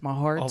probably because my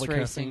heart's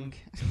racing.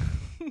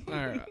 All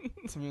right.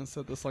 So I'm going to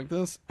set this like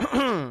this.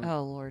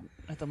 Oh, Lord.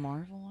 At the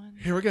Marvel one?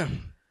 Here we go.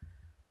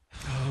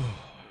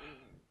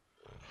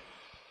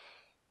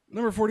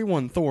 Number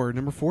 41, Thor.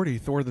 Number 40,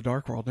 Thor the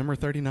Dark World. Number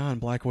 39,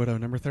 Black Widow.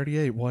 Number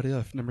 38, What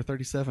If. Number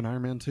 37,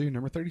 Iron Man 2.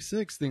 Number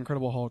 36, The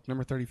Incredible Hulk.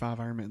 Number 35,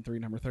 Iron Man 3.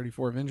 Number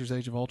 34, Avengers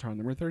Age of Ultron.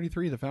 Number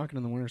 33, The Falcon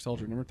and the Winter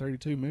Soldier. Number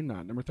 32, Moon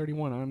Knight. Number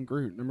 31, I'm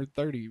Groot. Number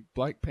 30,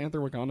 Black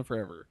Panther Wakanda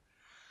Forever.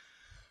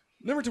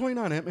 Number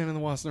 29, Ant-Man and the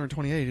Wasp. Number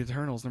 28,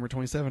 Eternals. Number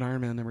 27,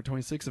 Iron Man. Number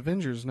 26,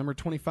 Avengers. Number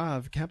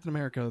 25, Captain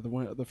America,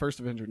 the First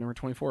Avenger. Number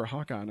 24,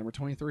 Hawkeye. Number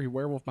 23,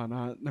 Werewolf by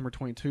Night. Number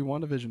 22,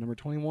 WandaVision. Number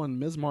 21,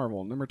 Ms.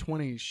 Marvel. Number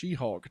 20,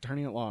 She-Hulk,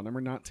 Attorney at Law.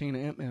 Number 19,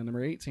 Ant-Man.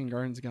 Number 18,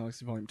 Guardians of the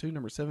Galaxy Volume 2.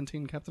 Number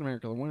 17, Captain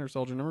America, the Winter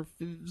Soldier. Number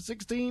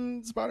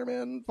 16,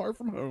 Spider-Man, Far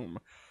From Home.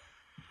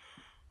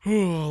 Oh,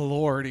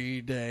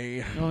 Lordy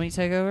day. You want me to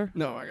take over?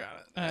 No, I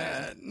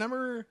got it.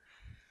 Number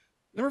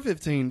Number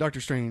 15, Doctor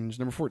Strange.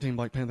 Number 14,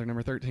 Black Panther.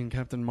 Number 13,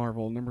 Captain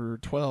Marvel. Number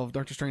 12,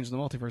 Doctor Strange and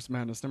the Multiverse of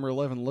Madness. Number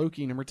 11,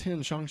 Loki. Number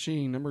 10,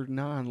 Shang-Chi. Number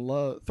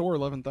 9, Thor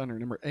Love and Thunder.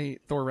 Number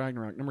 8, Thor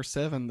Ragnarok. Number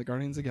 7, The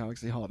Guardians of the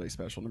Galaxy Holiday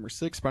Special. Number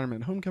 6,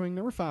 Spider-Man Homecoming.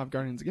 Number 5,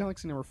 Guardians of the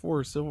Galaxy. Number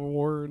 4, Civil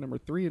War. Number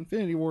 3,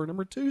 Infinity War.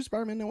 Number 2,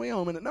 Spider-Man No Way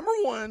Home. And at number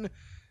 1,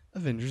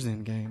 Avengers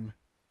Endgame.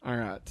 All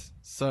right.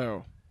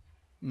 So,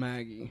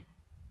 Maggie,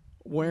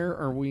 where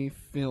are we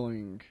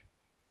feeling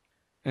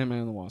Ant-Man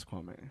and the Wasp: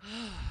 Quantumania?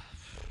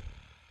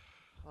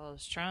 I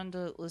was trying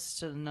to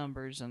list the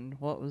numbers and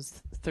what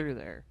was through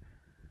there.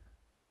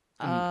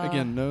 And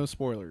again, no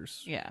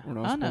spoilers. Yeah, We're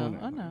not I know, spoiling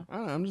I anything.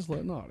 know. I'm just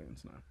letting the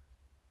audience know.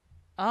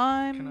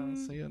 Can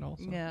I see it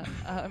also? Yeah.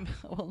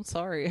 Well, I'm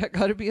sorry. I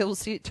got to be able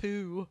to see it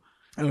too.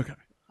 Okay.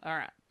 All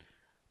right.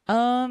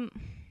 I'm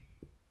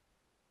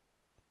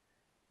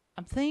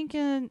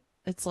thinking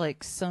it's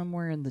like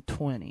somewhere in the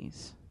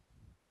 20s.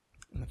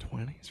 In the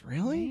 20s,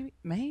 really?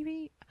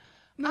 Maybe.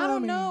 No, I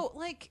don't know.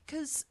 Like,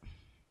 cause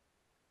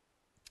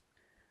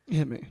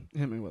hit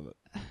me with it.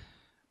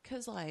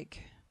 Cause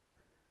like,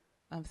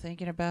 I'm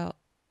thinking about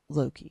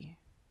Loki.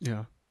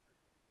 Yeah.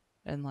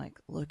 And like,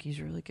 Loki's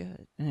really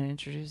good, and it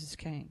introduces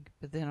Kang.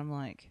 But then I'm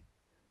like,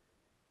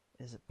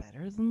 is it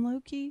better than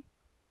Loki?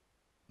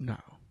 No.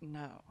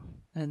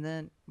 And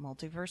then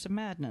Multiverse of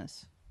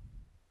Madness.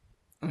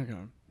 Okay.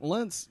 Well,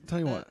 let's tell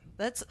you what.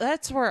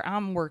 That's where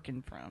I'm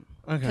working from.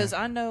 Okay. Because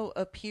I know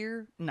up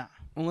here, nah.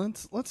 Well,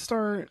 let's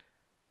start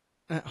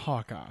at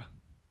Hawkeye.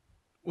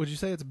 Would you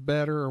say it's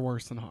better or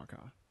worse than Hawkeye?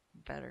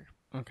 Better.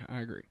 Okay, I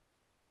agree.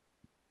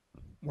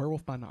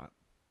 Werewolf by Night.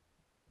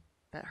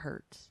 That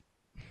hurts.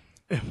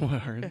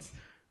 What hurts?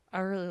 I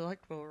really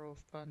liked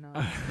Werewolf by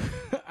Night.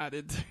 I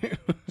did too.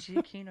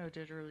 Giacchino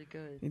did really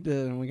good. He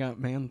did, and we got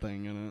Man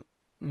Thing in it.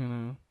 You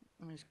know.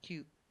 It was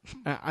cute.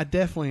 I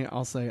definitely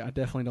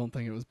don't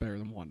think it was better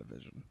than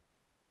WandaVision.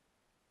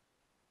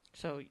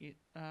 So you,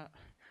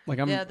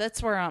 yeah,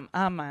 that's where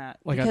I'm at.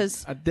 Like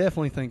because I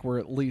definitely think we're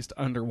at least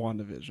under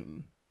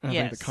WandaVision. And I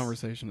think the Yes.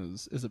 conversation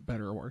is it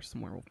better or worse than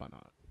Werewolf by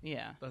Night?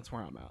 yeah, That's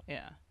where I'm at.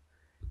 yeah,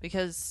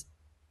 because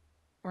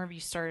whenever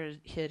you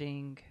started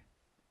hitting,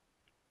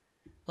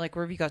 like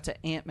wherever you got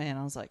to Ant-Man,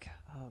 I was like,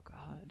 oh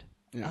god,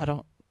 Yeah.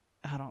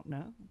 I don't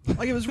know.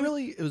 Like it was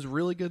really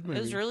good movie.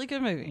 It was a really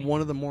good movie.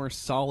 One of the more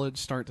solid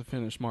start to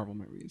finish Marvel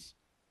movies.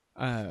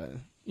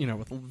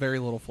 With very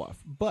little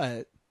fluff.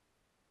 But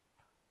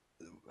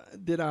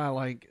did I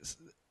like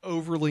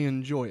overly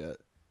enjoy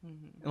it?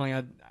 Mm-hmm.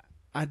 Like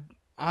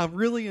I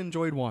really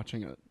enjoyed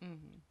watching it.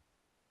 Mm-hmm.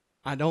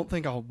 I don't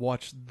think I'll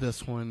watch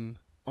this one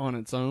on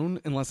its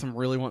own unless I'm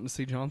really wanting to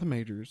see Jonathan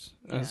Majors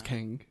as Yeah.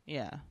 Kang,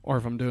 Yeah. or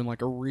if I'm doing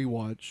like a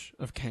rewatch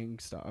of Kang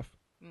stuff.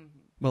 Mm-hmm.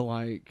 But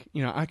like,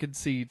 I could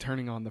see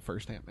turning on the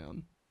first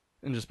Ant-Man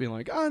and just being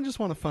like, I just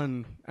want a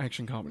fun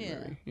action comedy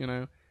movie.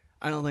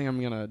 I don't think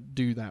I'm gonna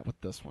do that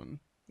with this one.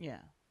 Yeah.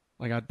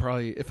 Like I'd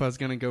probably, if I was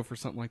gonna go for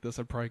something like this,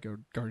 I'd probably go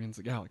Guardians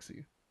of the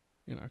Galaxy.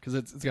 Because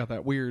it's got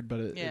that weird, but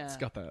it's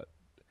got that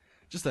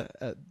just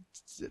a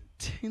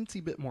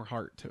teensy bit more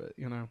heart to it.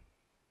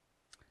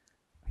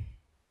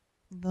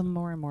 The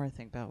more and more I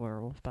think about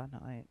Werewolf by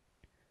Night,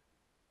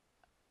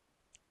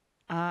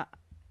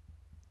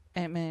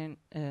 Ant-Man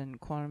and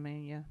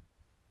Quantumania,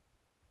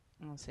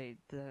 I'll say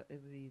it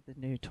would be the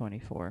new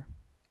 24.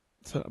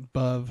 So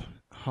above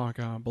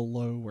Hawkeye,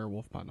 below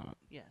Werewolf by Night.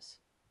 Yes.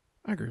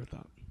 I agree with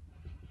that.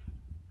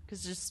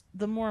 Because just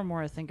the more and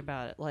more I think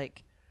about it,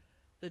 like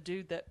the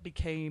dude that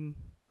became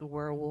the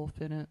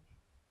werewolf in it,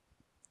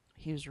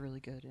 he was really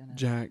good in it.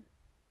 Jack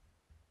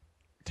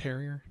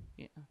Terrier?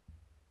 Yeah.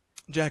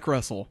 Jack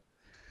Russell.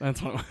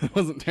 That's what it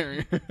wasn't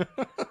Terrier.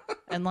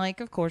 And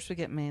like, of course, we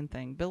get Man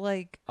Thing, but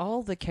like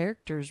all the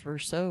characters were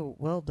so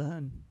well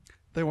done.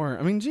 They were.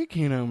 I mean,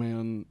 Giacchino,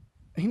 man,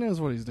 he knows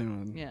what he's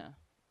doing. Yeah.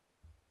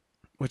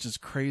 Which is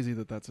crazy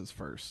that that's his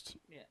first.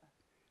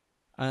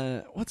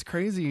 Yeah. What's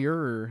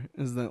crazier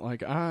is that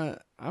like I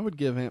would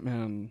give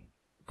Ant-Man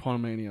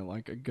Quantumania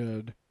like a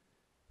good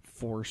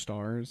 4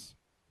 stars.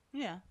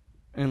 Yeah.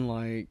 And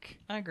like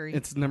I agree.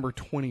 it's number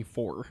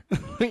 24.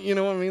 You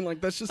know what I mean?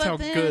 Like that's just But how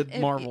then good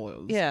Marvel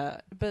is.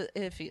 Yeah, but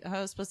I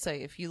was supposed to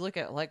say, if you look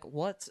at like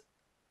what's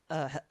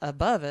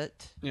above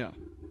it, Yeah.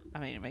 I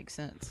mean, it makes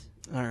sense.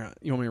 All right.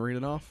 You want me to read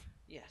it off?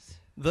 Yes.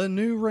 The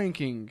new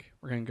ranking.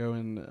 We're going to go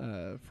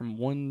in from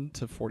 1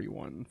 to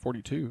 41.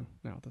 42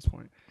 now at this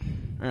point.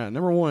 All right.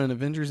 Number 1,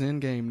 Avengers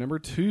Endgame. Number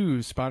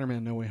 2,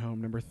 Spider-Man No Way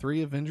Home. Number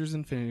 3, Avengers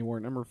Infinity War.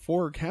 Number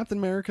 4, Captain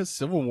America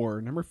Civil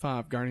War. Number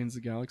 5, Guardians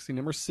of the Galaxy.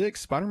 Number 6,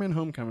 Spider-Man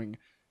Homecoming.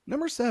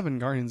 Number 7,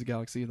 Guardians of the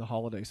Galaxy, the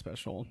Holiday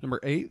Special. Number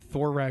 8,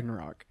 Thor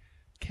Ragnarok.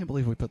 Can't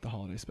believe we put the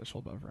Holiday Special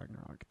above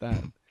Ragnarok.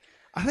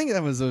 I think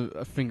that was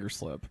a finger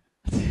slip.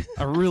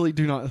 I really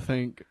do not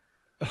think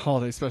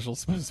Holiday Special is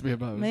supposed to be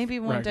above. Maybe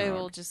one day Ragnarok.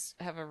 we'll just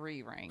have a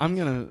re-rank. I'm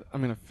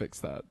gonna fix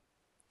that.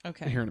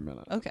 Okay. Here in a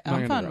minute. Okay, Not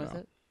I'm gonna fine do with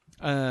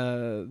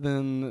it.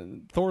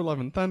 Then Thor: Love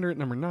and Thunder at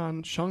number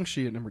 9,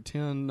 Shang-Chi at number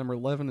 10, number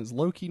 11 is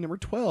Loki, number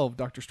 12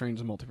 Doctor Strange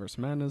and the Multiverse of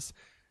Madness,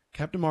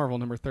 Captain Marvel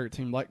number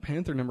 13, Black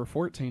Panther number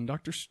 14,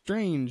 Doctor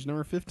Strange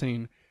number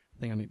 15,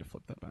 think I need to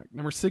flip that back.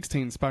 Number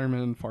 16,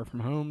 Spider-Man Far From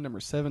Home. Number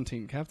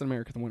 17, Captain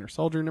America the Winter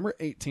Soldier. Number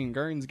 18,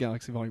 Guardians of the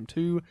Galaxy Volume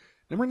 2.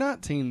 Number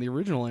 19, the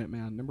original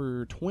Ant-Man.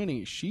 Number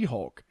 20,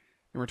 She-Hulk.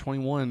 Number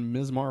 21,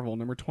 Ms. Marvel.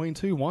 Number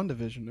 22,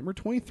 WandaVision. Number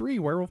 23,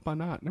 Werewolf by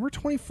Night. Number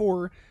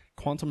 24,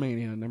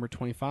 Quantumania. Number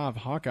 25,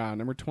 Hawkeye.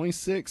 Number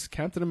 26,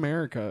 Captain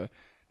America.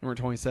 Number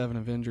 27,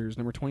 Avengers.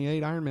 Number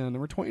 28, Iron Man.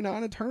 Number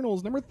 29,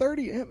 Eternals. Number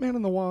 30, Ant-Man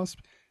and the Wasp.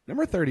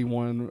 Number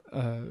 31,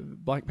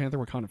 Black Panther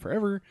Wakanda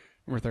Forever.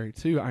 Number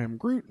 32, I Am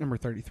Groot. Number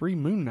 33,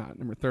 Moon Knight.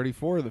 Number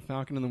 34, The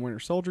Falcon and the Winter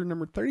Soldier.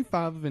 Number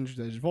 35, Avengers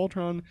Age of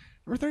Ultron.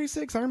 Number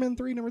 36, Iron Man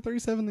 3. Number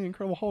 37, The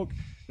Incredible Hulk.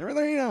 Number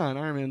 39,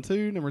 Iron Man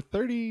 2. Number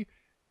 38,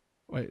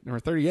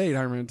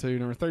 Iron Man 2.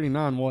 Number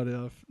 39, What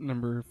If.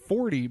 Number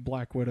 40,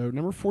 Black Widow.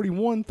 Number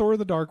 41, Thor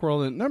the Dark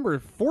World. And number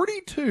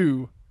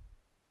 42,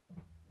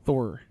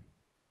 Thor,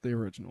 the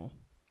original.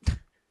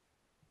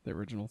 The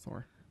original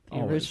Thor. The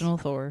original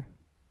Thor,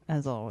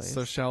 as always.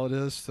 So shall it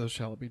is, so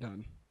shall it be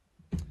done.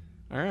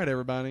 All right,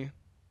 everybody.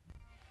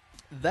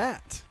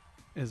 That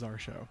is our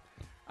show.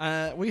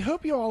 We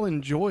hope you all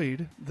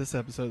enjoyed this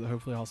episode of the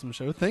Hopefully Awesome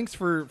Show. Thanks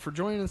for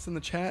joining us in the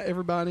chat,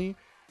 everybody.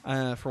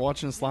 For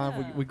watching us live.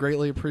 Yeah. We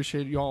greatly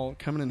appreciate you all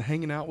coming and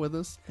hanging out with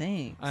us.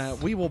 Thanks.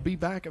 We will be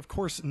back, of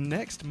course,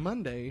 next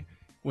Monday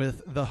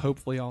with the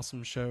Hopefully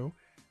Awesome Show.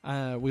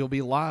 We'll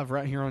be live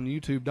right here on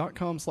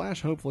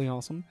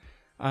youtube.com/hopefullyawesome,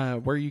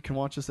 where you can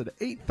watch us at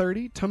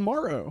 8:30.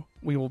 Tomorrow,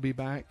 we will be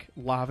back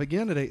live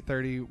again at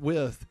 8:30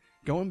 with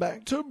going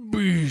back to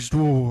Beast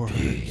Wars.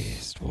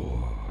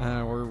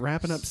 We're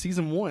wrapping up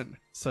season 1,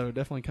 so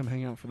definitely come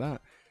hang out for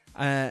that.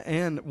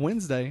 And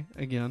Wednesday,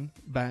 again,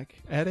 back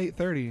at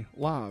 8:30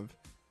 live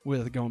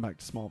with going back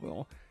to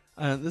Smallville.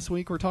 This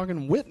week, we're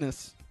talking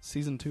Witness,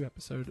 season 2,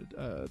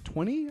 episode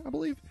 20, I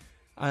believe.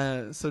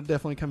 So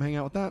definitely come hang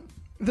out with that.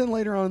 Then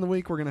later on in the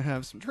week, we're going to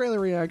have some trailer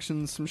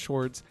reactions, some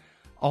shorts,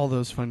 all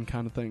those fun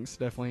kind of things.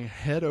 Definitely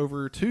head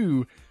over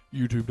to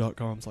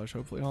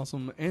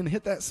youtube.com/hopefullyawesome and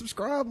hit that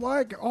subscribe,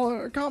 like,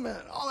 comment,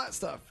 all that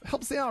stuff.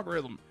 Helps the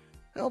algorithm.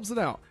 Helps it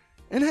out.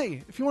 And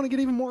hey, if you want to get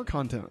even more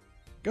content,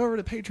 go over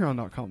to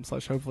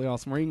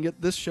patreon.com/hopefullyawesome, where you can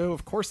get this show,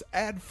 of course,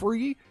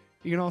 ad-free.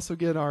 You can also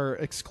get our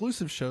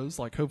exclusive shows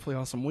like Hopefully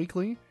Awesome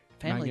Weekly,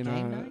 Family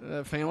Game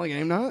Night, Family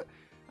Game Night,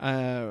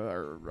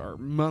 our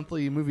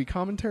monthly movie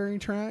commentary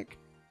track,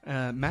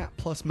 Matt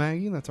plus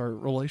Maggie, that's our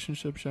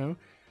relationship show.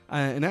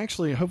 And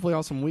actually, Hopefully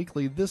Awesome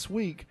Weekly this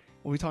week,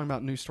 we'll be talking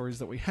about news stories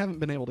that we haven't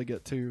been able to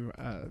get to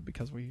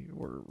because we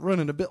were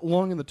running a bit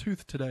long in the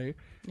tooth today.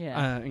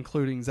 Yeah.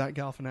 Including Zach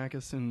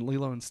Galifianakis and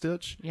Lilo and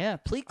Stitch. Yeah,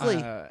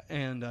 Pleakley.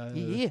 And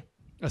yeah.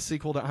 a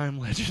sequel to I Am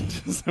Legend.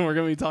 So we're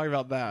going to be talking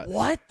about that.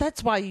 What?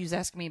 That's why you was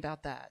asking me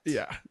about that.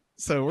 Yeah.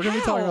 So we're going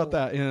to be talking about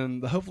that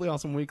in the Hopefully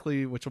Awesome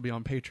Weekly, which will be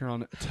on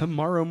Patreon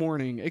tomorrow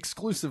morning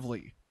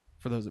exclusively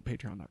for those at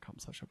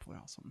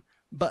patreon.com/hopefullyawesome.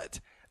 But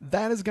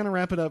that is going to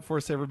wrap it up for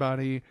us,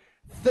 everybody.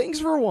 Thanks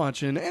for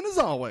watching, and as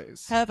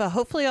always, have a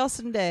hopefully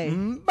awesome day.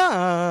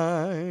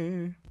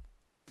 Bye.